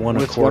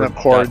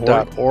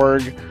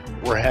 Withoneaccord.org.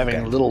 We're having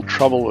a little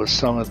trouble with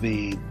some of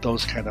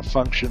those kind of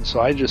functions.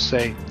 So I just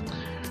say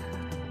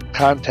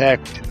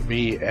contact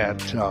me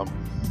at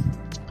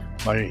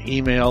my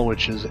email,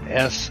 which is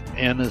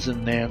SN as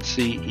in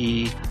Nancy,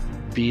 E,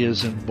 B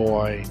as in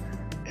boy,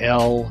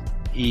 LEN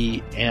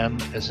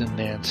as in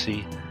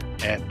Nancy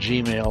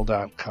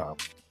 @gmail.com.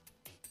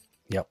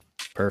 Yep.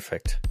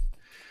 Perfect.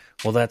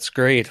 Well, that's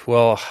great.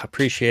 Well,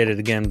 appreciate it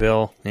again,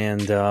 Bill.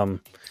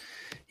 And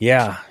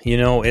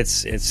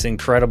it's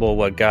incredible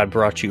what God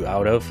brought you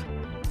out of.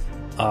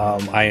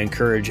 I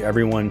encourage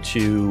everyone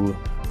to,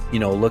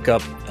 look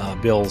up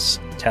Bill's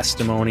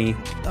testimony.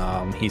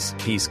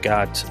 He's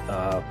got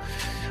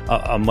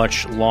a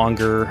much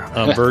longer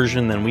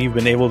version than we've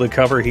been able to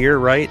cover here,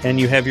 right? And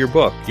you have your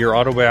book, your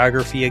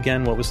autobiography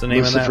again. What was the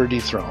name of that? Lucifer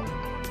Dethroned.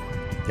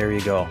 There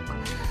you go.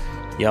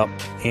 Yep.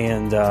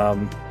 And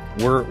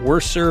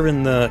we're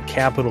serving the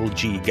capital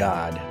G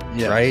God,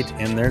 yes. Right?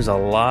 And there's a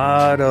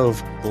lot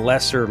of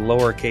lesser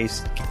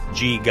lowercase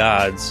g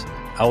gods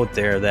out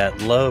there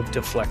that love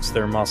to flex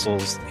their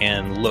muscles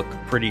and look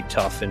pretty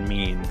tough and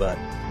mean, but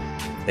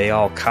they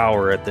all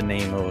cower at the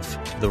name of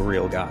the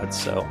real God.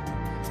 So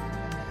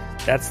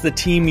that's the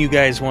team you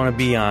guys want to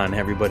be on,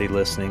 everybody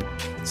listening.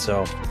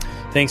 So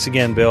thanks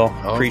again, Bill.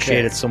 Okay.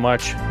 Appreciate it so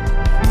much.